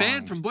needs to be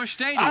banned from Busch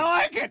Stadium. I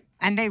like it.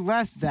 And they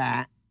left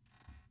that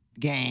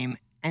game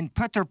and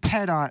put their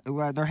head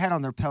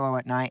on their pillow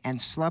at night and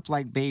slept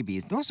like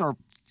babies. Those are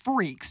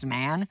freaks,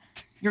 man.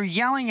 You're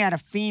yelling at a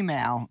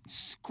female,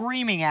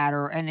 screaming at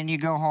her, and then you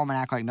go home and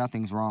act like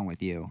nothing's wrong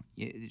with you.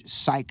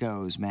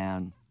 Psychos,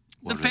 man.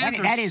 The fans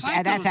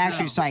that's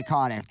actually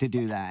psychotic to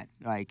do that,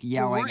 like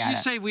yelling at You it.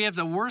 say we have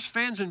the worst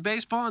fans in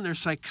baseball, and they're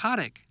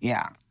psychotic.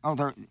 Yeah.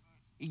 Oh,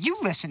 you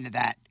listen to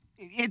that.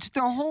 It's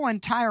the whole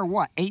entire,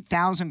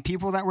 8,000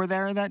 people that were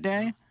there that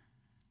day?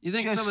 You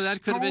think some of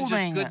that could have been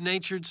just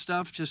good-natured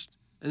stuff,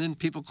 and then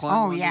people climb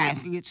Oh, onto yeah. it?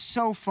 It's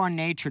so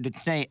fun-natured to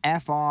say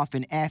F off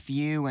and F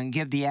you and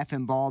give the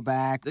effing ball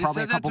back. They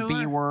Probably a said that couple to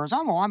her? B words.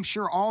 I'm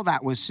sure all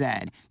that was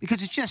said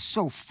because it's just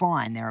so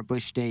fun there at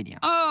Busch Stadium.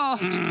 Oh!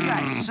 It's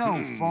just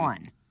so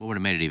fun. What would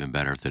have made it even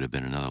better if there had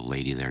been another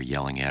lady there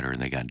yelling at her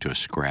and they got into a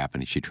scrap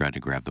and she tried to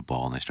grab the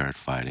ball and they started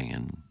fighting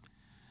and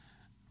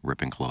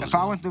ripping clothes If I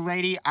off. was the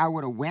lady, I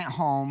would have went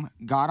home,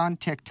 got on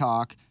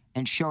TikTok,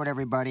 and showed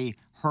everybody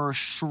her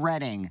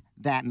shredding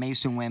that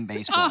Mason Wynn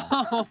baseball.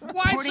 Oh,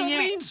 why so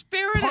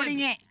mean-spirited? Putting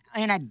it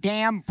in a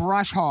damn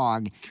brush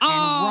hog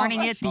and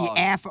running it the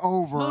F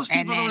over. Most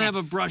people don't have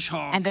a brush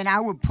hog. And then I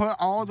would put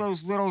all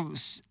those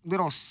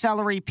little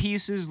celery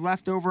pieces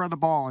left over of the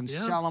ball and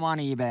sell them on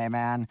eBay,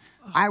 man.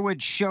 I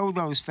would show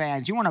those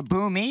fans, you want to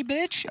boo me,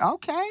 bitch?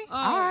 Okay.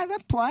 All right,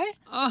 let's play.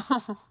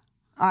 Oh.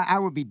 I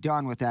would be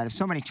done with that. If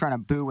somebody trying to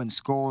boo and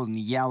scold and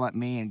yell at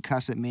me and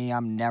cuss at me,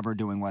 I'm never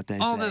doing what they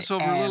say. All this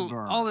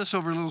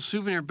over a little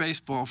souvenir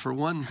baseball for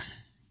one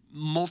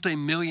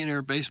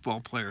multi-millionaire baseball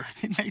player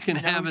can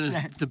have it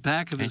in the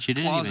back of his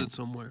closet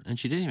somewhere. And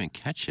she didn't even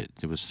catch it.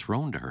 It was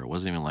thrown to her. It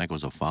wasn't even like it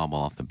was a foul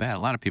ball off the bat. A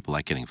lot of people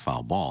like getting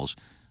foul balls.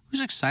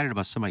 Who's excited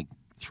about somebody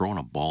throwing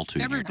a ball to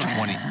you and you're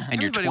 20,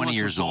 and you're 20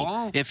 years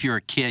old? If you're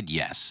a kid,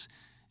 yes.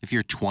 If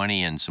you're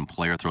 20 and some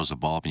player throws a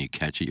ball up and you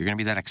catch it, you're going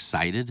to be that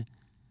excited?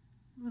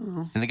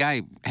 And the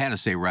guy had to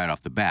say right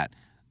off the bat,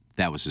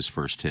 that was his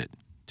first hit.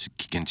 To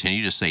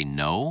continue to say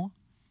no?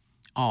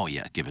 Oh,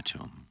 yeah, give it to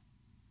him.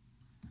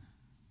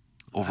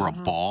 Over a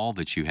ball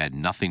that you had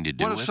nothing to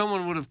do with? What if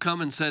someone would have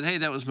come and said, hey,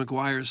 that was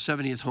McGuire's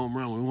 70th home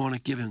run. We want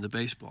to give him the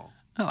baseball.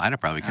 Well, I'd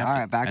have probably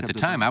kept it. At the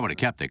time, I would have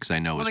kept it because I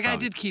know the guy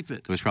did keep it.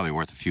 It was probably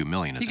worth a few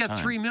million at the time. He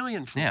got $3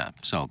 million for it. Yeah,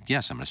 so,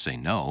 yes, I'm going to say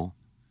no.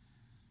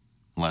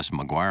 Unless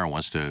McGuire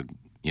wants to,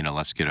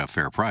 let's get a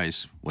fair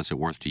price. What's it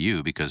worth to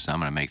you? Because I'm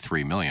going to make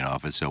 $3 million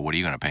off it, so what are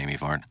you going to pay me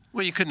for it?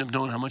 Well, you couldn't have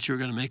known how much you were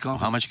going to make off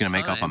How much are you going to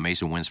make off on on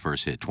Mason Wynn's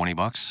first hit?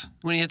 $20?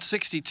 When he hit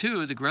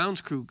 62, the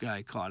grounds crew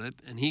guy caught it,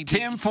 and he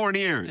Tim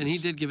Fournier. And he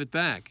did give it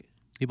back.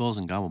 He bowls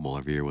in Gobble Bowl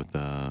every year with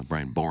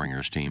Brian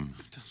Boringer's team.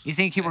 You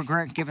think he would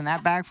regret giving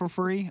that back for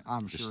free?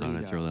 I'm Just sure thought he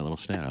I'd does. throw that little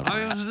stat out.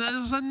 It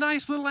was a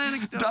nice little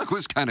anecdote. Doug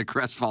was kind of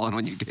crestfallen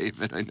when you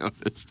gave it, I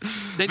noticed.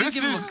 They did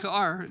give him a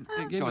car.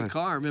 They gave him a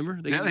car, remember?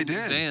 They gave him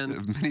did. A van. A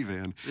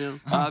minivan.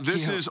 Yeah.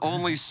 This is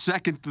only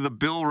second to the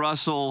Bill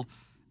Russell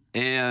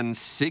and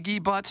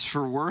Siggy Butts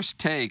for worst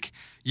take.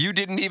 You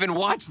didn't even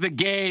watch the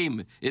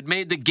game. It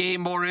made the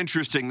game more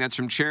interesting. That's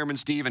from Chairman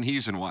Steven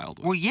Hiesenwild.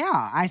 Well,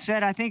 yeah.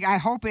 I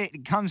hope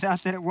it comes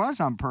out that it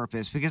was on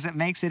purpose because it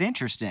makes it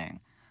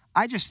interesting.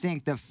 I just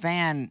think the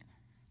fan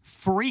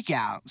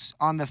freakouts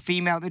on the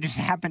female that just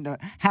happened to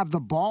have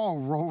the ball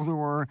roll to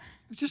her.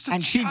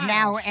 And she's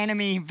now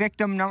enemy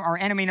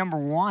number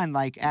one,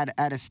 like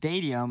at a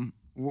stadium.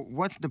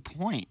 What's the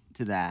point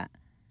to that?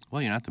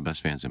 Well, you're not the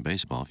best fans in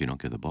baseball if you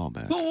don't give the ball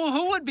back. Well,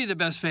 who would be the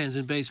best fans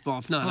in baseball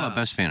if not us? The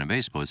best fan in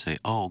baseball would say,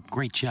 oh,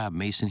 great job,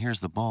 Mason.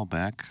 Here's the ball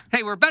back.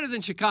 Hey, we're better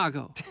than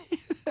Chicago.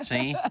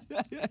 See?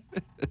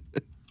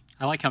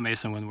 I like how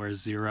Mason Wynn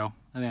wears 0.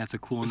 I think that's a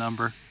cool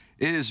number.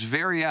 It is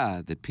very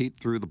odd that Pete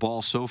threw the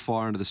ball so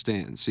far into the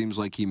stands. Seems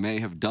like he may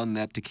have done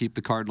that to keep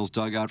the Cardinals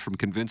dugout from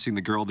convincing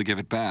the girl to give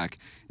it back.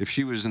 If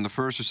she was in the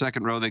first or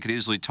second row, they could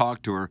easily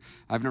talk to her.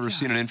 I've never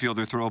seen an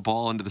infielder throw a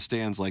ball into the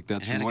stands like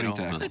that from wedding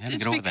tackle.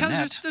 It's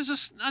because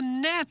there's a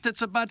net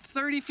that's about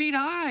 30 feet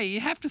high.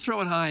 You have to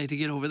throw it high to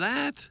get over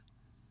that.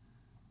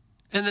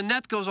 And the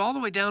net goes all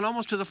the way down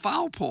almost to the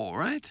foul pole,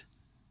 right?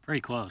 Pretty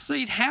close. So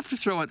you'd have to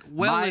throw it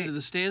into the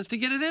stands to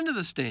get it into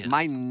the stands.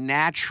 My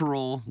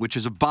natural, which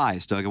is a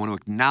bias, Doug, I want to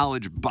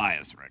acknowledge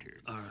bias right here.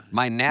 All right.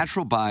 My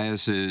natural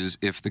bias is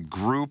if the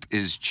group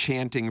is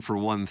chanting for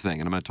one thing,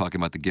 and I'm not talking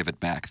about the give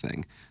it back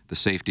thing, the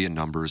safety in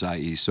numbers,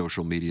 i.e.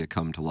 social media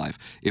come to life.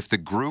 If the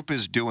group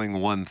is doing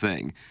one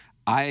thing,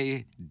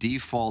 I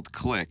default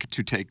click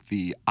to take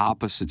the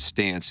opposite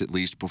stance, at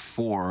least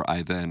before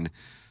I then,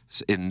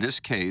 in this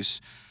case,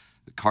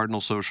 Cardinal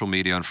social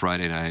media on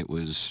Friday night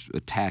was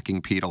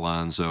attacking Pete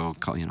Alonso,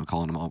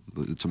 calling him all,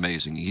 it's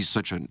amazing. He's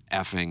such an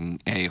effing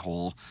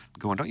a-hole.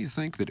 Going, don't you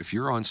think that if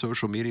you're on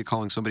social media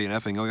calling somebody an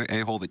effing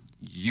a-hole that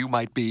you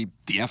might be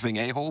the effing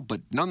a-hole?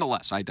 But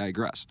nonetheless, I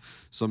digress.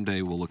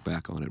 Someday we'll look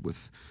back on it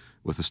with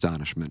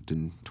astonishment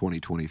in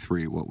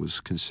 2023, what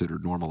was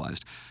considered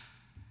normalized.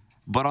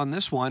 But on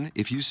this one,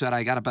 if you said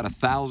I got about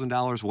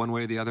 $1,000 one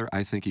way or the other,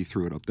 I think he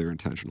threw it up there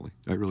intentionally.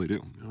 I really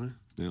do. Really?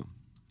 Yeah.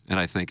 And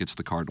I think it's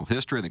the Cardinal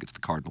history. I think it's the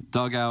Cardinal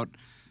dugout.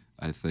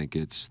 I think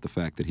it's the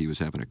fact that he was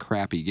having a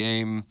crappy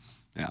game.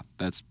 Yeah,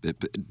 that's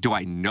it. Do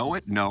I know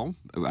it? No.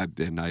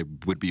 And I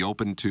would be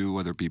open to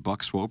whether it be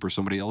Buck Swope or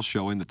somebody else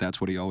showing that that's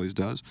what he always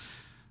does.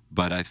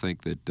 But I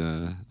think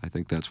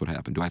that's what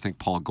happened. Do I think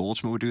Paul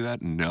Goldschmidt would do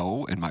that?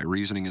 No. And my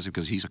reasoning is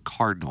because he's a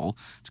Cardinal.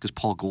 It's because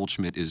Paul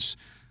Goldschmidt is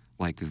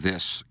like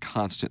this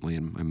constantly,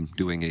 and I'm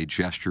doing a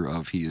gesture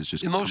of he is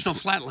just emotional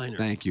flatliner.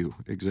 Thank you.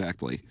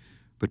 Exactly.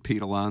 But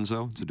Pete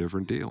Alonso, it's a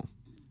different deal.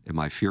 Am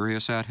I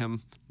furious at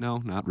him? No,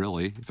 not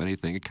really. If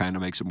anything, it kind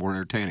of makes it more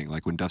entertaining,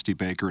 like when Dusty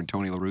Baker and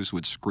Tony La Russa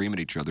would scream at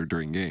each other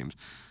during games.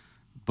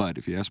 But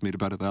if you ask me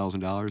about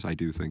 $1,000, I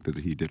do think that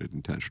he did it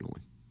intentionally.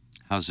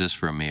 How's this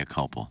for a mea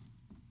culpa?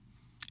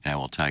 And I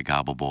will tie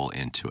Gobble Bowl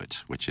into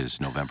it, which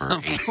is November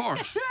 8th. Of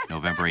course.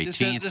 November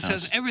 18th. This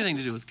has everything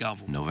to do with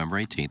Gobble Bowl. November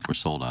 18th. We're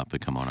sold out, but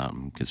come on out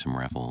and get some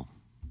raffle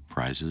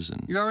prizes.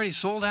 And you're already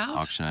sold out?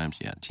 Auction items.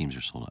 Yeah, teams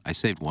are sold out. I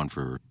saved one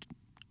for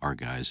our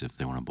guys if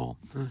they want a bowl.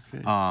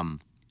 Okay.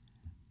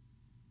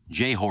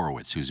 Jay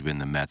Horowitz, who's been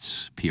the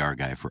Mets PR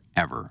guy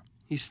forever.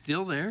 He's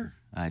still there?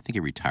 I think he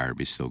retired, but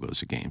he still goes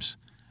to games.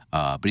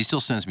 But he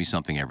still sends me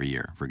something every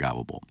year for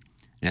Gobble Bowl.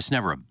 And it's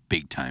never a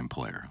big-time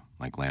player.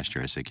 Like last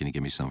year, I said, can you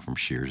give me some from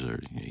Shears?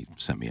 Or he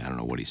sent me, I don't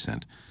know what he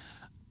sent.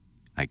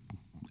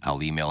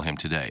 I'll email him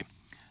today.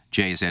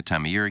 Jay, it's that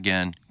time of year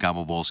again.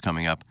 Gobble Bowl's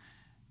coming up.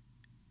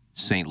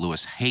 St.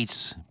 Louis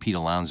hates Pete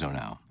Alonso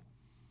now.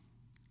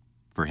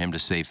 For him to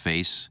save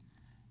face,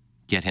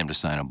 get him to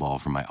sign a ball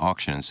for my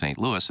auction in St.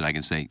 Louis, and I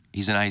can say,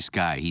 he's a nice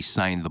guy. He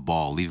signed the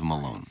ball. Leave him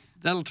alone.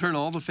 That'll turn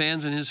all the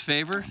fans in his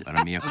favor?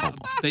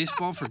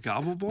 Baseball for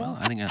Gobble Bowl? Well,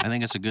 I think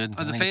it's a good...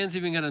 Are the fans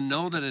even going to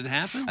know that it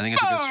happened? I think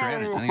it's a good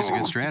strategy. I think it's a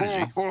good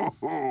strategy. I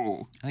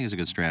think it's a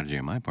good strategy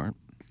on my part.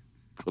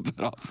 Clip it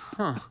off.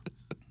 Huh.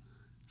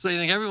 So you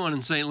think everyone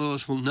in St.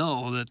 Louis will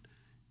know that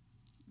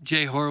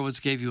Jay Horowitz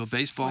gave you a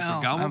baseball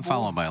for Gobble Bowl? I'm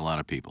followed by a lot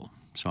of people,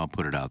 so I'll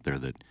put it out there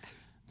that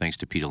thanks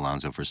to Pete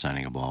Alonso for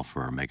signing a ball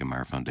for our Mega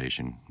Meyer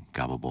Foundation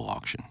Gobble Bowl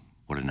auction.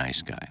 What a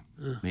nice guy.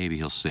 Maybe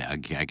he'll say I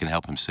can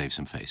help him save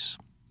some face.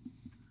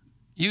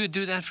 You would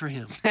do that for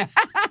him? Yeah,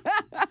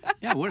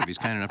 I would if he's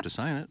kind enough to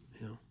sign it.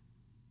 Yeah.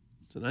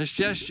 It's a nice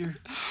gesture.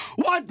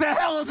 What the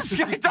hell is this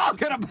guy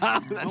talking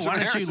about? Why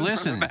don't you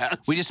listen?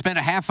 We just spent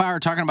a half hour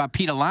talking about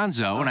Pete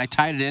Alonso, and I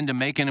tied it into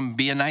making him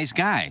be a nice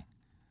guy.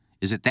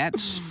 Is it that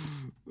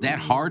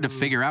hard to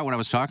figure out what I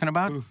was talking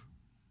about? And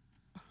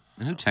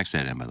who texted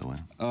that in, by the way?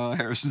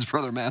 Harrison's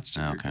brother,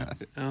 Master. Okay.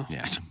 Oh.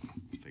 Yeah.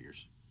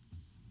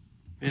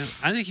 Yeah,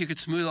 I think you could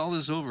smooth all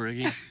this over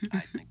again. I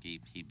think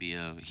he'd be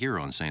a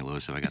hero in St.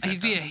 Louis if I got that.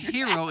 He'd be a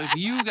hero if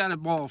you got a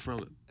ball from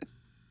him.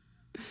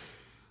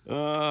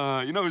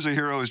 You know who's a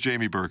hero is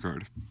Jamie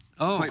Burkhardt.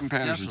 Oh, Clayton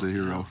Patterson's a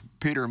hero. Yeah.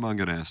 Peter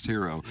Munganast,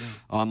 hero. Yeah.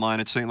 Online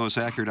at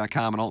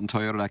stlouisacura.com and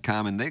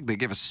altontoyota.com, and they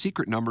give a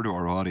secret number to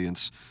our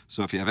audience.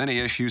 So if you have any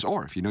issues,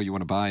 or if you know you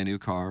want to buy a new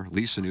car,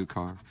 lease a new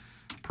car,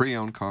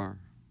 pre-owned car,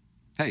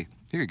 hey,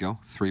 here you go,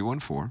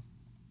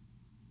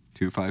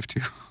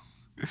 314-252.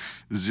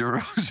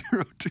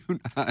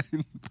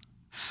 0029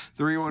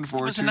 314.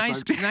 It was a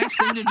nice thing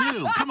to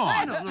do. Come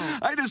on.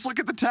 I just look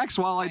at the text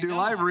while I do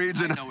live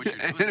reads, and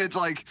it's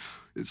like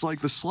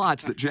the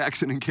slots that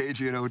Jackson and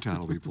KG and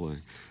O-Town will be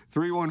playing.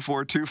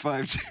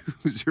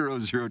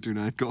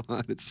 314-252-0029. Go on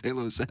at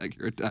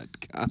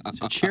stlouisacura.com.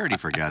 It's a charity,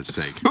 for God's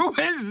sake. Who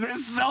is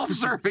this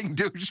self-serving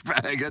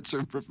douchebag? That's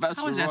a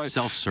Professor How is that Roy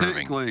self-serving?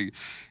 Hinckley.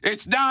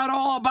 It's not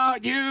all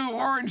about you,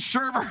 Orange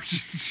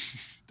Sherbert.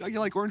 Don't you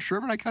like orange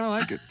sherbet? I kind of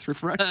like it. It's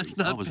refreshing.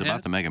 It was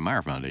about the Mega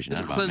Meyer Foundation,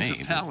 not about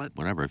me.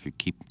 Whatever, if you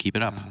keep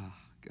it up. Oh,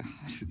 God.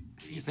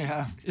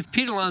 Yeah. If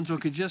Pete Alonso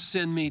could just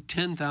send me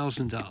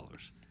 $10,000,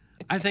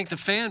 I think the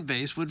fan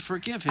base would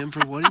forgive him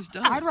for what he's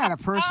done. I'd write a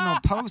personal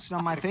post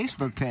on my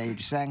Facebook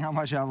page saying how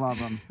much I love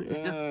him.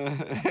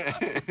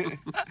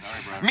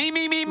 Me.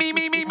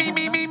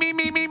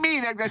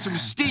 That's from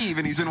Steve,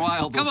 and he's in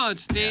Wildwood. Come on,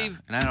 Steve. Yeah.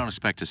 And I don't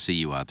expect to see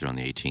you out there on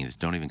the 18th.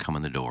 Don't even come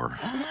in the door.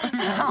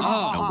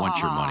 I don't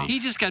want your money. He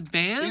just got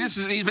banned?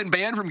 He's been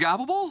banned from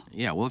Gobble Bowl?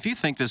 Yeah, well, if you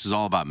think this is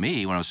all about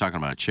me when I was talking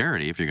about a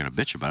charity, if you're going to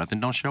bitch about it, then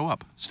don't show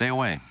up. Stay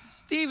away.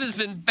 Steve has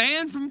been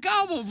banned from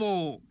Gobble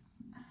Bowl.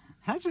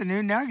 That's a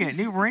new nugget,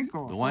 new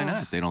wrinkle. But why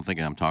not? They don't think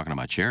I'm talking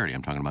about charity.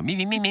 I'm talking about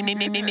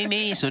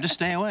me. So just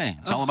stay away.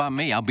 It's all about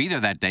me. I'll be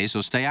there that day,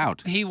 so stay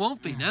out. He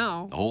won't be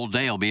now. The whole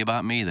day will be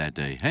about me that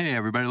day. Hey,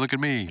 everybody, look at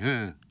me.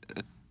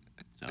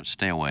 So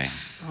stay away.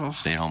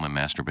 Stay at home and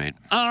masturbate.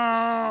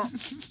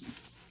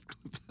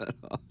 Clip that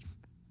off.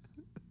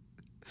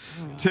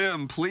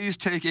 Tim, please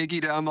take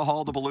Iggy down the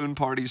hall to balloon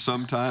party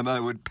sometime.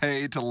 I would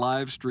pay to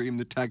live stream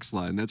the text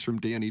line. That's from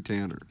Danny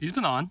Tanner. He's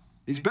been on.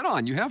 He's been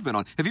on. You have been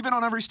on. Have you been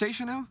on every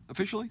station now,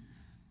 officially?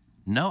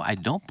 No, I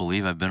don't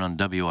believe I've been on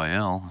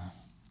WIL.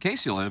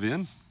 Casey will have you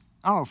in.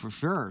 Oh, for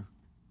sure.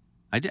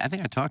 I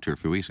think I talked to her a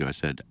few weeks ago. I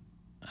said,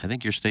 I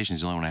think your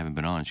station's the only one I haven't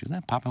been on. She goes,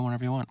 pop in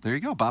whenever you want. There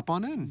you go. Bop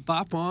on in.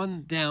 Bop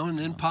on down and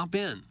then pop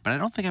in. But I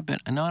don't think I've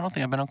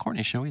been on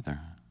Courtney's show either.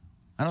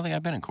 I don't think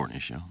I've been in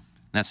Courtney's show.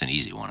 That's an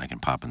easy one. I can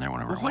pop in there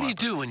whenever I want. What do you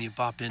do when you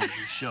pop into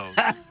these shows?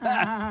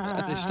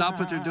 They stop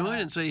what they're doing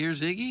and say,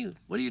 here's Iggy?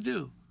 What do you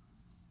do?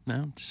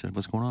 No, just said,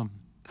 what's going on?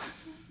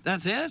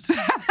 That's it?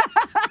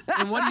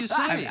 And what do you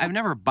say? I've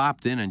never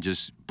bopped in and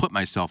just put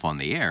myself on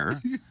the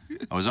air.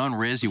 I was on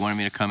Riz. He wanted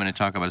me to come in and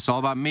talk about It's all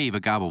about me,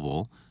 but Gobble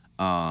Bowl.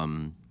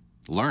 Learn,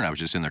 I was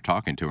just in there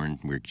talking to her,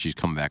 and she's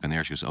coming back on the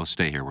air. She goes, oh,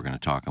 stay here. We're going to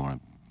talk. I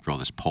want to throw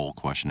this poll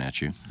question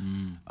at you.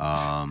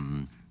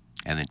 And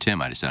then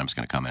Tim, I just said, I'm just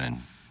going to come in and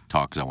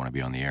talk because I want to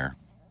be on the air.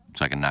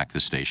 So I can knock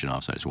this station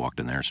off. So I just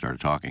walked in there and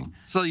started talking.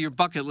 So your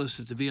bucket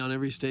list is to be on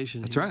every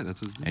station. That's here. right.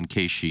 And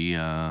Keishi,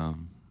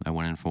 I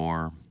went in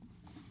for...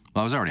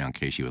 Well, I was already on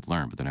Keishi with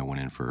Learn, but then I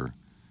went in for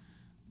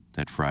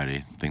that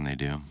Friday thing they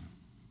do.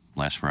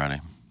 Last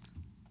Friday.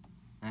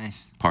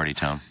 Nice. Party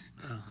Town.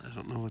 Oh, I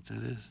don't know what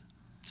that is.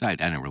 So I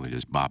didn't really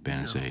just bop in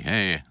and say,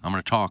 hey, I'm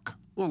going to talk.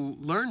 Well,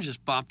 Learn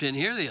just bopped in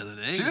here the other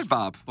day. She did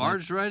bop.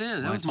 Barged right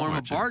in. That I was more told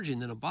of a her to. barging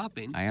than a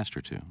bopping. I asked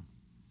her to.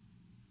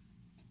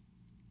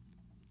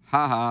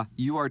 Haha,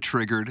 you are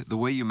triggered. The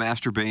way you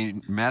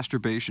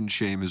masturbation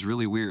shame is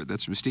really weird.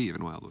 That's from Steve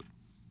in Wildwood.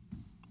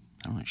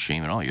 I don't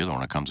shame at all. You're the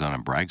one that comes on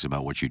and brags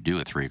about what you do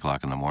at 3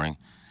 o'clock in the morning.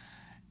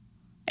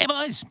 Hey,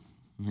 boys.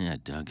 Yeah,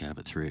 Doug got up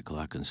at 3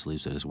 o'clock and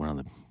sleeps. I just went on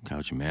the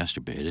couch and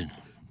masturbated.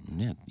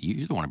 Yeah,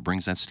 you're the one that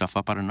brings that stuff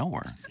up out of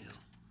nowhere.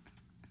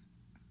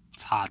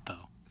 It's hot,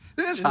 though.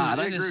 It is hot.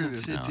 I agree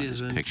with you. No,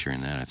 just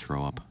picturing that, I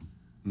throw up.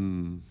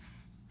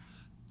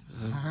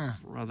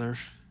 Brother.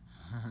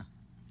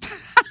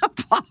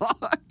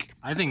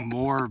 I think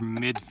more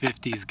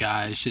mid-50s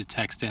guys should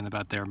text in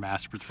about their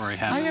masturbatory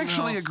habits. I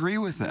actually agree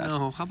with that.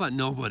 No, how about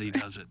nobody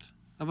does it?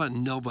 How about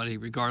nobody,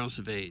 regardless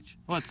of age?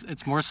 Well,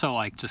 it's more so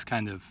like just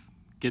kind of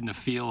getting a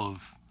feel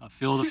of the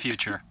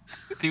future.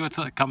 See what's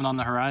coming on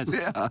the horizon.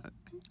 Yeah.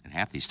 And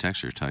half these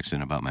texters text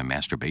in about my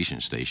masturbation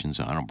stations.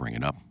 I don't bring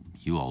it up.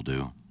 You all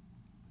do.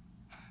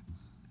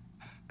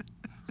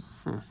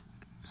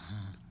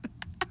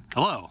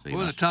 Hello. So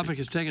Well, the topic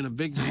is taking a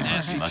big,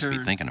 nasty you must turn.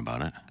 be thinking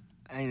about it.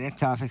 Hey, that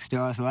topic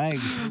still has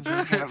legs. It's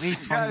at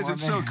least 20 Guys, more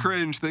it's so minutes.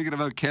 cringe thinking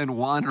about Ken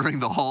wandering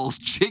the halls,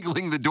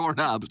 jiggling the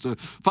doorknobs to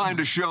find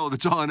a show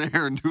that's on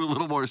air and do a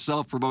little more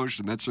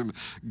self-promotion. That's from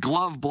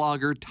glove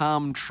blogger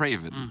Tom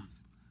Traven.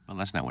 Well,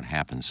 that's not what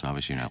happens, so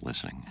obviously you're not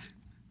listening.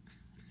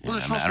 Well, Yeah, they're I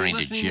don't supposed to be need to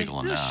listening to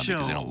jiggle this now because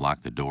they show. don't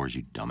lock the doors,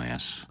 you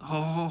dumbass.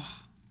 Oh,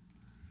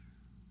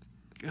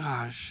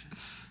 gosh.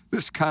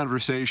 This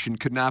conversation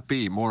could not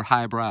be more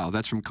highbrow.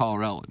 That's from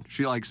Caller Ellen.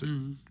 She likes it.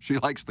 She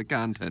likes the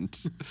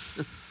content.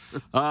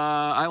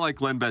 I like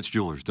Glenn Betts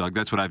Jewelers, Doug.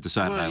 That's what I've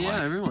decided I Well, yeah,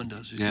 like. everyone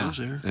does. Who goes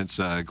there. It's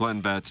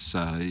Glenn Betts,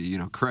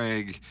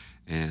 Craig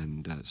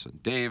and son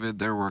David.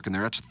 They're working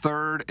there. That's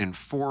third and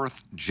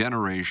fourth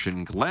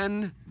generation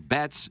Glenn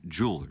Betts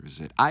Jewelers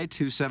at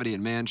I-270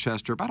 in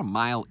Manchester, about a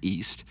mile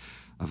east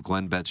of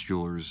Glenn Betts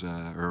Jewelers,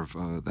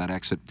 that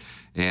exit.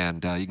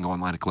 And you can go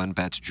online at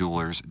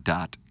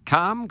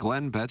glennbettsjewelers.com.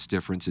 Glenn Betts'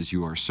 difference is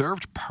you are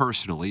served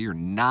personally. You're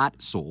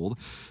not sold.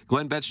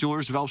 Glenn Betts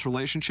Jewelers develops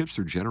relationships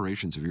through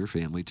generations of your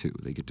family, too.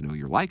 They get to know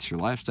your likes, your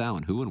lifestyle,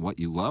 and who and what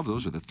you love.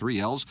 Those are the 3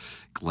 L's.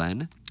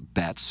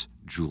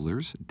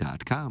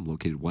 glennbettsjewelers.com,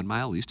 located 1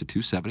 mile east of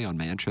 270 on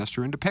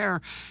Manchester and De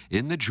Pere.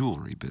 In the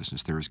jewelry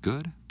business, there is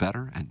good,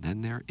 better, and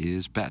then there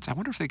is Betts. I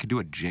wonder if they could do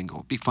a jingle.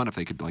 It'd be fun if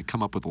they could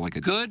come up with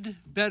a Good,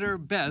 better,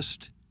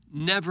 best.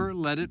 Never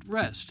let it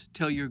rest.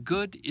 Till your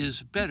good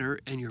is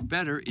better and your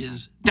better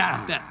is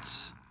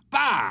Betts.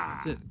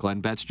 That's it.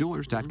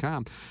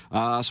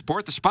 glennbettsjewelers.com.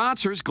 Support the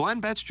sponsors. Glenn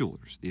Betts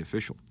Jewelers, the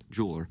official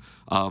jeweler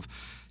of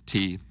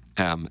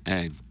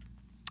TMA.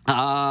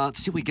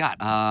 Let's see what we got.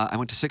 I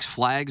went to Six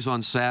Flags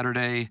on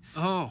Saturday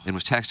and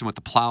was texting with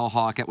the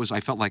Plowhawk. I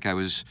felt like I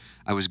was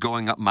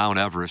going up Mount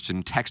Everest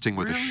and texting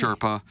with a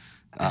Sherpa.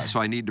 So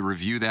I need to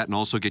review that and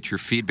also get your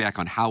feedback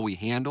on how we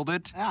handled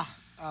it. Yeah,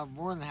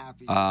 more than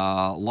happy.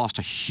 Lost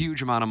a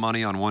huge amount of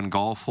money on one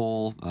golf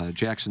hole.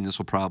 Jackson, this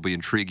will probably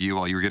intrigue you.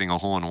 While you were getting a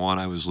hole-in-one,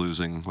 I was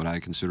losing what I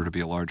consider to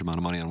be a large amount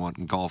of money on one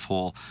golf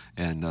hole,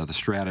 and the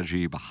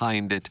strategy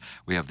behind it.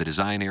 We have the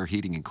Design Air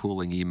Heating and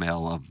Cooling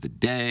email of the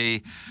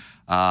day.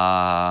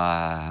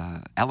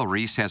 Ella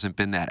Reese hasn't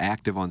been that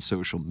active on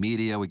social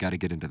media. We got to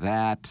get into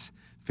that.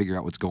 figure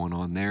out what's going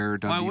on there.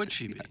 Why would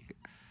she be?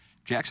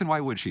 Jackson, why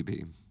would she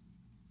be?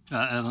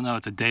 I don't know.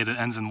 It's a day that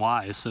ends in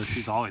Y, so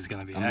she's always going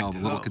to be active.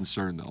 I'm a little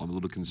concerned, though. I'm a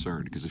little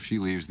concerned because if she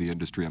leaves the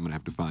industry, I'm going to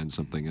have to find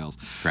something else.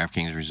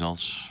 DraftKings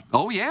results.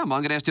 Oh, yeah.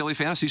 Munganass Daily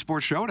Fantasy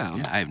Sports Showdown.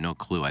 Yeah, I have no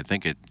clue. I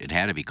think it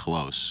had to be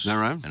close. Is that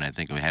right? And I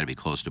think it had to be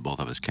close to both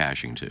of us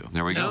cashing, too.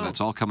 There we go. That's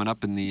all coming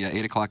up in the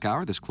 8 o'clock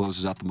hour. This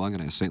closes out the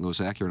Munganass St. Louis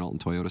Acura and Alton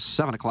Toyota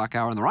 7 o'clock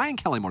hour in the Ryan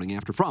Kelly Morning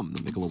After from the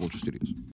Michelob Ultra Studios.